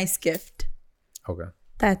really nice gift. Okay.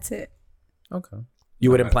 That's it. Okay. You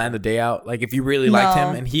wouldn't plan the day out, like if you really liked No.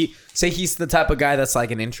 him, and he's the type of guy that's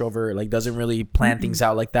like an introvert, like doesn't really plan things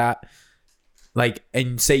out like that. Like,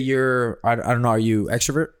 and say you're, I don't know, are you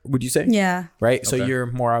extrovert? Would you say? Yeah. Right. So Okay. you're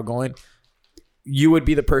more outgoing. You would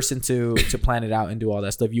be the person to plan it out and do all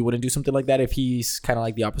that stuff. You wouldn't do something like that if he's kind of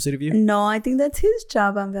like the opposite of you. No, I think that's his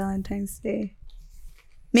job on Valentine's Day.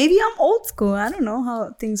 Maybe I'm old school. I don't know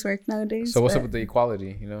how things work nowadays. So what's up but- with the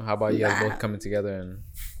equality? You know, how about you guys both coming together and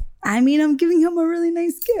I mean, I'm giving him a really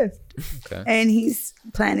nice gift. okay? And he's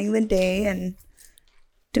planning the day and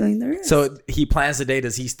doing the rest. So he plans the day.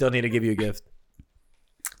 Does he still need to give you a gift?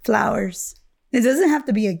 Flowers. It doesn't have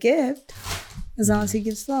to be a gift as long as he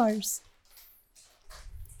gives flowers.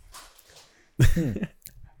 I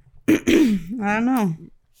don't know.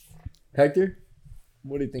 Hector,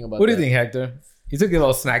 what do you think about What do you think, Hector? You took a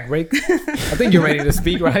little snack break. I think you're ready to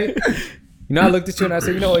speak, right? You know, I looked at you and I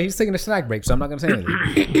said, you know what? He's taking a snack break, so I'm not gonna say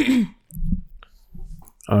anything.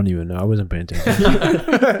 I don't even know. I wasn't paying attention.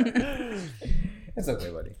 It's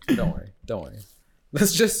okay, buddy. Don't worry.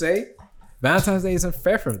 Let's just say Valentine's Day isn't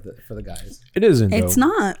fair for the guys. It isn't. It's though.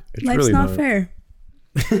 not. It's Life's really not not. fair.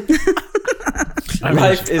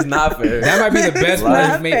 Life is not fair. That might be the best Life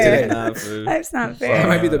point we've made fair. today. Not fair. Life's not That fair.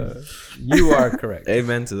 might be the. You are correct.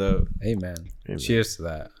 Amen to that. Amen. Cheers to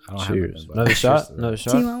that. I don't Cheers. have Another shot. Another Do you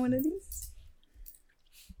shot. want one of these?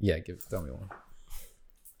 Yeah, throw me one.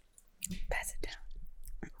 Pass it down.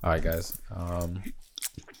 All right, guys.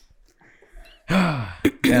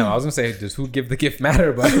 Damn, I was gonna say, does who give the gift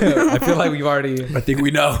matter? But I feel like we've already. I think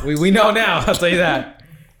we know. We know now. I'll tell you that.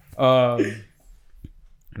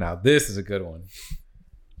 Now this is a good one.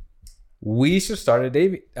 We should start a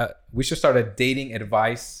dating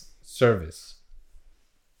advice service.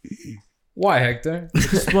 Why, Hector?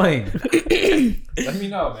 Explain. Let me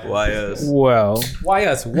know, man. Why us? Well, Why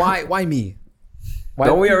us? Why me? Why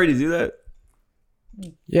Don't we already do that?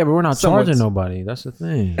 yeah, but we're not Somewhat. charging nobody. That's the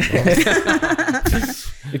thing.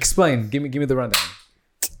 Explain. Give me the rundown.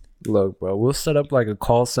 Look, bro, we'll set up like a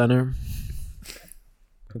call center.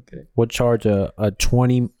 Okay. We'll charge a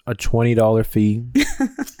 $20 fee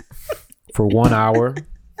for 1 hour.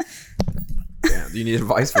 Damn, do you need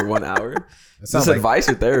advice for 1 hour? Is sounds this like- advice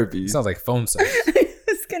or therapy? It sounds like phone sex. I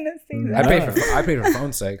was gonna say that. I paid for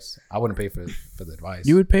phone sex. I wouldn't pay for the advice.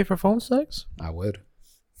 You would pay for phone sex? I would.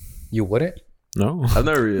 You wouldn't? No. I've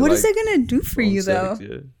never really. What is liked it gonna do for phone you sex, though?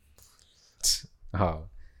 yeah. Oh.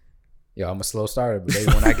 Yo, I'm a slow starter, but baby,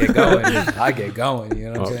 when I get going, I get going.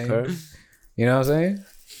 You know what I'm saying? Okay. You know what I'm saying?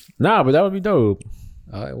 Nah, but that would be dope.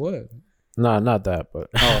 It would. Nah, not that, but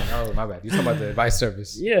Oh, no, my bad. You talking about the advice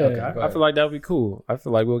service? yeah, Okay, go I ahead. feel like that would be cool. I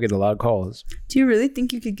feel like we'll get a lot of calls. Do you really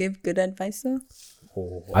think you could give good advice though?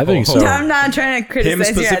 I think so. I'm not trying to criticize your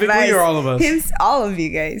specifically advice. or all of us? All of you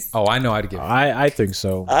guys. Oh, I know how to give. I think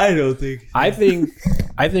so. I don't think. I think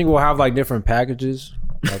we'll have like different packages.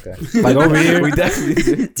 Okay. Like over here, We definitely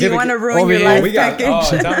do. Do you want to ruin over your here, life we got.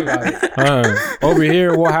 package? Oh, tell me about it. over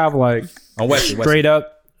here we'll have like On Wesley.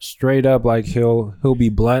 straight up like he'll be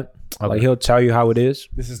blunt. Like he'll tell you how it is.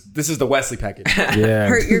 This is the Wesley package. Yeah.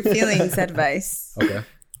 Hurt your feelings advice. Okay.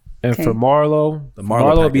 And Okay. for Marlo, The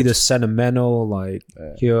Marlo will be package. the sentimental. Like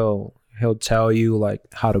he'll tell you like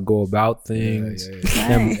how to go about things.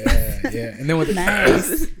 Nice. Yeah. And then with the, Nice.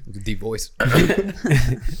 with the deep voice.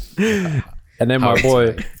 And then How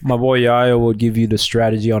my boy Yaya will give you the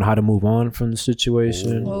strategy on how to move on from the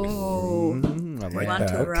situation. Oh, I we like want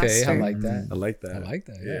that. to Okay, I roster. like that. I like that. I like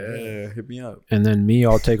that. Yeah, hit me up. And then me,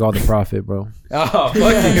 I'll take all the profit, bro. Oh, fuck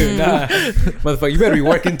you. Nah. Motherfucker, you better be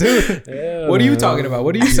working too. What are you talking about?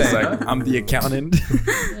 What are you saying? Like, I'm the accountant.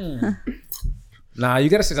 Nah, you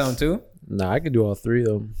gotta say something too. Nah, I can do all three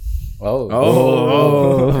though.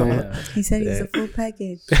 Oh. Yeah. He said he's a full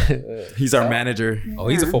package. He's our manager. Oh,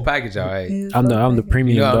 he's a full package, all right. He's a I'm full the package.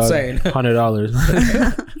 premium. You know what I'm dog. saying?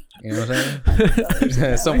 $100. You know what I'm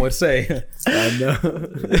saying? Some would say. I know.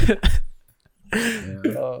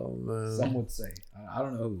 Yeah. Oh man. Some would say. I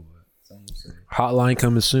don't know who, but some would say. Hotline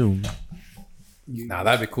coming soon. Nah,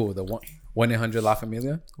 that'd be cool. The 1-800 La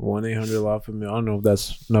Familia. 1-800 La Familia. I don't know if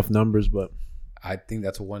that's enough numbers, but I think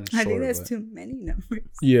that's one I short. think that's but- too many numbers.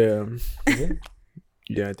 yeah.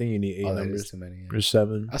 Yeah, I think you need 8 Oh, that is numbers too many. or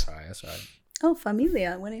 7. That's all right. That's all right. Oh,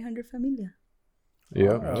 Familia. 1-800 Familia.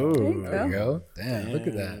 Yeah. Oh, There you there you go. Damn, look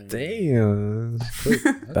at that. Damn.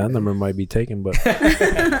 That number might be taken, but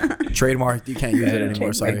Trademark. You can't use it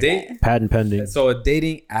anymore. Sorry. A date. patent pending. So a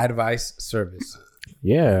dating advice service.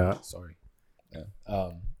 Yeah. Sorry. Yeah.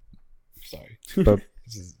 Sorry. But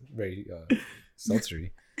This is very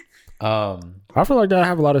sultry. I feel like that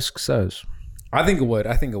have a lot of success. I think it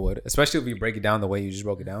would. Especially if we break it down the way you just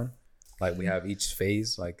broke it down. Like we have each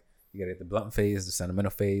phase. Like you gotta get the blunt phase, the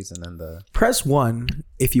sentimental phase, and then the Press 1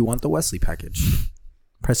 if you want the Wesley package.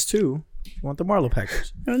 Press 2 if you want the Marlo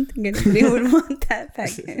package. I don't think anybody would want that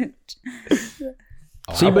package.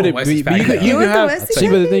 Oh, See, I but want it, Wesley's but you package. could, you You could want the have. Wesley See,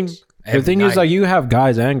 but the Every thing is night. like you have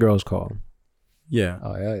guys and girls call. Yeah.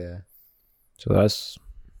 Oh yeah. So that's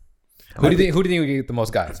Who do you think would get the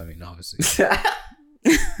most guys? I mean, obviously.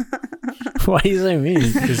 why you saying me?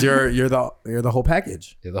 Because you're the whole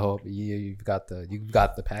package. Yeah, the whole you've got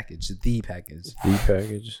the package, the package. The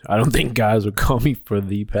package. I don't think guys would call me for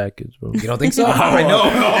the package, bro. You don't think so? I know.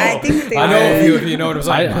 I think they I know would. if you know what I'm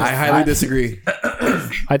saying. I highly disagree.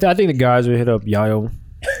 I think the guys would hit up Yayo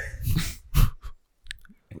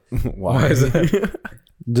Why is it?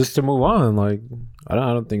 just to move on. Like I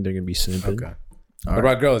don't think they're gonna be simping. Okay. What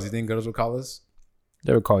about girls? You think girls will call us?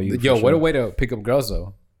 They would call you. Yo, for what a sure. way to pick up girls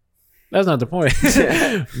though. That's not the point.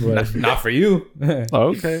 But, Not for you.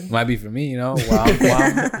 okay. Might be for me, you know. While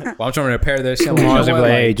I'm trying to repair their shit. Come Like, on, you know they'd be what?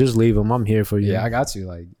 like, hey, Like, just leave them. I'm here for you. yeah, I got you.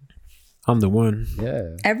 Like, I'm the one.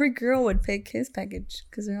 yeah. Every girl would pick his package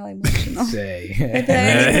because they're all emotional. Say.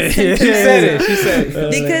 It's She said it. She said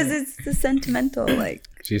it. because it's the sentimental, like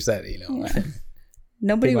She said it, you know.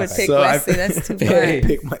 Nobody would pick So Wesley. That's too blunt.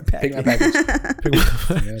 Pick my package. Pick my package. You know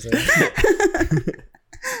what I'm saying?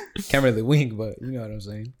 Can't really wink, but you know what I'm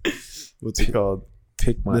saying. What's it called?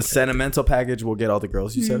 Pick my The sentimental package will get all the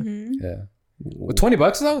girls. You said. Mhm. Yeah. With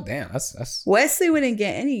 $20 though, damn, that's Wesley wouldn't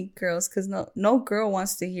get any girls because no girl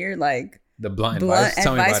wants to hear like the blunt blunt advice.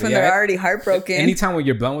 Tell me advice about when it. they're Yeah. already heartbroken. Anytime when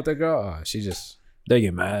you're blunt with a girl, she They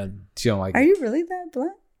get mad. don't like Are it. you really that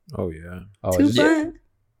blunt? Oh yeah. Oh, Too just- blunt?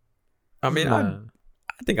 I mean, Nah.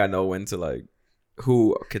 I think I know when to like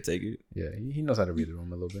who could take it. Yeah, he knows how to read the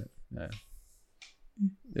room a little bit. Yeah.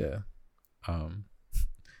 Yeah.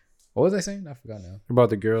 What was I saying? I forgot now. About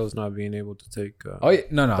the girls not being able to take Oh yeah,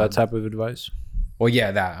 no. that type of advice. Well,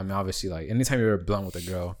 yeah, that. I mean, obviously, like anytime you're blunt with a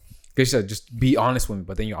girl, because she said just be honest with me,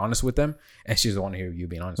 but then you're honest with them, and she doesn't want to hear you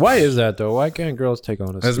being honest. Why with is that though? Why can't girls take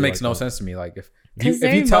honesty? This makes like no that? sense to me. Like if Because if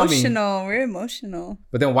they're you tell me, emotional. We're emotional.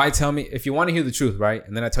 but then why tell me if you want to hear the truth, right?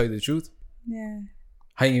 And then I tell you the truth. Yeah.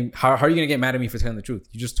 How are you gonna get mad at me for telling the truth?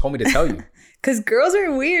 You just told me to tell you. Because girls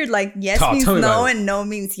are weird. Like yes means tell me no about it. and no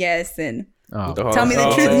means yes. And Oh. tell me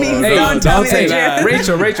the truth means Hey, don't tell me say the that.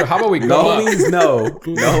 truth. Rachel, how about we go No up? means no.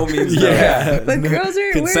 No means no. Yeah. But girls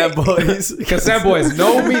are Consent weird. boys. Consent boys.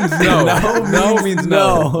 No means no. No means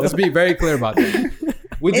no. Let's be very clear about that.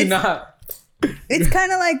 We do It's- not. It's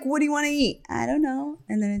kind of like, what do you want to eat? I don't know.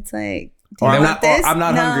 And then it's like, do Or you I'm want not. Or this? I'm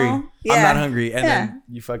not No. hungry. Yeah. I'm not hungry, and Yeah. then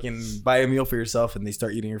you fucking buy a meal for yourself, and they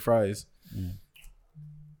start eating your fries.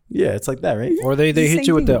 Yeah, it's like that, right? Or they It's the hit same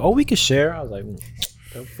you with thing. the we can share. I was like,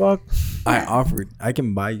 the fuck? I offered. I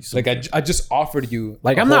can buy you something. Like I just offered you.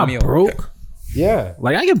 Like a I'm whole not meal. broke. Yeah.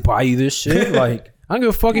 Like I can buy you this shit. Like I don't give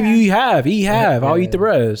a fuck if you eat half. I'll eat the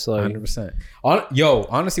rest. Like 100%.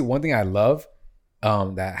 Honestly, one thing I love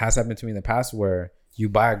that has happened to me in the past where you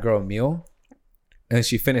buy a girl a meal and then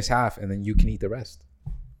she finished half and then you can eat the rest.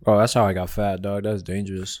 oh, that's how I got fat, dog. That's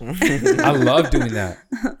dangerous. I love doing that.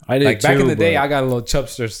 I did Like back too, in the day, but- I got a little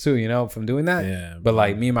chubsters too, you know, from doing that. Yeah, But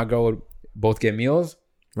like me and my girl would both get meals.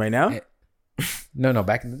 right now. No,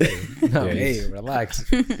 back in the day. No, Yeah, hey, relax,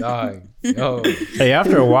 dog. Yo, Hey,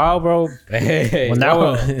 after a while, bro. hey, When that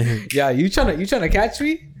whoa. was Yeah, you trying to catch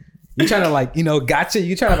me? You trying to like, gotcha?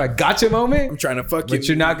 You trying to have a gotcha moment? I'm trying to fuck you. But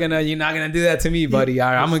you're not gonna do that to me, buddy. All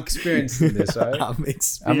right, I'm experiencing this. All right?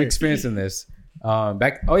 I'm experiencing this.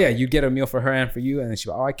 You get a meal for her and for you, and then she's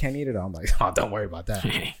like, oh, I can't eat it all. I'm like, oh, don't worry about that.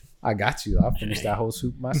 I got you. I'll finish that whole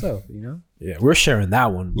soup myself. You know? Yeah, we're sharing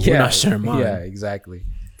that one. But we're not sharing mine. Yeah, exactly.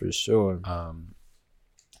 for sure.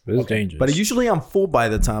 But it's dangerous. But usually I'm full by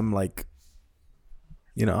the time like,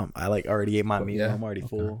 I like already ate my meal. Yeah. I'm already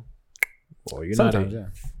full. well, you're Sometimes, not.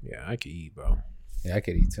 yeah. Yeah, I can eat, bro. Yeah, I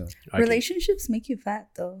could eat too. I can- Relationships make you fat,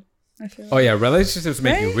 though. I feel Oh yeah, relationships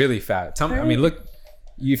make you Right? really fat. Tell me, I Right? mean, look,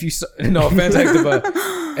 if you no offense, Hector, but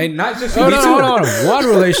and not just Oh, me no, too. hold on. One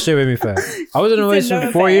relationship made me fat. I was in a He said relationship no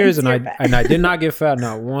for 4 years, and offense, I you're fat. did not get fat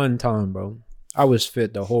not one time, bro. I was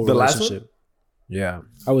fit the whole The last relationship. Yeah,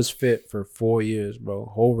 I was fit for 4 years, bro.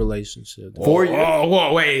 Whole relationship. Whoa,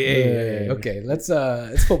 whoa, wait, hey, Yeah. okay, let's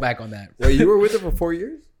pull back on that. Wait, you were with her for 4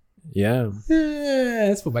 years? Yeah. Yeah,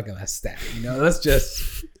 let's pull back on that stat. Let's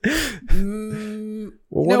just. Well, You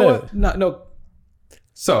know whatever. what? No.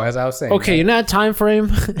 So as I was saying, Okay, in that time frame,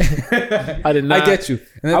 I did not. I get you.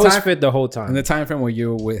 I was fit the whole time. In the time frame where you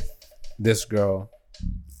were with this girl,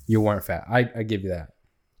 you weren't fat. I give you that.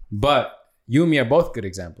 But you and me are both good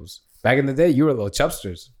examples. Back in the day, you were little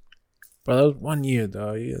chubsters. But that was 1 year,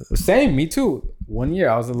 though. Yeah. Same, me too. 1 year,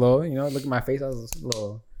 I was a little, look at my face, I was a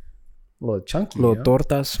little chunky. Little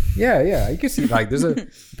tortas. Yeah. You can see, like, there's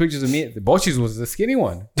pictures of me. The Bochis was the skinny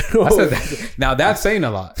one. Now that's saying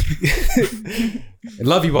a lot. I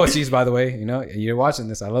love you, Bochis, by the way. You're watching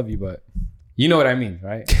this. I love you, but you know what I mean,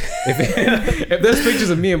 right? If there's pictures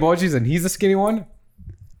of me and Bochis and he's the skinny one,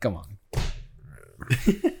 come on.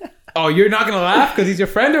 Oh, you're not gonna laugh because he's your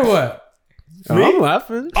friend or what? I'm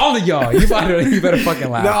laughing. All of y'all, you better fucking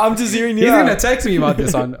laugh. No, I'm just hearing you He's out. gonna text me about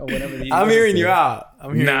this on whatever. I'm hearing you out.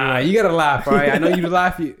 Nah, you gotta laugh, all right? I know you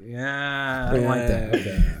laugh. Yeah, I don't like that.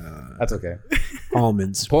 Okay. That's okay.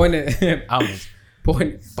 Almonds. Almonds.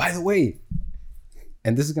 By the way,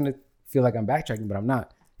 and this is gonna feel like I'm backtracking, but I'm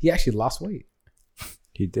not. He actually lost weight.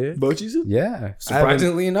 He did? Bochis? Yeah,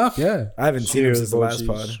 surprisingly enough. Yeah. I haven't seen him Cheers, since the last Bochis.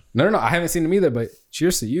 pod. No. I haven't seen him either. But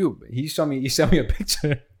cheers to you. He sent me a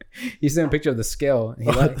picture. He sent a picture of the scale. And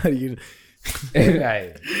he like, you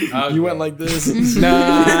okay. went like this.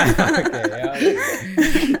 Nah. Okay.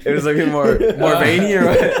 It was looking more veiny or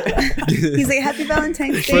what? He's like, happy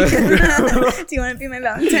Valentine's Day. Do you want to be my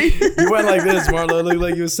Valentine? You went like this, Marlo. It looked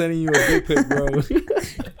like he was sending you a big pic, bro.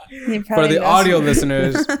 For the audio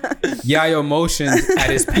listeners, Yayo motioned at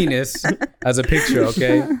his penis as a picture,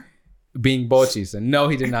 okay? being bochis. And no,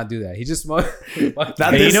 he did not do that. He just smoked. Not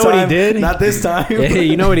Hey, this you know what he time. did? Not this time. Hey,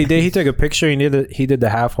 you know what he did? He took a picture and he did the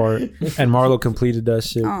half heart, and Marlo completed that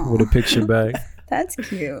shit Aw. with a picture back. That's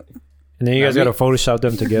cute. And then you guys got to Photoshop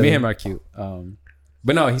them together. Me and him are cute.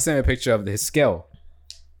 But no, he sent me a picture of his scale.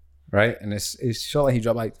 Right? And it showed like he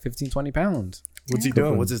dropped like 15, 20 pounds. What's he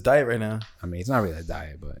doing? What's his diet right now? I mean, it's not really a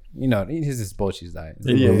diet, but you know, it's his bochi's diet.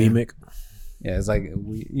 Bulimic. Yeah, it's like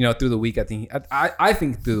through the week, I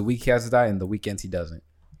think through the week he has a diet, and the weekends he doesn't.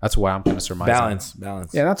 That's why I'm kind of surmising.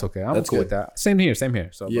 Balance. Yeah, that's okay. I'm That's cool good. with that. Same here.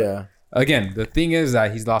 So Yeah. but again, the thing is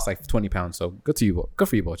that he's lost like 20 pounds. So good to you. Good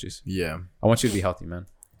for you, bochis. Yeah. I want you to be healthy, man.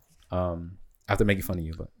 I have to make fun of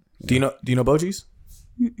you, but Do you know Bojis?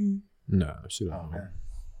 No, shit. oh man,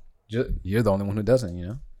 you're the only one who doesn't. You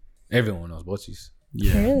know, everyone knows bochis.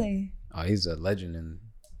 Yeah. Really? Oh, he's a legend in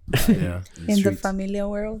Yeah. the In the streets. Familia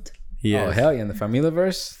world? Yeah. Oh hell yeah, in the Familia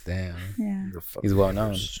verse, damn, Yeah. he's well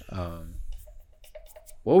known.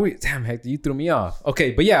 Damn, Hector, you threw me off.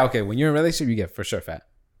 Okay, but yeah, okay. When you're in a relationship, you get for sure fat.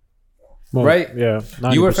 Well, Right? Yeah.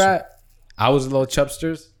 You were 90%. fat. I was a little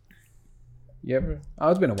chubsters. You ever?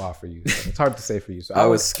 Oh, it's been a while for you. So it's hard to say for you. So I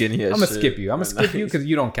was skinny as I'm gonna shit. skip you. I'm gonna skip you because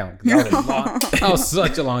you don't count. 'Cause that was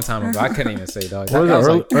such a long time ago. I couldn't even say, dog. What That was was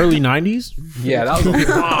it, like, early 90s? yeah, that was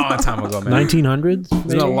a long time ago, man. 1900s? It's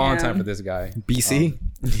been a maybe? long time for this guy. BC?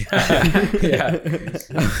 Yeah.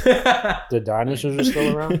 The dinosaurs are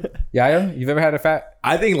still around? Yeah, you've ever had a fat?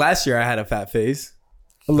 I think last year I had a fat face.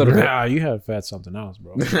 A little bit. Nah, you have fat something else,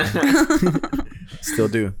 bro. Still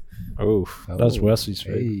do. Oof. That's Wesley's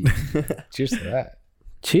face. Hey. Cheers to that.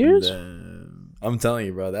 Cheers? I'm telling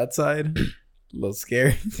you, bro, that side, a little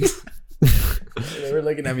scary. They were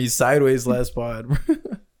looking at me sideways last pod.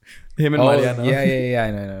 Him and Mariano. Yeah.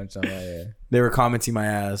 I know. What you're talking about, They were commenting my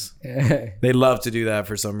ass. yeah. They love to do that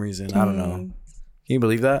for some reason. I don't know. Can you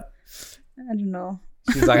believe that? I don't know.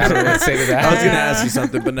 She's like, I don't know what to say to that. I was gonna ask you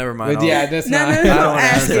something, but never mind. But yeah, that's No, not. no, no. I don't wanna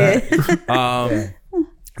Ask answer it.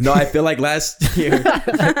 No, I feel like last year,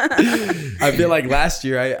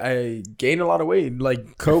 I gained a lot of weight,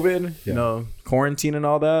 like COVID, you know, quarantine and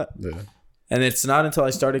all that. Yeah. And it's not until I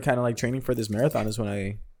started kind of like training for this marathon is when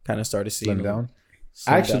I kind of started seeing Slim down.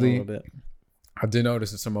 slim down Actually, a little bit. I did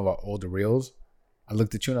notice in some of our older reels. I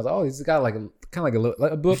looked at you and I was like, "Oh, he's got like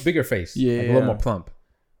a bit bigger face, Yeah, like a little more plump."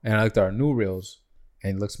 And I looked at our new reels,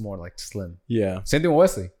 and it looks more like slim. Yeah. Same thing with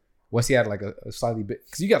Wesley. Wesley had like a slightly bit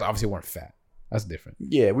because you guys obviously weren't fat. That's different.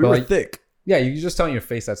 Yeah, we But were like- thick. Yeah, you just tell in your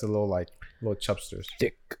face that's a little chubsters.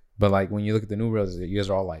 Thick. But like when you look at the new reels, you guys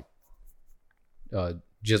are all like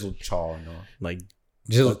chiseled jaw, you know, Like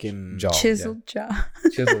chiseled fucking jaw, Chiseled jaw. yeah.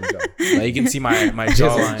 Chiseled jaw. like you can see my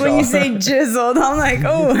jawline. When you say jizzled, I'm like,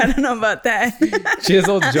 oh, I don't know about that.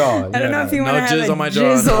 Chiseled jaw. I don't know if you No want to have jizz a on my jaw,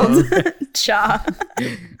 jizzled jaw.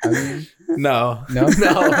 I mean, No.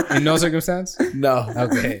 no, in no circumstance. No.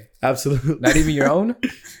 Okay, Absolutely. not even your own.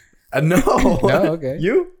 No. No, okay.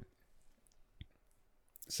 You?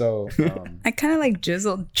 So, I kind of like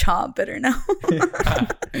jizzled jaw better now.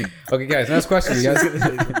 okay, guys. Next question. You guys, you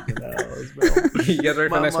guys ready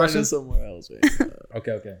for the next question? Somewhere else. Right?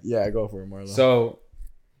 Okay. Yeah, go for it, Marlo. So,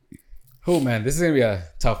 oh man, this is gonna be a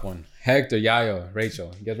tough one. Hector, Yayo,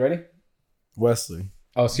 Rachel. You guys ready? Wesley.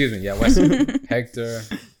 Oh, excuse me. Yeah, Wesley. Hector,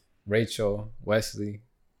 Rachel, Wesley,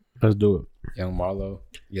 Let's do it. young Marlo.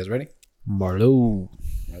 You guys ready? Marlo.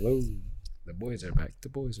 Hello. The boys are back. The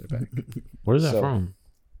boys are back. Where's that So- from?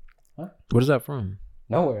 Huh? What is that from?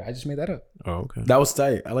 Nowhere. I just made that up. Oh, okay. That was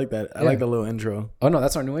tight. I like that. I Yeah. like the little intro. Oh no,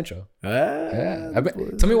 that's our new intro. Yeah.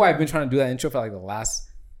 Tell me why I've been trying to do that intro for like the last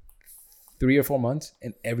 3 or 4 months,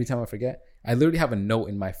 and every time I forget, I literally have a note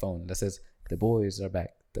in my phone that says "The boys are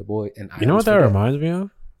back." The boy and I You know what always that forget. reminds me of?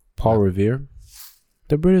 Paul Revere.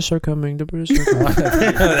 The British are coming. The British are coming.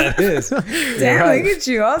 that is. Damn, right. look at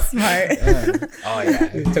you, all smart. Oh yeah,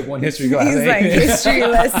 I took one history class. He's like history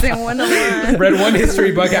lesson 101. Read one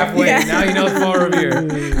history book halfway. Yeah. Now you know it's Paul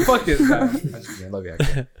Revere. Fuck this guy. I love you.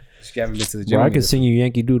 Actually. Just haven't been to the gym. Bro, I can sing you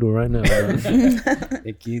Yankee Doodle right now. Bro.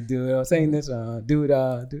 Yankee Doodle, saying this,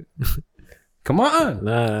 do. Come on.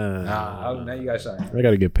 Nah. Now you guys shine. I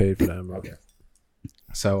gotta get paid for that, bro. Okay.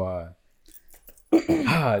 So,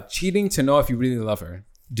 cheating to know if you really love her.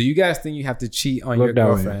 Do you guys think you have to cheat on Look your that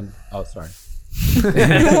way. girlfriend? Oh, sorry.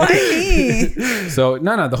 Why me? So,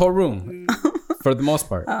 no, the whole room, for the most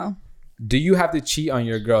part. Oh. Do you have to cheat on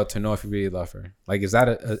your girl to know if you really love her? Like, is that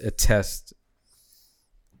a test?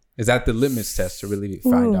 Is that the litmus test to really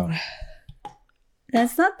find out?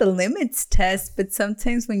 That's not the limits test, but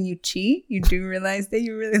sometimes when you cheat, you do realize that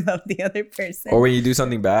you really love the other person. Or when you do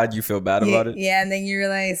something bad, you feel bad about it. Yeah, and then you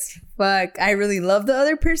realize, fuck, I really love the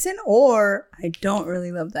other person, or I don't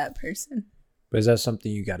really love that person. But is that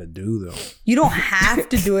something you got to do though? You don't have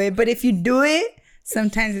to do it, but if you do it,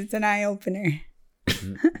 sometimes it's an eye opener.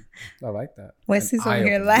 I like that. Wesley's An over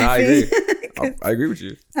here eye-opener. No, I laughing. agree. I agree with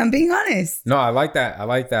you. I'm being honest. No, I like that. I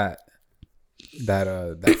like that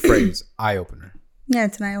phrase, eye opener. Yeah,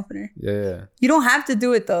 it's an eye opener. Yeah. You don't have to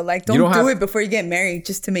do it though. Like, don't do it before you get married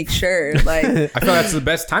just to make sure. Like, I feel that's the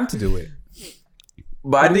best time to do it.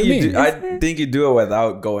 But I think do you mean? I think you do it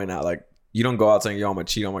without going out. Like, you don't go out saying, "Yo, I'm gonna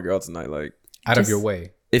cheat on my girl tonight." Like, Out of your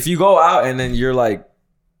way. if you go out and then you're like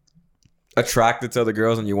attracted to other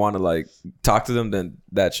girls and you want to like talk to them, then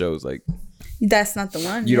that shows like that's not the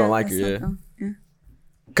one. You don't like that's her, not yeah.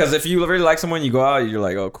 because if you really like someone, you go out, you're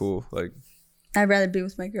like, "Oh, cool." Like, I'd rather be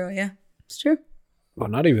with my girl. Yeah, it's true. Well,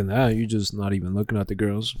 not even that. You just not even looking at the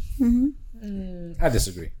girls. I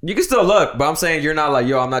disagree. you can still look, but I'm saying you're not like,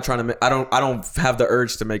 "Yo, I'm not trying to. I don't have the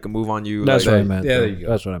urge to make a move on you." That's like, what I meant. Yeah, though. there you go.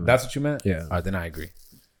 That's what I meant. That's what you meant? Yeah. All right, then I agree.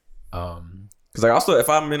 Because like also, if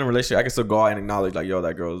I'm in a relationship, I can still go out and acknowledge like, "Yo,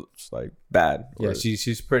 that girl's like bad." Yeah, Or-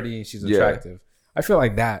 she's pretty. She's Yeah. attractive. I feel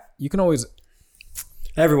like that. You can always.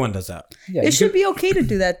 Everyone does that. Yeah, It should be okay to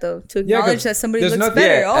do that though. To Yeah, 'cause acknowledge that somebody there's looks nothing-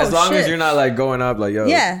 better. yeah, Oh, as long shit. as you're not like going up like, "Yo,"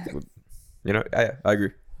 Yeah. you know, I agree.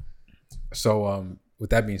 So, with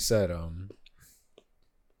that being said, it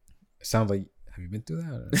sounds like, have you been through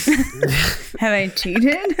that? Have I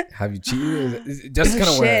cheated? Have you cheated? Is it just kind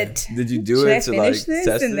of weird. Shit. Did you do Should it I to finish like this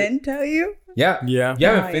test and it? then tell you? Yeah. Yeah. You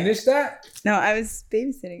haven't Oh, yeah. finished that? No, I was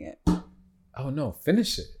babysitting it. Oh, no.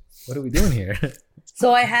 Finish it. What are we doing here?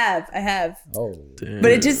 So I have. Oh.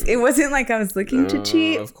 But it wasn't like I was looking to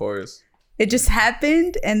cheat. Of course. It just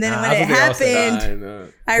happened. And then Nah, when it that's what they all said. happened, I know.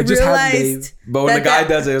 I It just happened, realized. But when That- the guy that-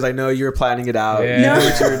 does it, it was like, "No, you were planning it out." Yeah. You No. knew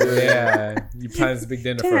what you were doing. Yeah. You planned this big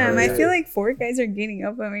dinner for Damn, her. I feel like 4 guys are gaining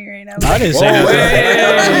up on me right now. I didn't Whoa, say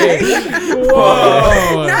hey. that.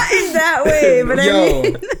 Whoa. Not in that way, but I Yo,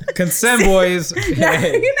 mean, consent boys. now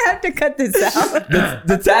you're gonna have to cut this out.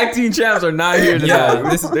 The tag team champs are not here tonight.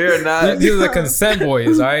 Yeah, They're not. These are the consent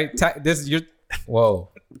boys, all right? This is your. Whoa.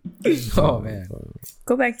 Oh, man.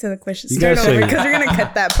 Go back to the question. You Start gotta over say- because we're gonna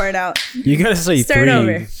cut that part out. You gotta say Start 3.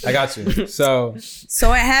 over. I got you. So,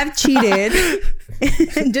 So I have cheated.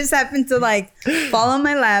 It just happened to like fall on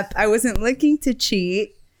my lap. I wasn't looking to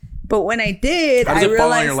cheat, but when I did, How does I it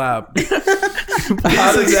fall on realized your lap?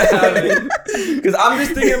 How does that happen? Because I'm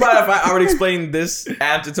just thinking about if I would explain this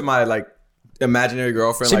answer to my like imaginary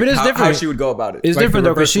girlfriend, See, like but it's how different. she would go about it. It's Like different the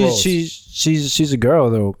though, because reverse she's a girl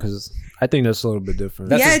though. Because I think that's a little bit different.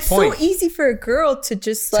 That's yeah, his it's point. so easy for a girl to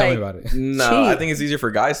just tell me like about it. No, cheat. I think it's easier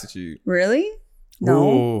for guys to cheat. Really?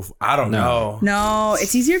 No. Ooh, I don't know. No,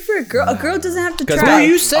 it's easier for a girl. A girl doesn't have to 'Cause No, try.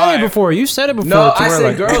 you said Alright. it before. You said it before. No, to I where,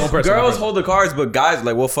 said like, girls hold the cards, but guys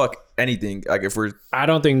like, well, fuck anything. Like if we're I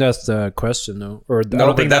don't think that's the question though, or I no, don't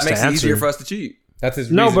but think that that's makes the it answer. easier for us to cheat. That's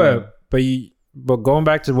his No, reasoning. but going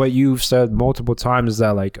back to what you've said multiple times is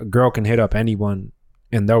that like a girl can hit up anyone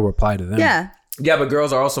and they'll reply to them. Yeah, Yeah, but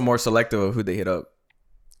girls are also more selective of who they hit up.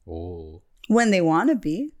 Oh, when they want to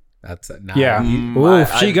be. that's nah, Yeah. he- Ooh, I-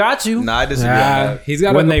 she got you. Nah, I disagree. Nah. on that. He's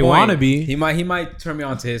got When a good they point. wanna be. He might turn me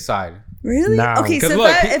on to his side. Really? Nah. Okay, so Because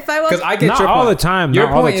look, if I was, because I get Not your all point. the time. Your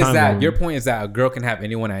not all point the time, is that though. your point is that a girl can have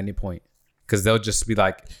anyone at any point because they'll just be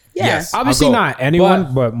like, Yeah. yes, Obviously I'll go. not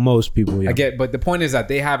anyone, but most people. Yeah. I get, but the point is that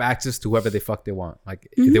they have access to whoever they fuck they want. Like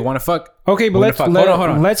if they want to fuck, Okay, but wanna let's fuck. let, hold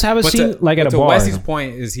on. let's have a But scene like at a to bar. Wesley's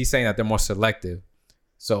point is he's saying that they're more selective.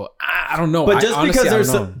 So I don't know. But I, just honestly, because I they're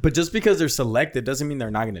don't know. but just because they're selected doesn't mean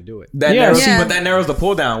they're not gonna do it. That Yeah. narrows, Yeah. but that narrows the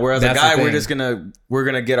pull down. Whereas That's a guy, the we're thing. just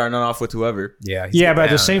gonna get our nut off with whoever. Yeah, Yeah, but at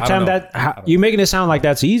the same time, you making it sound like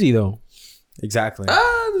that's easy though. Exactly.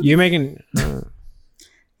 You're making.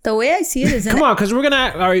 the way I see it is, Come on, because we're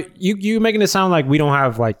gonna. Are you making it sound like we don't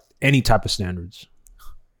have like any type of standards?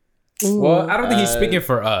 Well, I don't think he's speaking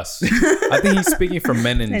for us. I think he's speaking for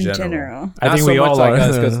men in in general. general. I Not think so we much all like are.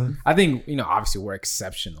 us, 'cause I think obviously we're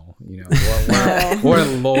exceptional. We're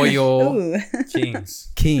loyal Ooh. kings.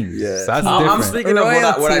 Yeah, So that's I'm different. speaking of what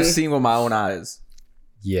Royalty. I've seen with my own eyes.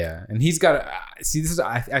 Yeah, and he's got see this is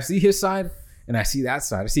I see his side and I see that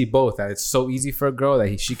side. I see both. That it's so easy for a girl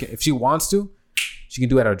that she can, if she wants to, she can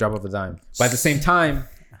do it at a drop of a dime. But at the same time,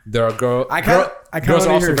 there are girls. I kinda girls are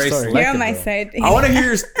wanna also hear very your story. selective. You're on my though. side. I want to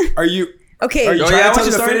hear. Are you? Okay. Are you Oh trying yeah, I to want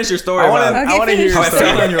you tell to the finish your story. I want about to. I want to hear finish your how I the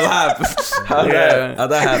story. fell on your lap. How'd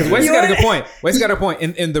that happen? Wes You got a wanna- good point. Wes got a point.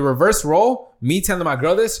 In the reverse role, me telling my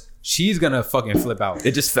girl this, she's gonna fucking flip out.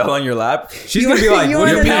 It just fell on your lap. She's gonna be like, you "What do wanna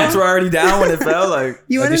you Your mean?" pants were already down when it fell. Like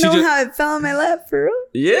You want Like, to did she know just- how it fell on my lap for real?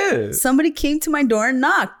 yeah. Somebody came to my door and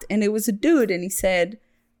knocked, and it was a dude, and he said,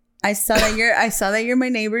 I saw that you're my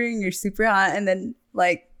neighbor and you're super hot." And then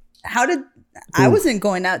like, I wasn't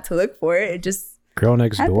going out to look for it. It just girl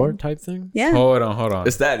next door Happened. type thing. Yeah. Hold on.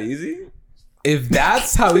 It's that easy? If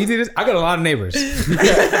that's how easy it is, I got a lot of neighbors. and there's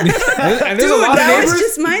Dude, a lot of that neighbors. was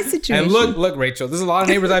just my situation. And look, Rachel, there's a lot of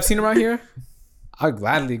neighbors I've seen around here. I'll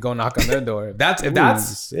gladly go knock on their door. If that's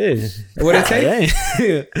what it takes.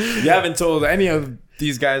 You haven't told any of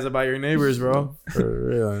these guys about your neighbors, bro.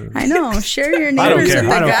 I know. Share your I don't neighbors care. with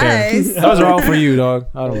the I don't guys. care. Those are all for you, dog.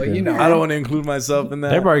 I don't care. You know. I don't want to include myself in that.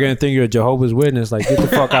 They're probably gonna think you're a Jehovah's Witness. Like, get the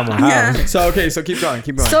fuck out of my Yeah. house. So keep going.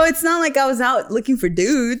 So it's not like I was out looking for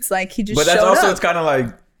dudes. Like he just But that's showed also, up. it's kind of like,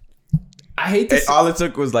 I hate to. all it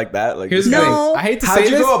took was like that. Like, Here's the No. thing. I hate to how'd say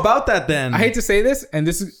you this. go about that then? I hate to say this, and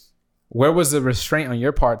this is where was the restraint on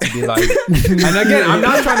your part to be like? And again, I'm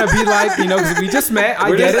not trying to be like, because we just met. I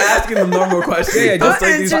we're get just it. asking them normal questions. Yeah, Don't just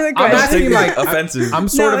take these- answer the don't question. take these Like, offensive. I'm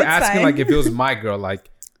sort No, of it's asking fine. like if it was my girl, like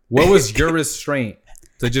what was your restraint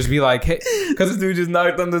to just be like, hey, Because this dude just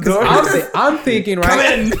knocked on the door. I'm thinking right. Come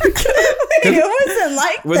in. It wasn't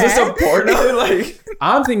like Was that. this a porno? Like,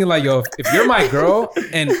 I'm thinking like, yo, if you're my girl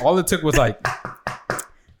and all it took was like,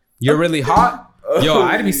 you're really hot. Yo,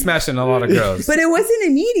 I'd be smashing a lot of girls. But it wasn't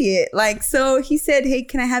immediate. Like, so he said, "Hey,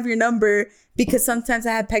 can I have your number? Because sometimes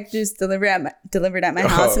I have packages delivered at my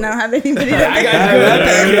house, and I don't have anybody to pick I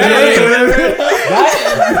up."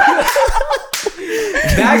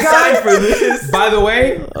 That guy for this. By the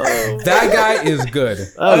way, that guy is good.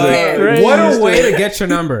 Okay. What a way to get your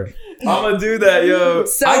number. I'm gonna do that, yo.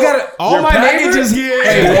 So I got it. All Your my package neighbors is here.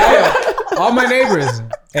 Hey, yeah. All my neighbors.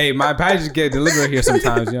 Hey, my packages get delivered here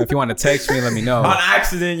sometimes. If you want to text me, let me know. On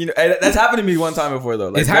accident, hey, that's happened to me one time before though.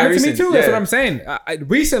 Like, It's happened to me very too. recent. That's Yeah. what I'm saying.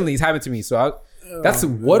 Recently, it's happened to me. So that's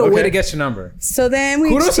what a way to get your number. So then we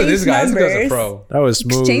Kudos to this exchanged guy. This guy's a numbers. pro. That was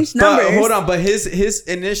smooth. Exchanged But numbers. hold on, but his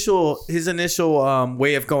initial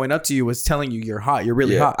way of going up to you was telling you you're hot. You're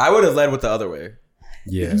really Yeah. hot. I would have led with the other way.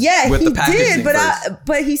 Yeah. Yeah, With he the packaging did, but first.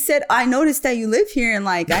 but he said I noticed that you live here and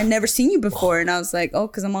like I never seen you before, and I was like, oh,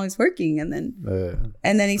 because I'm always working, and then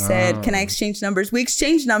he said, can I exchange numbers? We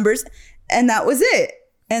exchanged numbers, and that was it.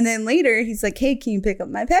 And then later he's like, hey, can you pick up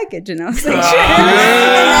my package? And I was like, sure.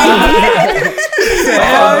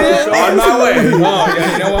 On my way. Oh,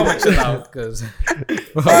 yeah, you know what? I'm gonna chill out because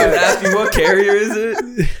Ask me what carrier is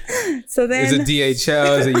it? So then is it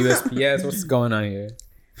DHL? Is it USPS? What's going on here?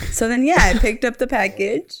 So then, yeah, I picked up the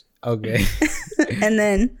package, Okay. and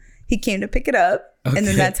then he came to pick it up, and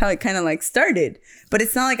then that's how it kind of like started. But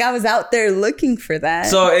it's not like I was out there looking for that.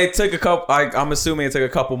 So it took a couple. I'm assuming it took a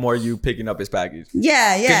couple more you picking up his package.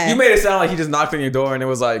 yeah, 'Cause yeah. You made it sound like he just knocked on your door and it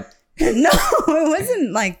was like, No, it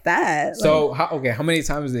wasn't like that. So how many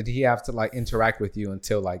times did he have to like interact with you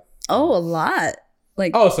until like? Oh, a lot.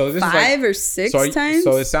 Like So this is five like, or six so times.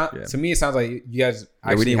 So to me it sounds like you guys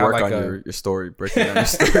we actually didn't have work like on your story, breaking down your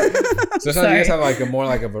story. So it sounds like you Sorry. guys have like more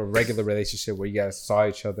like of a regular relationship where you guys saw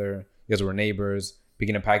each other, you guys were neighbors,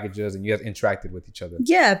 picking up packages, and you guys interacted with each other.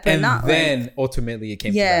 Yeah, but And not then like, ultimately it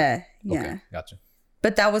came to yeah, that. yeah. Okay, gotcha.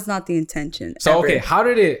 But that was not the intention. So ever. okay, how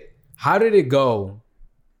did it go?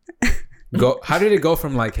 How did it go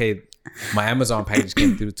from like, hey, my Amazon package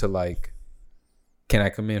came through to like, can I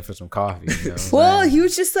come in for some coffee? You know what I'm Well, saying? he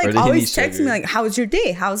was just Or like did he always need texting me sugar? like, "How's your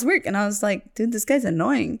day? How's work?" And I was like, "Dude, this guy's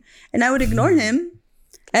annoying." And I would ignore him.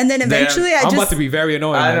 And then eventually, I'm about to be very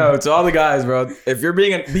annoying. I man. know. To all the guys, bro. If you're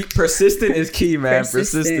be persistent is key, man.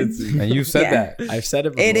 Persistent. Persistency. And you said Yeah. that I've said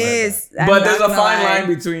it before. It is. I'm But not there's a gonna fine lie. line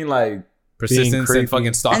between like persistence creepy. and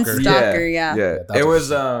fucking stalker. And stalker, yeah. Yeah. that's It what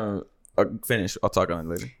was finish. I'll talk on it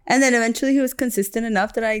later. And then eventually, he was consistent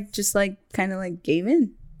enough that I just like kind of like gave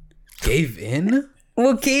in. Gave in?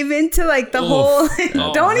 Well, gave into like the whole.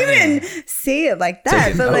 Oh, Don't man. even say it like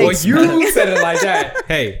that. But Well, like, you said it like that.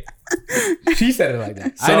 Hey, she said it like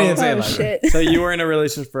that. I didn't say it oh like that. shit. So you were in a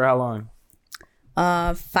relationship for how long?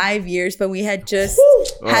 5 years, but we had just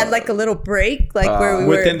had like a little break, like where we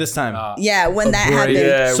Within were. this time. Yeah, when that happened.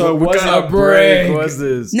 Yeah. So what it kind wasn't of a break break. was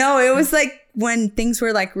this? No, it was like when things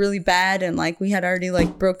were like really bad and like we had already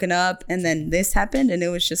like broken up, and then this happened, and it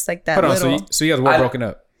was just like that Hold on. little. So you guys were broken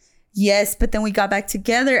up. Yes, but then we got back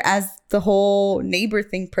together as the whole neighbor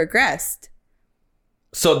thing progressed.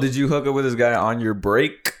 So did you hook up with this guy on your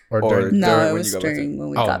break Or during- No, during it when was you got back during when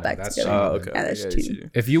we Oh, got back that's together. cheating. Oh, okay. Yeah, that's Yeah, cheating.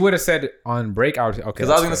 cheating. If you would have said on break, I would okay. Because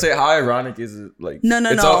I was gonna say, how ironic is it? Like, No,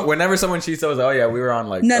 no, it's no. all- whenever someone cheats, I was like, oh yeah, we were on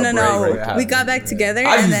like No, a no, break no. right We after. got back together,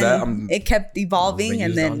 I and use then that. I'm- it kept evolving,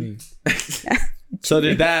 and then So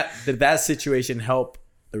did that situation help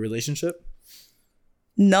the relationship?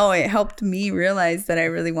 no, it helped me realize that I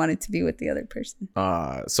really wanted to be with the other person.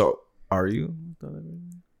 So are you?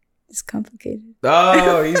 It's complicated.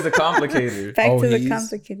 Oh, he's the complicator. Back Oh, to the he's-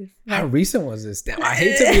 complicated. How recent was this? Damn, I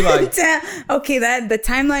hate to be like. Damn. Okay, that the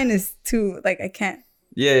timeline is too like I can't.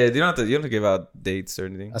 Yeah, you don't have to give out dates or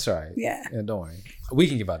anything. That's all right. Yeah. Don't worry. We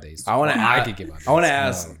can give out dates. I can give out dates. I want to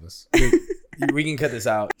ask. We can cut this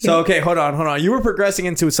out. So, okay, hold on. You were progressing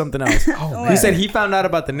into something else. Oh, He said he found out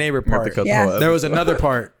about the neighbor part. Yeah. There was another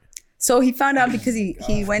part. So he found out because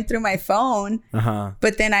he went through my phone.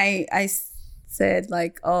 But then I said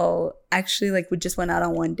like, oh, actually, like we just went out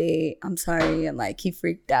on one date. I'm sorry. And like he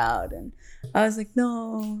freaked out. And I was like,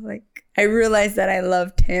 no, like I realized that I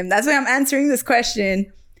loved him. That's why I'm answering this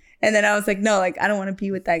question. And then I was like, no, like I don't want to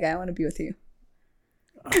be with that guy. I want to be with you.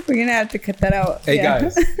 We're gonna have to cut that out. Hey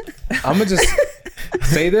guys, I'm gonna just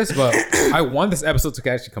say this, but I want this episode to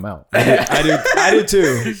actually come out. I do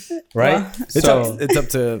too. Right? Well, It's up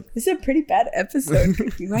to. This is a pretty bad episode.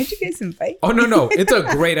 Why'd you guys invite? Oh no, it's a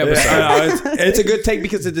great episode. It's a good take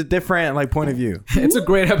because it's a different like point of view. It's a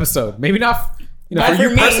great episode. Maybe not, Not for you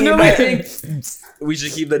for me, personally. but- I think we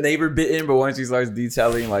should keep the neighbor bit in, but once he starts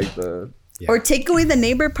detailing like the. Or take away the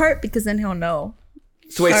neighbor part because then he'll know.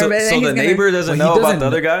 So wait, Or so then he's the gonna- neighbor doesn't Well, he know about doesn't the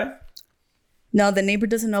other guy? No, the neighbor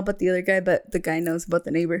doesn't know about the other guy, but the guy knows about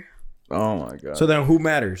the neighbor. Oh my god. So then, who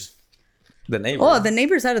matters? the neighbor. Oh, the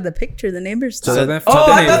neighbor's out of the picture. The neighbor's So still. then, I thought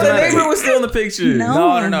the matter. neighbor was still in the picture.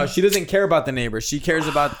 No. No. She doesn't care about the neighbor. She cares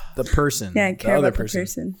about the person. Yeah, I care other about the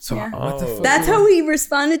person. So Yeah. what the fuck? That's how he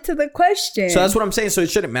responded to the question. So that's what I'm saying. So it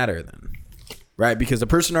shouldn't matter then, right? Because the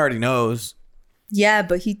person already knows. Yeah,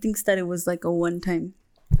 but he thinks that it was like a one time.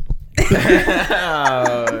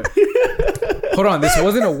 Hold on, this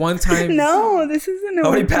wasn't a one-time. No, this isn't a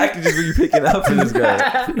How many one-time. packages were you picking up for this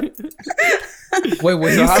guy? Wait,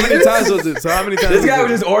 was So he how many serious? times was it? So how many times? This guy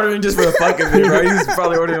was it? just ordering just for the fuck of it, right? He was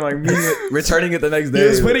probably ordering like returning it the next He day.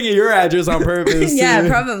 was putting in your address on purpose. Yeah,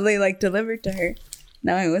 probably like delivered to her.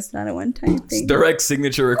 No, it was not a one time thing. Direct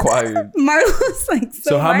signature required. Marlo's like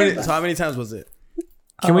So how many? Marlo. So how many times was it?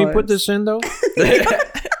 Can we put this in though?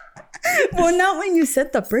 Well, not when you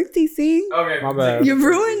said the birthday thing. Okay, My bad. You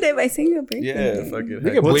ruined it by saying the birthday. Yeah, thing. fuck it.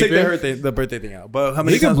 can We'll bleep take it. the birthday thing out. But how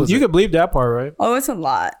many You times could was you it? could believe that part, right? Oh, it's a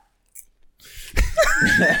lot.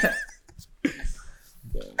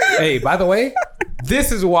 Hey, by the way,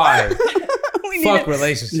 this is why We need fuck to-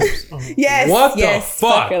 relationships. Yes. What the yes,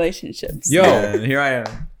 fuck? relationships. Yo, And here I am.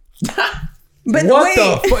 But what wait,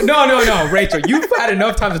 the fuck? No, Rachel, you've had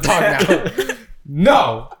enough time to talk now.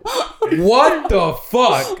 No. What the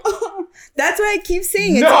fuck? that's why I keep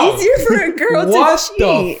saying it's No. easier for a girl What to the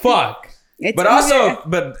cheat. fuck? It's But easier- also,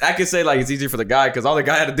 but I could say like it's easier for the guy because all the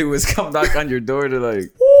guy had to do was come knock on your door to like.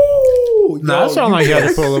 Nah, that sounds like you had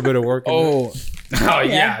to put a little bit of work in. Oh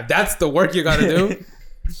yeah, that's the work you gotta do,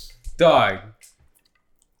 dog.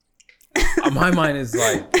 My mind is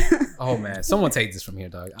like, oh man, someone take this from here,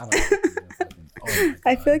 dog. I don't know. Oh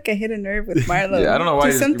I feel like I hit a nerve with Marlo. Yeah, I don't know why.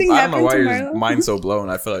 Did something I don't know happen why to your Marlo? mind's so blown.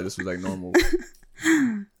 I feel like this was like normal.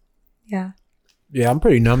 Yeah. Yeah, I'm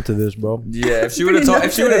pretty numb to this, bro. Yeah, if she would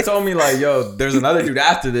have told me like, yo, there's another dude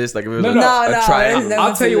after this, like if it was No, a, no, a no, triangle. no.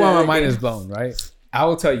 I'll tell you why my Okay. mind is blown. Right, I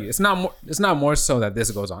will tell you. It's not more so that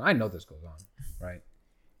this goes on. I know this goes on. Right.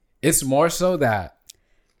 It's more so that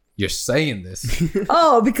you're saying this.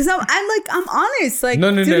 Oh, because I'm honest. Like, No,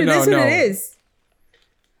 dude, it is no. what it is.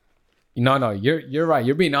 No, you're right.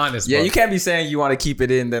 You're being honest. Yeah, bro. you can't be saying you want to keep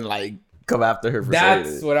it in, then like come after her for saying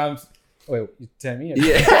That's it. what I'm. Wait, you tell me.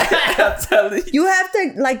 Yeah, I'm telling you. You have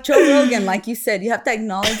to, like Joe Rogan, like you said, you have to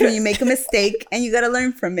acknowledge when you make a mistake and you got to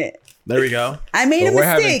learn from it. There we go. I made But a we're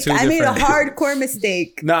having mistake. two I made a different- hardcore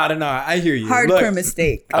mistake. No. I hear you. Hardcore Look,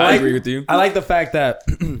 mistake. I agree with you. I like the fact that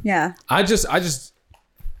Yeah. I just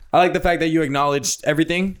you acknowledged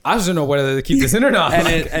everything. don't know whether to keep this in or not. And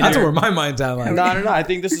Like, and that's you're- where my mind's at. Like, No. I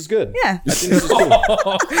think this is good. Yeah. I think this is cool.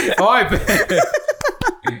 all right,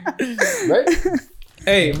 right?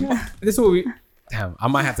 Hey, this is what we. Damn, I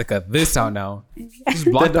might have to cut this out now. Just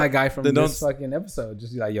block that guy from then this don't- fucking episode.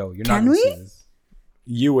 Just be like, yo, you're Can not gonna we? see this.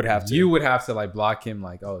 You would have to. You would have to like block him.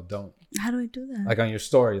 Like, oh, don't How do I do that? like on your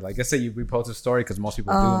story. Like, let's say you repost a story because most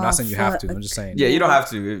people do. I'm not saying you have to. I'm just saying. Yeah, you don't have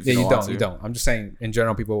to. If Yeah, you want don't. to. You don't. I'm just saying in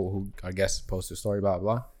general, people who I guess post a story, blah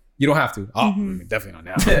blah. You don't have to. Oh, I mean, definitely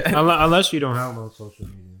not now. Unless you don't have no social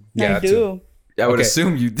media. Yeah, I that too. do. I would Okay.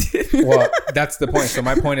 assume you did. Well, that's the point. So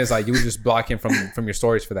my point is like you would just block him from your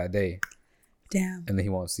stories for that day, Damn. and then he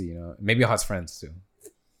won't see. You know, maybe he'll have friends too.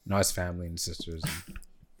 You know, his family and sisters,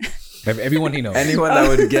 and maybe everyone he knows. Anyone that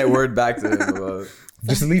would get word back to him about.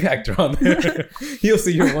 Just leave Hector on there. He'll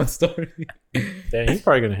see your one story. Damn, he's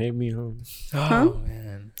probably gonna hate me, huh? Oh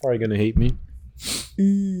man, Probably gonna hate me.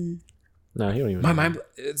 Mm. Nah, he don't even. my mind.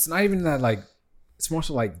 It's not even that. Like, it's more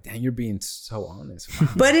so like, dang, you're being so honest.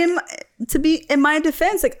 But in my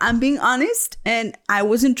defense, like I'm being honest and I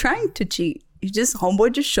wasn't trying to cheat.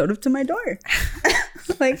 homeboy just showed up to my door.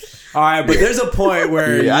 Like, all right, but there's a point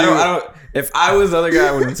where I don't. If I was the other guy,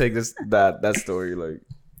 I wouldn't take that story. Like,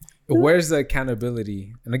 where's the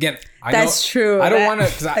accountability? And again, that's true. I don't want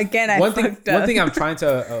to. Again, one thing I'm trying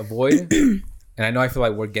to avoid, and I know I feel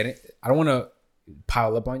like we're getting. I don't want to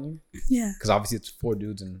pile up on you. Yeah. Because obviously it's 4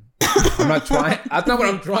 dudes, and I'm not trying. That's not what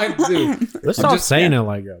I'm trying to do. Let's stop saying it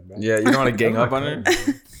like that, bro. yeah, you don't want to gang up on her.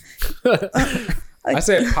 I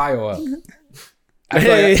said pile up.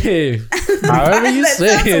 Hey, however you that say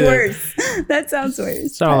sounds it. worse. That sounds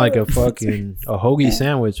worse. Sound like a fucking hoagie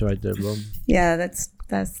sandwich right there, bro. Yeah, that's.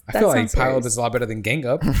 I feel like pile up is a lot better than gang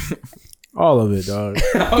up. All of it, dog.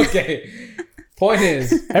 Okay. Point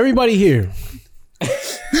is, everybody here.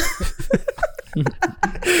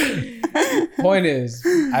 Point is,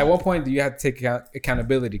 at what point do you have to take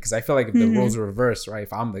accountability? Because I feel like if the roles are reversed, right?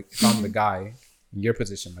 If I'm the guy in your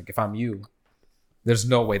position, like if I'm you, there's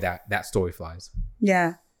no way that story flies.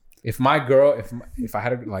 Yeah. If my girl, if I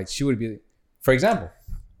had a, like, she would be, for example,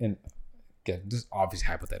 and again, this is obviously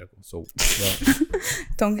hypothetical. So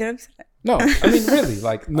Don't get upset. no, I mean really,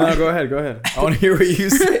 like No, go ahead. I want to hear what you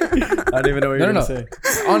say. I don't even know what you're gonna say.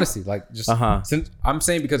 Honestly, like just since I'm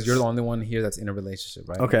saying because you're the only one here that's in a relationship,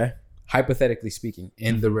 right? Okay. Hypothetically speaking,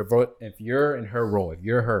 in the revolt, if you're in her role, if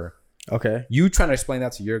you're her, okay, you trying to explain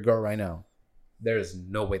that to your girl right now, there's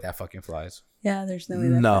no way that fucking flies. Yeah, there's no way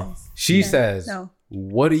that flies. She says, no.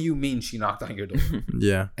 What do you mean she knocked on your door?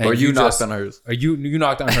 Yeah. And or you knocked on hers. Or you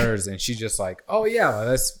knocked on hers and she's just like, oh yeah,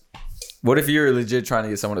 that's. What if you're legit trying to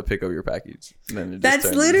get someone to pick up your package? And then it just That's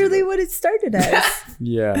turns literally into what it started as.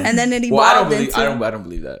 Yeah. And then it well, evolved into. I don't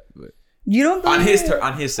believe that. But You don't believe on his it?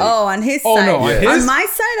 on his side. Oh, on his Oh, side. no, on his- On my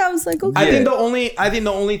side, I was like, okay. I think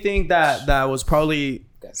the only thing that was probably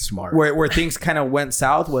That's smart. where things kind of went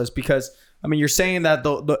south was because I mean you're saying that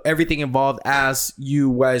the everything involved as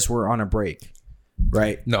you guys were on a break,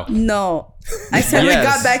 right? No. No, I said Yes. we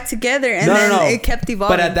got back together, and then it kept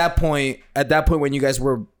evolving. But at that point when you guys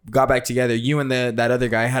got back together, you and that other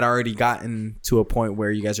guy had already gotten to a point where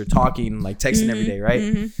you guys are talking, like texting every day, right?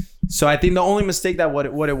 Mm-hmm. So I think the only mistake that what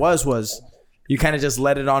it was you kind of just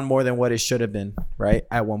let it on more than what it should have been, right?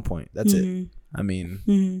 At one point, that's it. I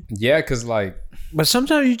mean, Yeah, because like, But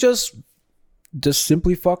sometimes you just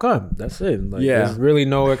simply fuck up. That's it. Like, Yeah. There's really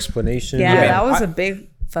no explanation. yeah, I mean, that was a big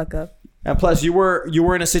fuck up. and plus you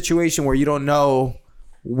were in a situation where you don't know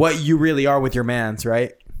what you really are with your mans,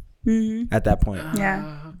 right? At that point,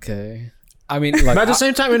 Yeah. okay. I mean, like, But at the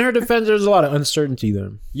same time, in her defense, there's a lot of uncertainty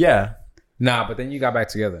there. yeah, nah, but then you got back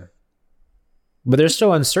together. But there's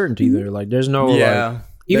still uncertainty there. Like, there's no. yeah. Like,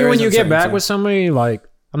 even There when is you get back uncertainty. with somebody, like,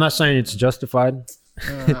 I'm not saying it's justified.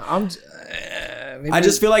 Maybe, I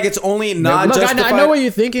just feel like it's only not Look, justified. I know what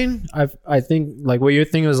you're thinking. I think like what you're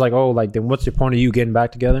thinking is like, oh, like then what's the point of you getting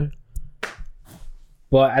back together?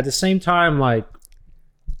 But at the same time, like,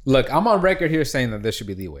 look, I'm on record here saying that there should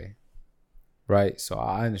be leeway, right? So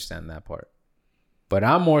I understand that part, but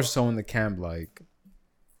I'm more so in the camp like,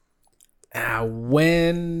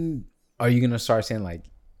 when are you gonna start saying like,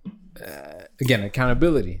 again,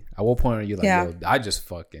 accountability? At what point are you like, yo, I just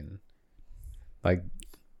fucking, like,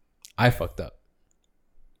 I fucked up.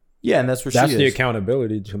 Yeah, and that's what that's she the is.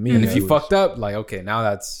 accountability to me. And if you fucked up, like, okay, now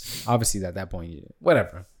that's obviously at that point,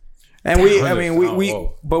 whatever. And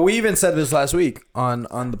Whoa. but we even said this last week on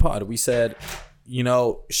the pod. We said, you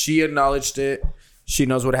know, she acknowledged it. She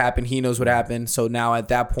knows what happened. He knows what happened. So now at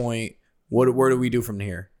that point, where do we do from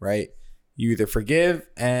here, right? You either forgive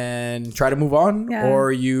and try to move on,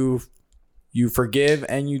 or you forgive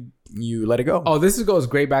and you let it go. Oh, this goes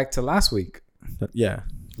great back to last week. Yeah.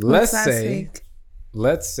 Let's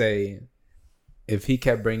say if he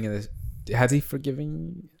kept bringing this, has he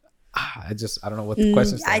forgiven you? I don't know what the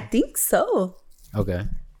question is. I think so. Okay.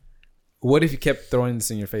 What if he kept throwing this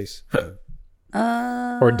in your face?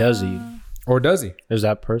 or does he? Or does he? Is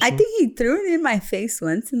that person? I think he threw it in my face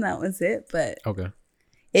once, and that was it. But Okay.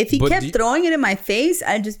 if he But kept throwing it in my face,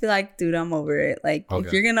 I'd just be like, dude, I'm over it. Like,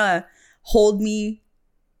 if you're gonna hold me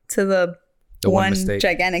to the one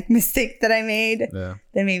gigantic mistake that I made,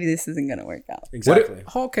 then maybe this isn't gonna work out. Exactly.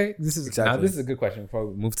 Okay. This is Exactly. now this is a good question before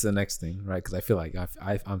we move to the next thing, right? Because I feel like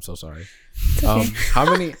I'm so sorry. How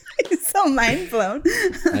many? It's so mind blown.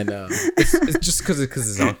 I know. It's just because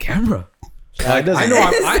it's on camera. I know. I'm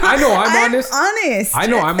honest. Honest. I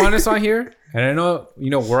know I'm honest on here, and I know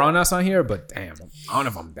we're honest on here. But damn, I don't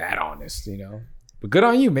know if I'm that honest. But good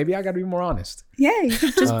on you. Maybe I got to be more honest. Yeah, you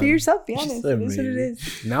should just be yourself. Be honest. It is what it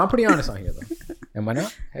is. Now I'm pretty honest on here, though. Am I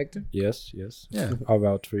not, Hector? Yes. Yeah. I'll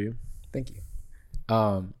vouch for you. Thank you.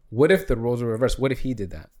 What if the roles were reversed? What if he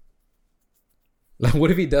did that? Like,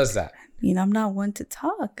 what if he does that? I'm not one to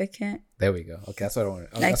talk. I can't. There we go. Okay, that's what I wanted.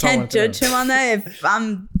 I can't judge him on that if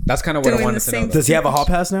I'm. That's kind of what I doing wanted the to know. same though. Does he have a hall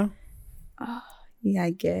pass now? Yeah,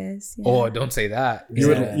 I guess. Yeah. Oh, don't say that.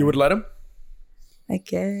 You would let him? I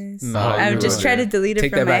guess. No, I you would just try to delete it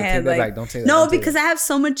Take from that my back, head. take that Like, back. Don't say that. no, Don't say because that. I have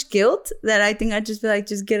so much guilt that I think I'd just be like,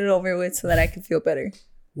 just get it over with so that I can feel better.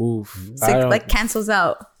 Oof. It's like cancels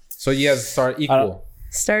out. So you guys start equal.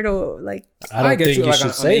 Start like. I don't get think you, you like, should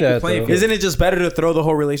on say equal that. playing Though. field. Isn't it just better to throw the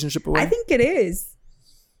whole relationship away? I think it is.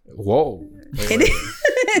 Whoa. It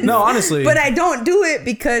is. No, honestly. But I don't do it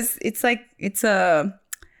because it's like it's a.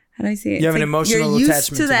 How do I say it? You have It's an like emotional you're used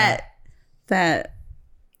attachment to to that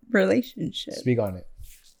relationship. Speak on it.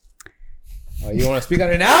 Oh, you want to speak on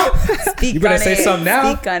it now? Speak You better on say it. something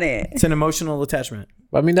now. Speak on it. It's an emotional attachment.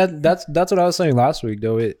 I mean that's what I was saying last week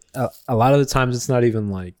though. A lot of the times it's not even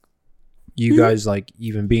like you guys like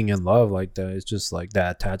even being in love like that. It's just like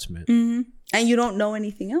that attachment, And you don't know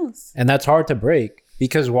anything else. and that's hard to break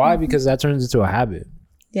because why? Because that turns into a habit,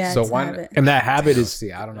 Yeah. So it's a why- habit. and that habit is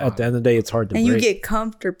See, I don't know. at the end of the day it's hard to And break. you get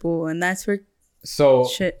comfortable, and that's where So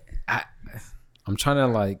shit. I'm trying to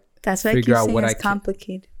like That's why I keep figure out saying what it's I can-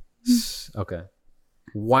 complicated. Okay.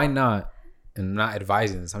 Why not? And I'm not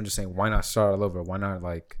advising this. I'm just saying, why not start all over? Why not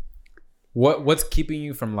like, what's keeping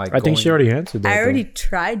you from like? I think she already answered that. I though. already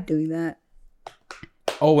tried doing that.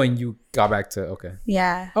 Oh, and you got back to okay.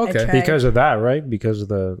 Yeah. Okay. I tried. because of that, right? Because of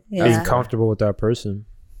the Yeah. being comfortable with that person.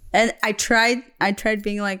 And I tried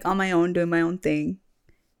being like on my own, doing my own thing.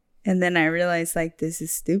 And then I realized like this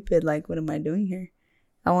is stupid. Like, what am I doing here?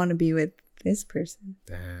 I want to be with this person.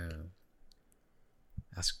 Damn.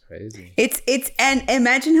 That's crazy. It's and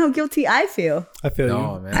imagine how guilty I feel. I feel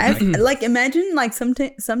No, you. man. I like imagine like some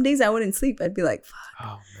days I wouldn't sleep. I'd be like, fuck,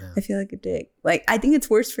 Oh man. I feel like a dick. Like I think it's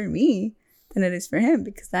worse for me than it is for him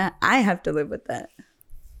because I have to live with that.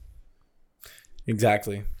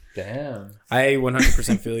 Exactly. Damn. I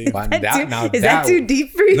 100% feel you. Wow, Is that too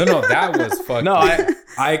deep for you? No, that was fucking. No,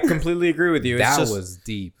 I completely agree with you. It's that just, was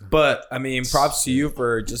deep. But I mean, props to you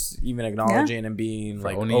for just even acknowledging and being For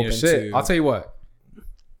like owning open your shit. to. I'll tell you what.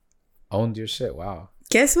 Owned your shit. Wow.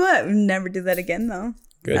 Guess what? Never do that again though.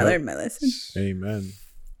 Good. I learned my lesson. Amen.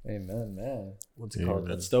 Amen, man. What's it called?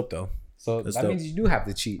 That's dope though. So That's that dope. means you do have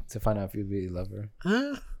to cheat to find out if you really love her.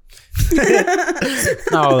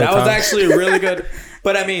 No, That was actually really good.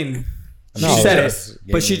 But I mean, she No, said just it.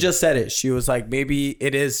 But she getting- just said it. She was like, maybe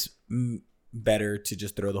it is better to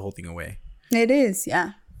just throw the whole thing away. It is,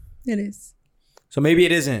 yeah. It is. So maybe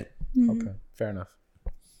it isn't. Okay, fair enough.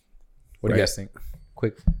 What do you Right. guys think?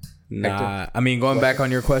 Quick. Nah, I mean, going back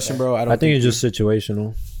on your question, bro. I don't. I think it's just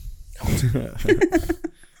situational.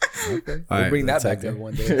 Okay. All We'll right, bring that that's back okay. to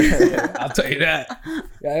one day. I'll tell you that.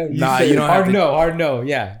 Yeah, Nah, say you don't have hard to- no, hard no.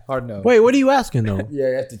 Yeah, hard no. Wait, what are you asking though? Yeah,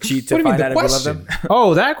 you have to cheat What to do you mean, find the out if you love question? them.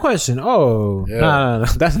 Oh, that question. Oh, Yeah. no.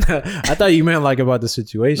 That's not. I thought you meant like about the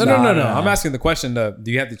situation. No. Nah. I'm asking the question.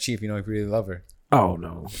 Do you have to cheat if you know if you really love her? Oh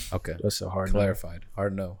no, Okay. that's a hard. No. Clarified.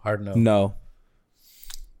 Hard no. Hard no. No.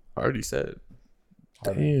 I already said.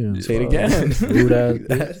 Damn. Say it again. Rude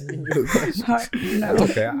ass. Hard, no.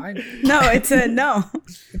 Okay. No, it's a no.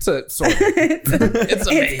 It's a sort of. It's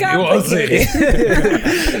a maybe. complicated.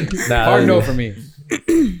 Nah, Hard no for me.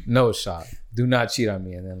 No shot. Do not cheat on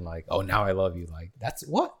me and then like, oh, now I love you. Like that's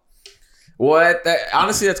what? What?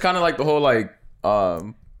 Honestly, that's kind of like the whole like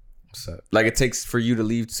What's up? like it takes for you to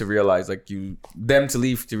leave to realize like them to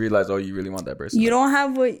leave to realize, oh, you really want that person. You don't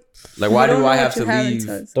have what. Like, why you don't do know I what have you to have leave?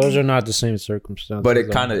 until it's- Those are not the same circumstances. But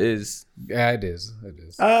it kind of is. Yeah, it is. It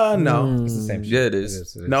is. No. It's the same shit. Yeah, it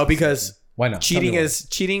is. No, because Why not? cheating Tell me is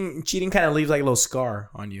cheating. Cheating kind of leaves like a little scar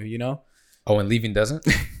on you. You know? why. Oh, and leaving doesn't?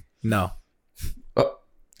 No.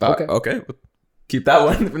 Okay. Okay. Keep that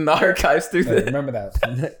one in the archives too. Hey, remember that.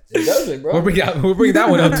 It doesn't, bro. We'll bring that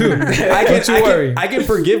one up too. Don't you worry. I can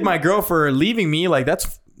forgive my girl for leaving me. Like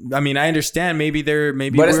that's. I mean, I understand. Maybe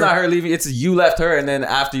But it's not her leaving. It's you left her, and then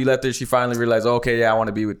after you left her, she finally realized, oh, okay, yeah, I want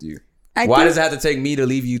to be with you. Why does it have to take me to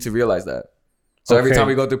leave you to realize that? So every Okay. time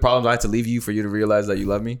we go through problems, I have to leave you for you to realize that you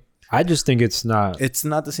love me. I just think it's not. It's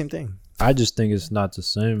not the same thing. I just think it's not the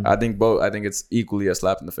same. I think both. I think it's equally a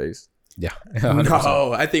slap in the face. Yeah.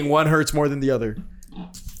 No, I think one hurts more than the other.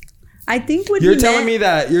 I think what You're he telling meant,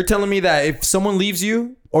 me that if someone leaves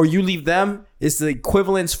you or you leave them, it's the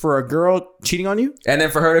equivalence for a girl cheating on you. And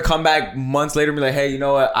then for her to come back months later and be like, hey, you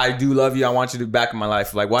know what? I do love you. I want you to be back in my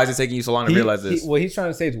life. Like, why is it taking you so long to realize this? What he's trying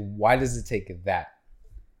to say is, why does it take that?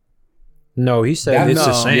 No, he said it's the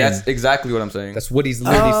no. same. That's exactly what I'm saying. That's what he's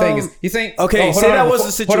literally saying. He's saying, okay, hold say on, that was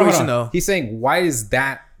hold the on, hold on. situation, though. He's saying, why is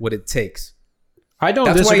that what it takes? I don't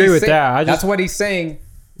That's why disagree he's with saying- that. That's what he's saying.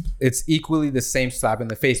 it's equally the same slap in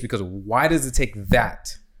the face, because why does it take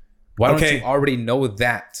that? Why don't you already know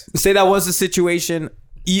that? Say that was the situation.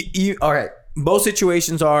 All right. Both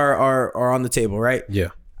situations are on the table, right? Yeah.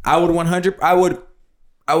 I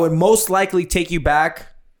would most likely take you back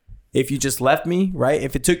if you just left me, right?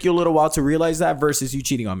 If it took you a little while to realize that versus you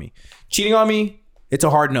cheating on me. Cheating on me, it's a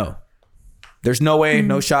hard no. There's no way,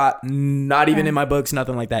 no shot, not even in my books,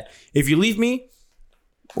 nothing like that. If you leave me,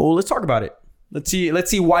 well, let's talk about it. Let's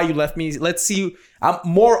see why you left me. Let's see. I'm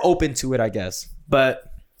more open to it, I guess. But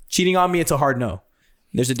cheating on me, it's a hard no.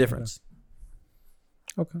 There's a difference.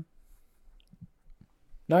 Okay.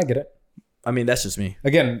 No, I get it. I mean, that's just me.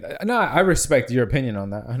 Again, no, I respect your opinion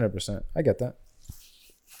on that 100%. I get that.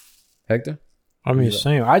 Hector? I mean,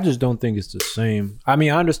 same. I just don't think it's the same. I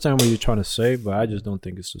mean, I understand what you're trying to say, but I just don't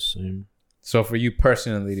think it's the same. So for you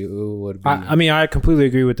personally, it would be... I mean, I completely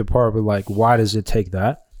agree with the part, but like, why does it take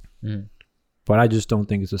that? Mm. But I just don't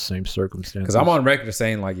think it's the same circumstances. Because I'm on record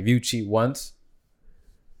saying, like, if you cheat once,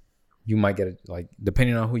 you might get it, like,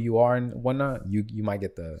 depending on who you are and whatnot, you might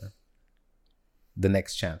get the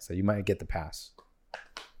next chance. So you might get the pass.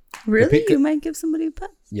 Really? You might give somebody a pass?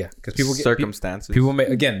 Yeah, because people get circumstances. People may,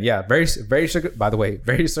 again, yeah, very by the way,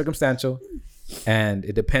 very circumstantial, and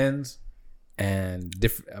it depends. And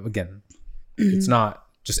different again, it's not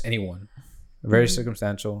just anyone. Very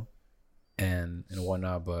circumstantial, and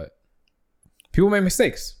whatnot. But people make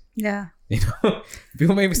mistakes. Yeah. You know,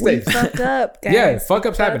 people make mistakes. We fuck up, guys. Yeah, fuck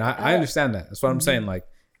ups happen. I understand that. That's what I'm saying. Like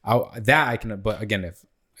I can. But again, if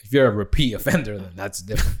you're a repeat offender, then that's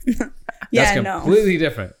different. Yeah, that's completely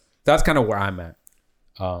different. That's kind of where I'm at.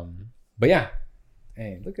 But yeah,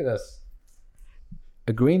 hey, look at us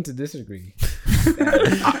agreeing to disagree.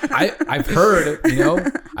 I've heard,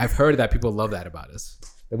 I've heard that people love that about us,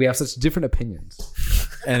 that we have such different opinions,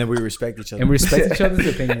 and we respect each other. And we respect each other's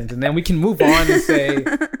opinions, and then we can move on and say,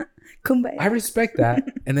 Kumbaya. I respect that,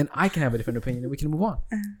 and then I can have a different opinion, and we can move on.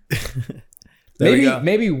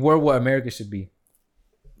 Maybe we're what America should be.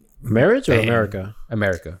 Marriage or America?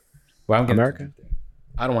 America. Well, I'm getting America.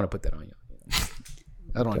 I don't want to put that on you.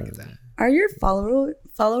 I don't want to get that. Are your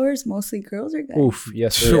followers mostly girls or guys? Oof,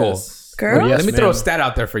 yes, sure. Yes. Girls? Yes, Let me throw a stat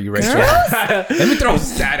out there for you, Rachel. Let me throw a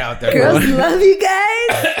stat out there. Girls love you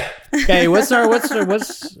guys. Hey, what's our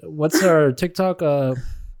TikTok?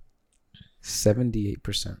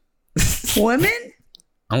 78%. Women?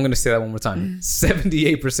 I'm gonna say that one more time.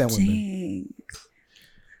 78% women.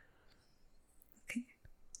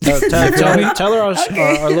 Dang. Tell her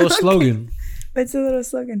our little slogan. What's the little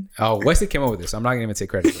slogan? Oh, Wesley came up with this. I'm not gonna even take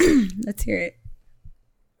credit. Let's hear it.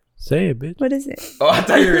 Say it, bitch. What is it? Oh, I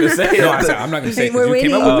thought you were gonna say it. No, I'm not gonna say it. We're 'Cause you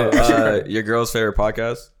came up with it. Your girl's favorite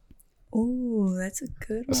podcast. Oh, that's a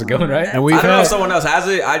good one. That's a good one, right? And I don't know if someone else has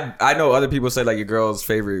it. I know other people say like your girl's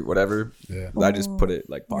favorite whatever. Yeah. I just put it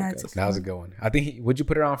like podcast. That was a good one. I think would you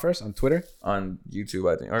put it on first on Twitter? On YouTube,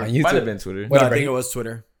 I think. Or On it might YouTube? have been Twitter. No, I think it was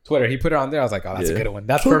Twitter. Twitter. He put it on there. I was like, oh, that's a good one.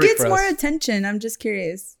 That's Who perfect gets for more us. attention? I'm just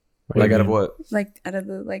curious. Like out of what? Like out of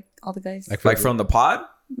the all the guys. Like from the pod?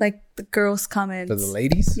 Like the girls' comments. For the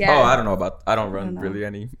ladies? Yeah. Oh, I don't know about. I don't run know. really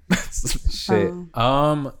any. Shit. We're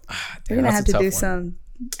gonna have to do some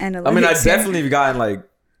analytics. I mean, I've definitely gotten like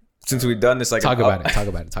since we've done this like Talk about it.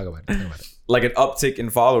 like an uptick in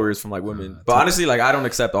followers from like women. But honestly, like I don't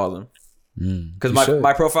accept all of them because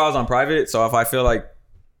my profile's on private. So if I feel like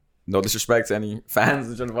no disrespect to any fans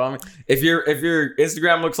that trying to follow me, if your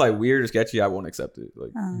Instagram looks like weird or sketchy, I won't accept it.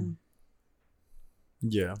 Like,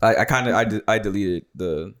 yeah, I deleted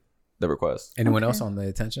the request. Anyone else on the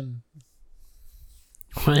attention?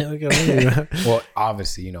 Look at me. Well,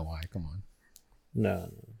 obviously you know why. Come on. No.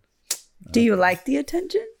 Do you like the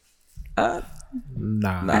attention? Nah.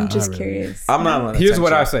 I'm just not really. curious. I'm not. Here's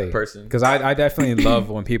what I say, person, because I definitely love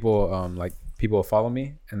when people like people follow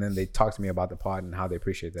me and then they talk to me about the pod and how they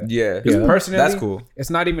appreciate that. Yeah, Personally, that's cool. It's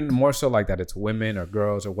not even more so like that it's women or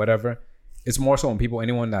girls or whatever. It's more so when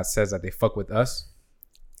anyone that says that they fuck with us,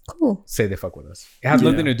 Cool. say they fuck with us. It has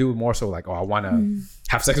nothing to do with more so like, oh, I want to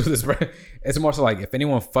have sex with this person. It's more so like if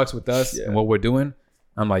anyone fucks with us and what we're doing,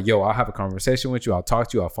 I'm like, yo, I'll have a conversation with you. I'll talk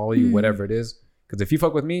to you. I'll follow you, whatever it is. Because if you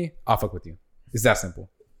fuck with me, I'll fuck with you. It's that simple.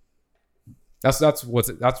 That's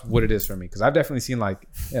what it is for me. Because I've definitely seen like,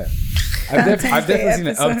 I've definitely seen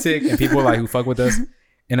an uptick in people like who fuck with us,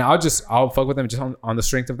 and I'll fuck with them just on the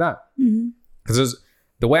strength of that. Because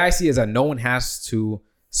the way I see it is that no one has to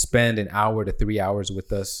spend an hour to 3 hours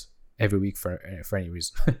with us every week for any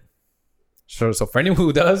reason. So for anyone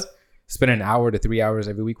who does spend an hour to 3 hours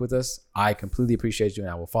every week with us, I completely appreciate you,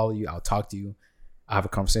 and I will follow you. I'll talk to you. I'll have a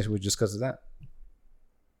conversation with you just because of that.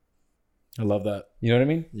 I love that. You know what I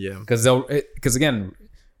mean? Yeah. Because again,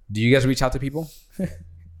 do you guys reach out to people?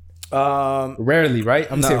 Rarely, right?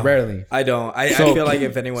 I'm gonna say rarely. I don't. I feel like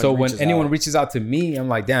if anyone. So when anyone reaches out to me, I'm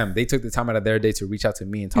like, damn, they took the time out of their day to reach out to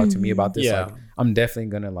me and talk to me about this. Yeah. Like, I'm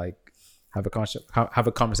definitely gonna like have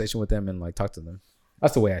a conversation with them and like talk to them.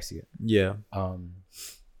 That's the way I see it. Yeah.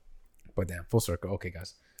 But damn, full circle. Okay,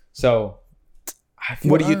 guys. So,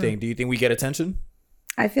 What do you think? Do you think we get attention?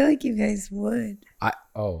 I feel like you guys would.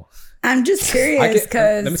 I'm just curious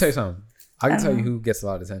because let me tell you something. I can tell you who gets a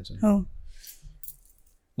lot of attention. Who?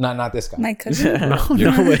 Not this guy. My cousin.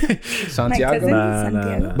 No way. Santiago.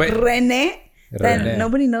 Santiago. But Rene. Rene.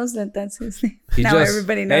 Nobody knows that's his name. He now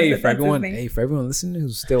everybody knows that's his name. Hey, for everyone listening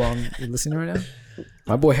who's still listening right now,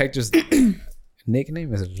 my boy Hector's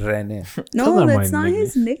nickname is Rene. No, that's not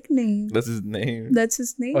his nickname. That's his name. That's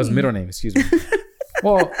his name. Oh, his middle name. Excuse me.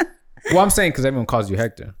 well, I'm saying because everyone calls you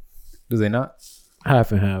Hector. Do they not?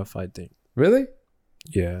 Half and half, I think. Really?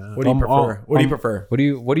 Yeah. What do you prefer? What do you prefer? What do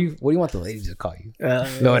you want the ladies to call you?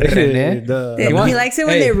 Lo Rene? He likes it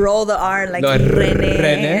when they roll the R like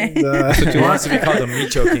Rene. That's what you want to be called, the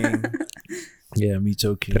Micho King. Yeah,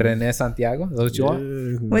 Micho King. Rene Santiago? Is that what you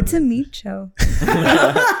want? What's a Micho?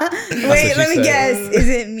 Wait, let me guess. Is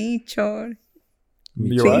it Micho?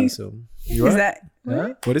 You're right. So. Is that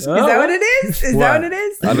What is that what it is? Is that what it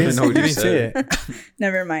is? I don't even know what you didn't say said. it.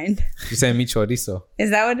 Never mind. You're saying mi chorizo.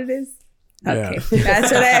 Is that what it is? Okay. Yeah.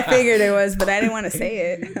 That's what I figured it was, but I didn't want to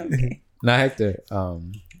say it. Okay. Now, Hector,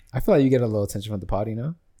 I feel like you get a little attention from the party,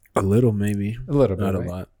 no? A little, maybe. A little bit, Not right? a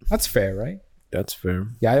lot. That's fair, right? That's fair.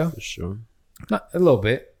 Yayo? For sure. Not a little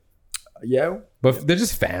bit. Yeah. But they're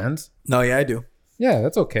just fans. No, yeah, I do. Yeah,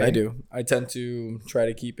 that's okay. I do. I tend to try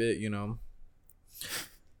to keep it,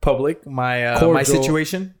 public. My Cordial.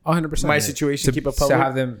 situation. 100%. My situation. Keep it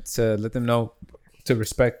public. To let them know to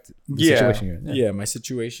respect the Yeah. situation you're in. Yeah, my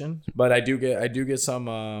situation. But I do get some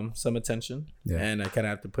attention. Yeah. And I kind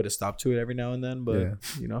of have to put a stop to it every now and then. But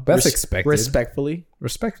That's expected. Respectfully.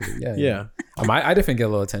 Respectfully, yeah. Yeah. I definitely get a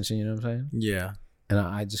little attention, you know what I'm saying? Yeah. And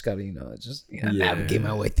I just gotta, navigate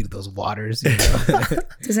my way through those waters. You know?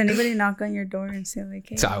 Does anybody knock on your door and say like,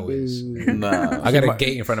 "Hey"? I wish. Nah. I got a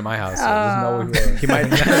gate in front of my house. So there's no way. He might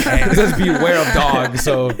Just beware of dogs.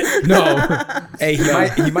 So no. Hey,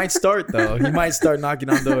 he might start though. He might start knocking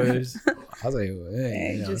on doors. I was like,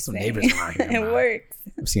 hey, Just some saying. neighbors around here. It man. works.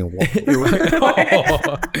 I'm seeing wolf.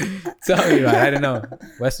 Tell me, right? I don't know.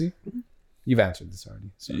 Wesley, you've answered this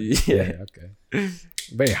already. So, Yeah. Okay.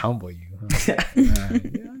 Very humble, you. Huh? Yeah,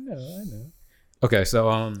 I know. Okay, so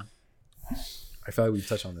I feel like we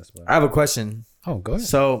touched on this, but I have a question. go ahead.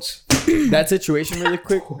 So that situation really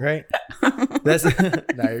quick, right? That's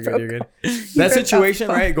nah, you're good. That situation,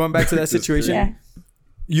 right? Going back to that situation. Yeah.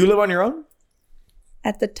 You live on your own?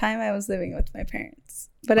 At the time, I was living with my parents,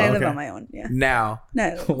 but I live Okay. on my own. Yeah. Now.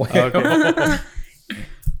 No. Okay.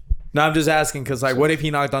 No, I'm just asking because, like, what if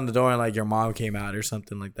he knocked on the door and, like, your mom came out or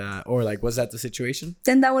something like that? Or, like, was that the situation?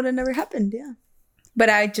 Then that would have never happened. Yeah. But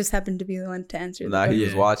I just happened to be the one to answer. Nah, the he door.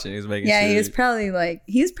 was watching. He was making Yeah, sure. he was probably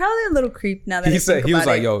a little creep now that He I said think he was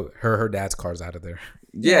about like, it. "Yo, her dad's car's out of there.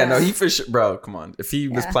 Yeah, no, Yeah. he for sure. Bro, come on. If he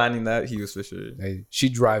was Yeah. planning that, he was for sure. Hey, she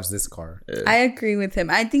drives this car. I agree with him.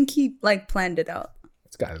 I think he like planned it out.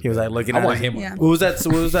 This guy's He was, like, looking I at want his- him. Yeah. What was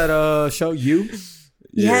that show? You?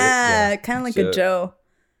 Yeah, kind of like a Joe.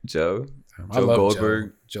 Joe. I Joe love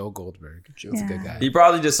Goldberg. Joe Goldberg. Joe's a good guy. He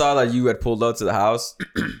probably just saw that you had pulled up to the house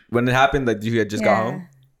when it happened. That you had just got home.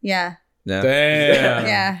 Yeah. Yeah. Damn.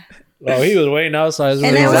 Yeah. Oh, he was waiting outside.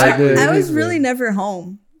 And Exactly. I was really never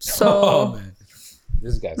home. So Oh man,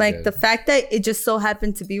 this guy's like good. the fact that it just so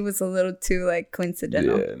happened to be was a little too like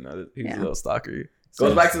coincidental. Yeah, no, he was Yeah. a little stalker.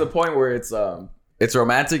 Goes back to the point where it's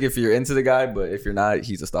romantic if you're into the guy, but if you're not,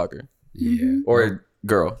 he's a stalker yeah. or a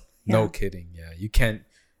girl. No kidding. Yeah, you can't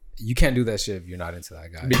do that shit if you're not into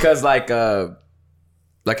that guy. Because like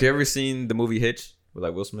you ever seen the movie Hitch with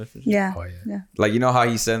like Will Smith? And shit? Yeah. Oh yeah. Yeah. Like, you know how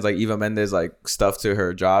he sends like Eva Mendes like stuff to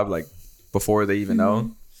her job like before they even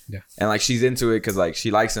know. Yeah. And like she's into it because like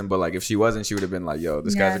she likes him, but like if she wasn't, she would have been like, "Yo,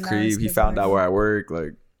 this Yeah, guy's a no, creep. it's He good found point. out where I work."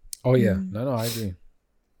 Like, Oh yeah. No, I agree.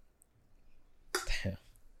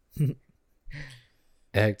 Damn.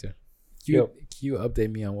 Hey, Hector, can you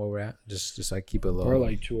update me on where we're at? Just so I keep it low. We're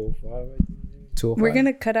like 205, I think. 205? We're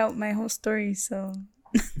gonna cut out my whole story, so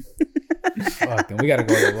Fuck, then we gotta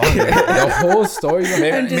go a little longer. The whole story.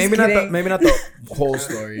 I'm just maybe kidding. not the whole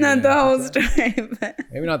story. not the whole story, but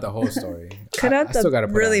Maybe not the whole story. Cut out I still the gotta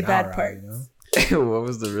put really an bad hour out, part. you know? what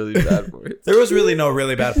was the really bad part? There was really no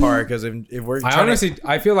really bad part because if we're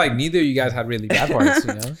I feel like neither of you guys had really bad parts,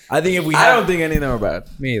 you know? I think if we I don't think any of them are bad.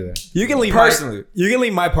 Me either. you can leave Personally. you can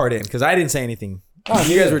leave my part in because I didn't say anything.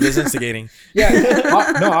 You guys were just instigating. Yeah.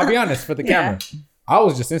 I'll be honest, for the Yeah. camera. I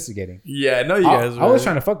was just instigating. Yeah, I know you guys. I was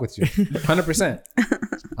trying to fuck with you, 100%.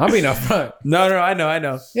 I'm being upfront. No, I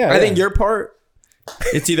know. Yeah, I think your part,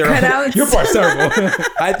 it's either on. Your part's terrible.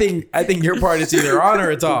 I think your part is either on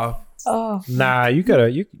or it's off. Oh, Nah, you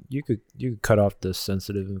could cut off the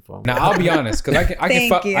sensitive info. Now I'll be honest, because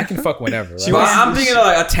I can fuck whenever. Right? Well, I'm thinking of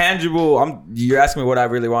like a tangible. You're asking me what I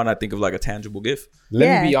really want. I think of like a tangible gift.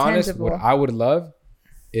 Let me be honest. tangible. What I would love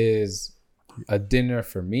is a dinner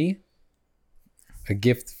for me, a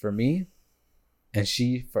gift for me, and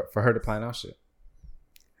for her to plan out shit.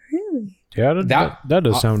 really? Yeah, that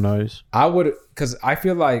does sound nice. I would, because I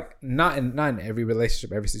feel like not in every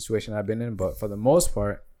relationship, every situation I've been in, but for the most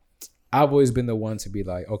part, I've always been the one to be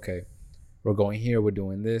like, okay, we're going here, we're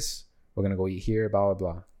doing this, we're gonna go eat here, blah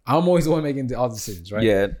blah blah. I'm always the one making all the decisions, right?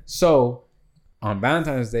 Yeah. So on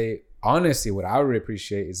Valentine's Day, honestly, what I would really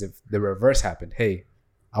appreciate is if the reverse happened. Hey,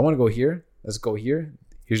 I want to go here. Let's go here.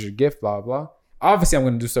 Here's your gift, blah blah. Obviously, I'm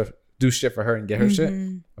gonna do shit for her and get her shit,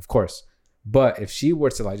 of course. But if she were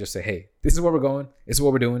to like just say, hey, this is where we're going, this is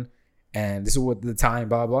what we're doing, and this is what the time,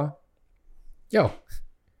 blah blah. Yo,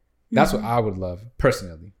 that's what I would love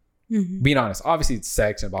personally. Being honest, obviously it's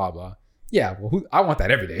sex and blah blah. Yeah, well, I want that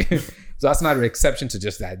every day. So that's not an exception to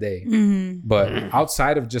just that day. But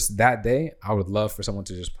outside of just that day, I would love for someone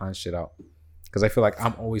to just plan shit out, because I feel like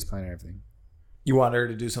I'm always planning everything. You want her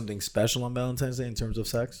to do something special on Valentine's Day in terms of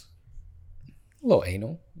sex? A little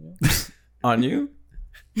anal. On you?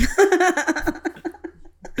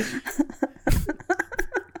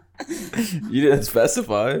 You didn't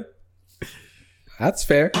specify. That's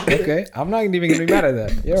fair. Okay. I'm not even going to be mad at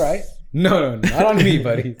that. You're right. No, not on me,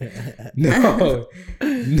 buddy. No.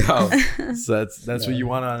 So that's what you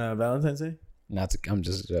want on Valentine's Day? I'm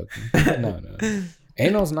just joking. No.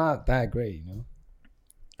 Anal's not that great, you know?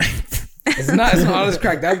 It's not all this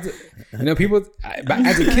crack. People.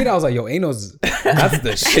 As a kid, I was like, "Yo, anal's that's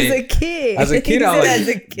the shit." As a kid, I was like, "As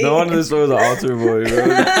a kid." No one in this story was an altar boy, bro.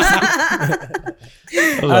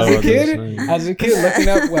 As a kid, looking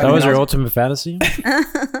up. That was your ultimate fantasy.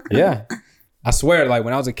 Yeah, I swear. Like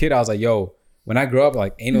when I was a kid, I was like, "Yo, when I grow up,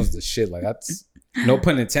 like anal's the shit." Like that's no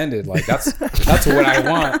pun intended. Like that's what I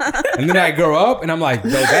want. And then I grow up, and I'm like,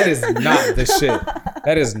 "Yo, that is not the shit.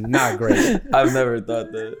 That is not great." I've never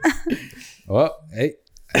thought that. Well, hey,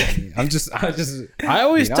 I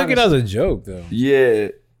always took it as a joke, though. Yeah.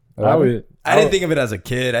 I didn't think of it as a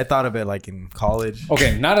kid. I thought of it like in college.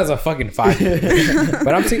 Okay, not as a fucking 5-year-old.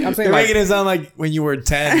 But I'm saying you're like, making it sound like when you were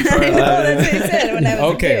 10. I know, that's what he said when I was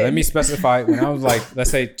a okay, kid. let me specify. When I was like, let's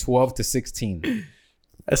say 12 to 16.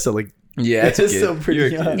 That's still like, yeah, it's still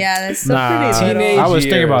pretty young. Yeah, that's so pretty. Teenage I was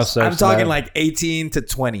thinking years. about sex. I'm talking like 18 to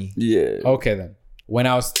 20. Yeah. Okay, then. When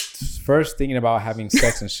I was first thinking about having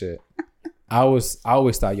sex and shit, I always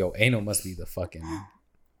thought, yo, anal must be the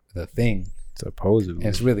thing. Supposedly. And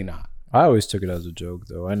it's really not. I always took it as a joke,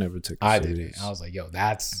 though. I never took it did serious. it. I was like, yo,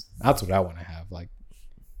 that's what I want to have. Like,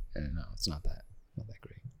 no, it's not that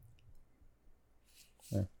great.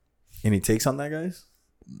 Yeah. Any takes on that, guys?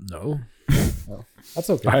 No. Well, that's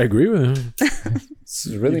okay. I agree with him. It's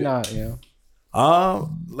really not, you know.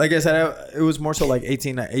 Like I said, it was more so like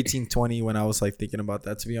 18, 20 when I was like thinking about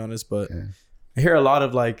that, to be honest. But I hear a lot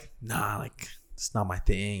of like, nah, like it's not my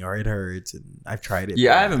thing, or it hurts, and I've tried it.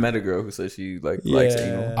 Yeah, I haven't met a girl who says she like likes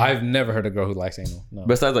anal. I've never heard a girl who likes anal. No.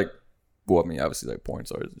 Besides like, well, I mean, obviously like porn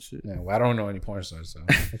stars and shit. Yeah, well, I don't know any porn stars, so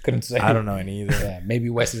I couldn't say. I don't know any either. Yeah, maybe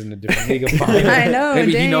Wes is in a different league of fine. I know.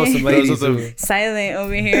 Maybe he knows some ladies. Silent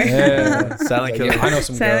over here. Yeah, Silent killer. Yeah, I know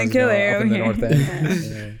some Silent girls killer up in the over north end.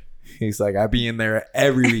 Yeah. He's like, I be in there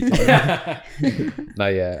every week. No,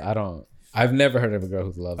 yeah, I don't. I've never heard of a girl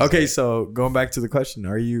who loves. Okay, it. so going back to the question,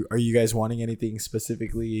 are you guys wanting anything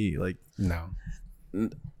specifically? Like, no,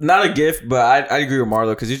 not a gift, but I agree with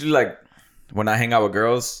Marlo, because usually like when I hang out with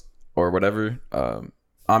girls or whatever,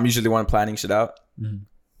 I'm usually the one planning shit out.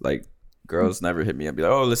 Like girls never hit me up, be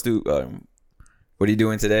like, oh, let's do. What are you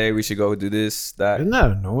doing today? We should go do this, that. Isn't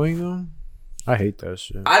that annoying though? I hate that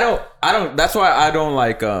shit. I don't. That's why I don't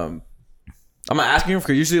like. I'm not asking her,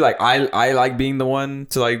 because usually like I like being the one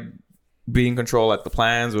to like be in control at the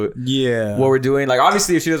plans with what we're doing. Like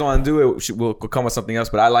obviously if she doesn't want to do it, we'll come with something else.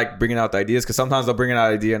 But I like bringing out the ideas, because sometimes they'll bring out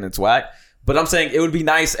an idea and it's whack. But I'm saying it would be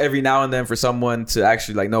nice every now and then for someone to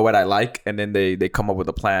actually like know what I like, and then they come up with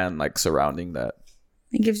a plan like surrounding that.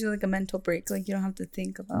 It gives you like a mental break. Like you don't have to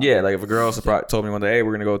think about. Yeah, like if a girl told me one day, hey,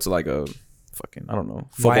 we're gonna go to like a fucking, I don't know,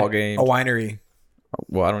 football game, a winery.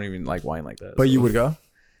 Well, I don't even like wine like that. But you would go?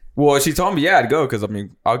 Well, she told me, yeah, I'd go, because I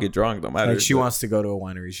mean, I'll get drunk, don't matter. Like she wants to go to a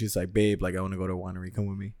winery. She's like, babe, like I want to go to a winery. Come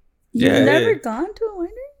with me. You've never gone to a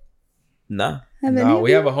winery? Nah. No,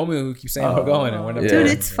 we have a homie who keeps saying we're going, and we're never Dude, going.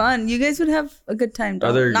 it's fun. You guys would have a good time.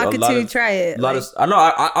 Are there Knock a it lot till you of- try it. A lot Like, of. I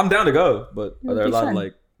know. I'm down to go, but are there a be lot fun. of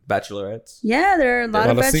like bachelorettes? yeah, there are a lot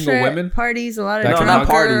of single bachelorette women? parties. A lot of That No, can not drunk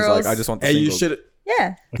parties. girls. Like I just want the Hey, you singles. should.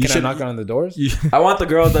 Yeah, Can I should- knock on the doors? I want the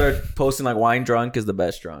girls that are posting like wine drunk is the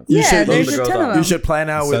best drunk. You yeah. should- There's those are a the ton girls of out. them. You should plan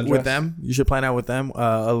out with Sundress? them. You should plan out with them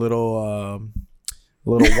a little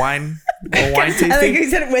wine tasting. I think you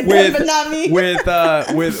said with them, but not me. with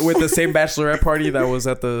the same bachelorette party that was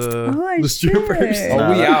at the strippers. should. Oh,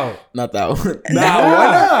 Nah, we that- out. Not that one. Nah,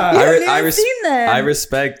 why not? You I re- haven't I even res- seen them. I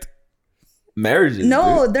respect marriages.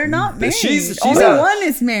 No, dude. they're not married. She's Only a- one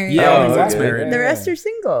is married. Yeah, Oh, only one's okay. married. The rest are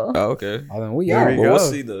single. Oh, okay. Oh, then we There out. you Well, go.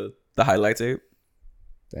 we'll see the highlight tape.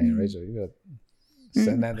 Dang, Rachel, you got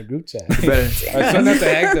send that in the group chat. You better. Or send that to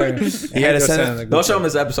Hector. You gotta send it- in the group Don't show chat. them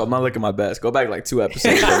this episode. I'm not looking my best. Go back like 2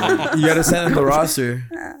 episodes. You gotta send them the roster.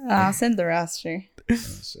 I'll send the roster. Oh,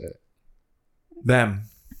 shit. Them.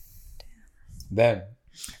 Then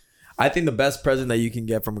I think the best present that you can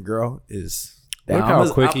get from a girl is. Look Damn, how I'm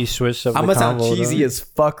quick I'm- he switched up I'm the gonna sound convo, cheesy though. as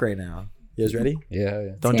fuck right now. You guys ready?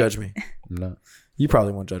 yeah. Don't judge me. I'm not. You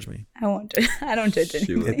probably won't judge me. I won't. I don't judge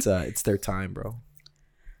anything. It's their time, bro.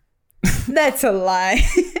 That's a lie.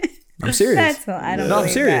 I'm serious. That's a lie. I don't. No, I'm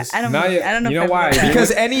believe serious. That. I don't. Now believe- you- I don't know. you if know I why? believe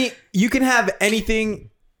that. Because you can have anything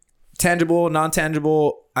tangible,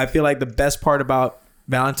 non-tangible. I feel like the best part about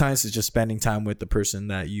Valentine's is just spending time with the person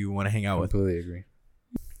that you want to hang out with. Completely agree.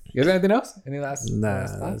 You guys got anything else? Any last? Nah, last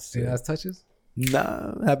thoughts? that's Any it. last touches?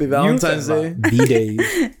 Nah, happy Valentine's said Day.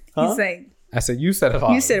 B-Days. Huh? He's like, I said you said it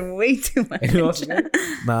all. you said way too much. Anything else to say?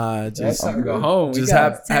 Nah, It's just time to go home. We just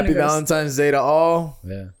got- it's time happy to go. Valentine's Day to all.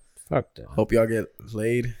 Yeah. Fuck that. Hope y'all get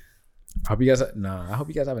laid. I hope you guys. I hope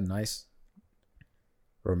you guys have a nice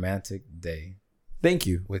romantic day Thank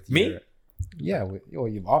you. with Me? Your, yeah. Well,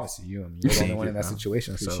 you obviously you. I mean, you're the only one in that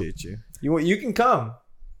situation. So Appreciate you. You can come.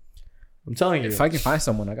 I'm telling you. if I can find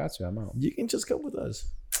someone, I got you. I'm out. You can just come with us.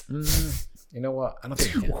 You know what? I don't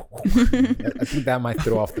think. I think that might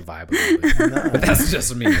throw off the vibe a little bit. But that's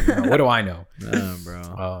just me. You know? What do I know? Nah,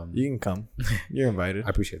 bro. You can come. You're invited. I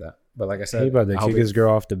appreciate that. But like I said, He about to I hope kick his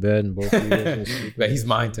girl off the bed and both of you guys can sleep. but he's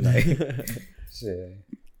mine tonight. Shit.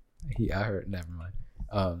 I heard. Never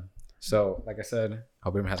mind. So like I said,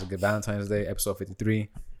 hope everyone has a good Valentine's Day. Episode 53.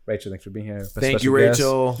 Rachel, thanks for being here. Thank you, Special guest,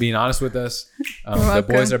 Rachel. being honest with us. The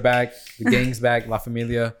welcome. boys are back. The gang's back. La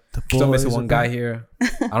Familia. Still missing one guy here. I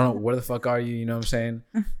don't know where the fuck are you. You know what I'm saying?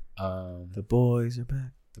 The boys are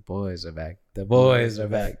back. The boys are back. The boys are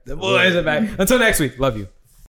back. The boys are back. Until next week. Love you.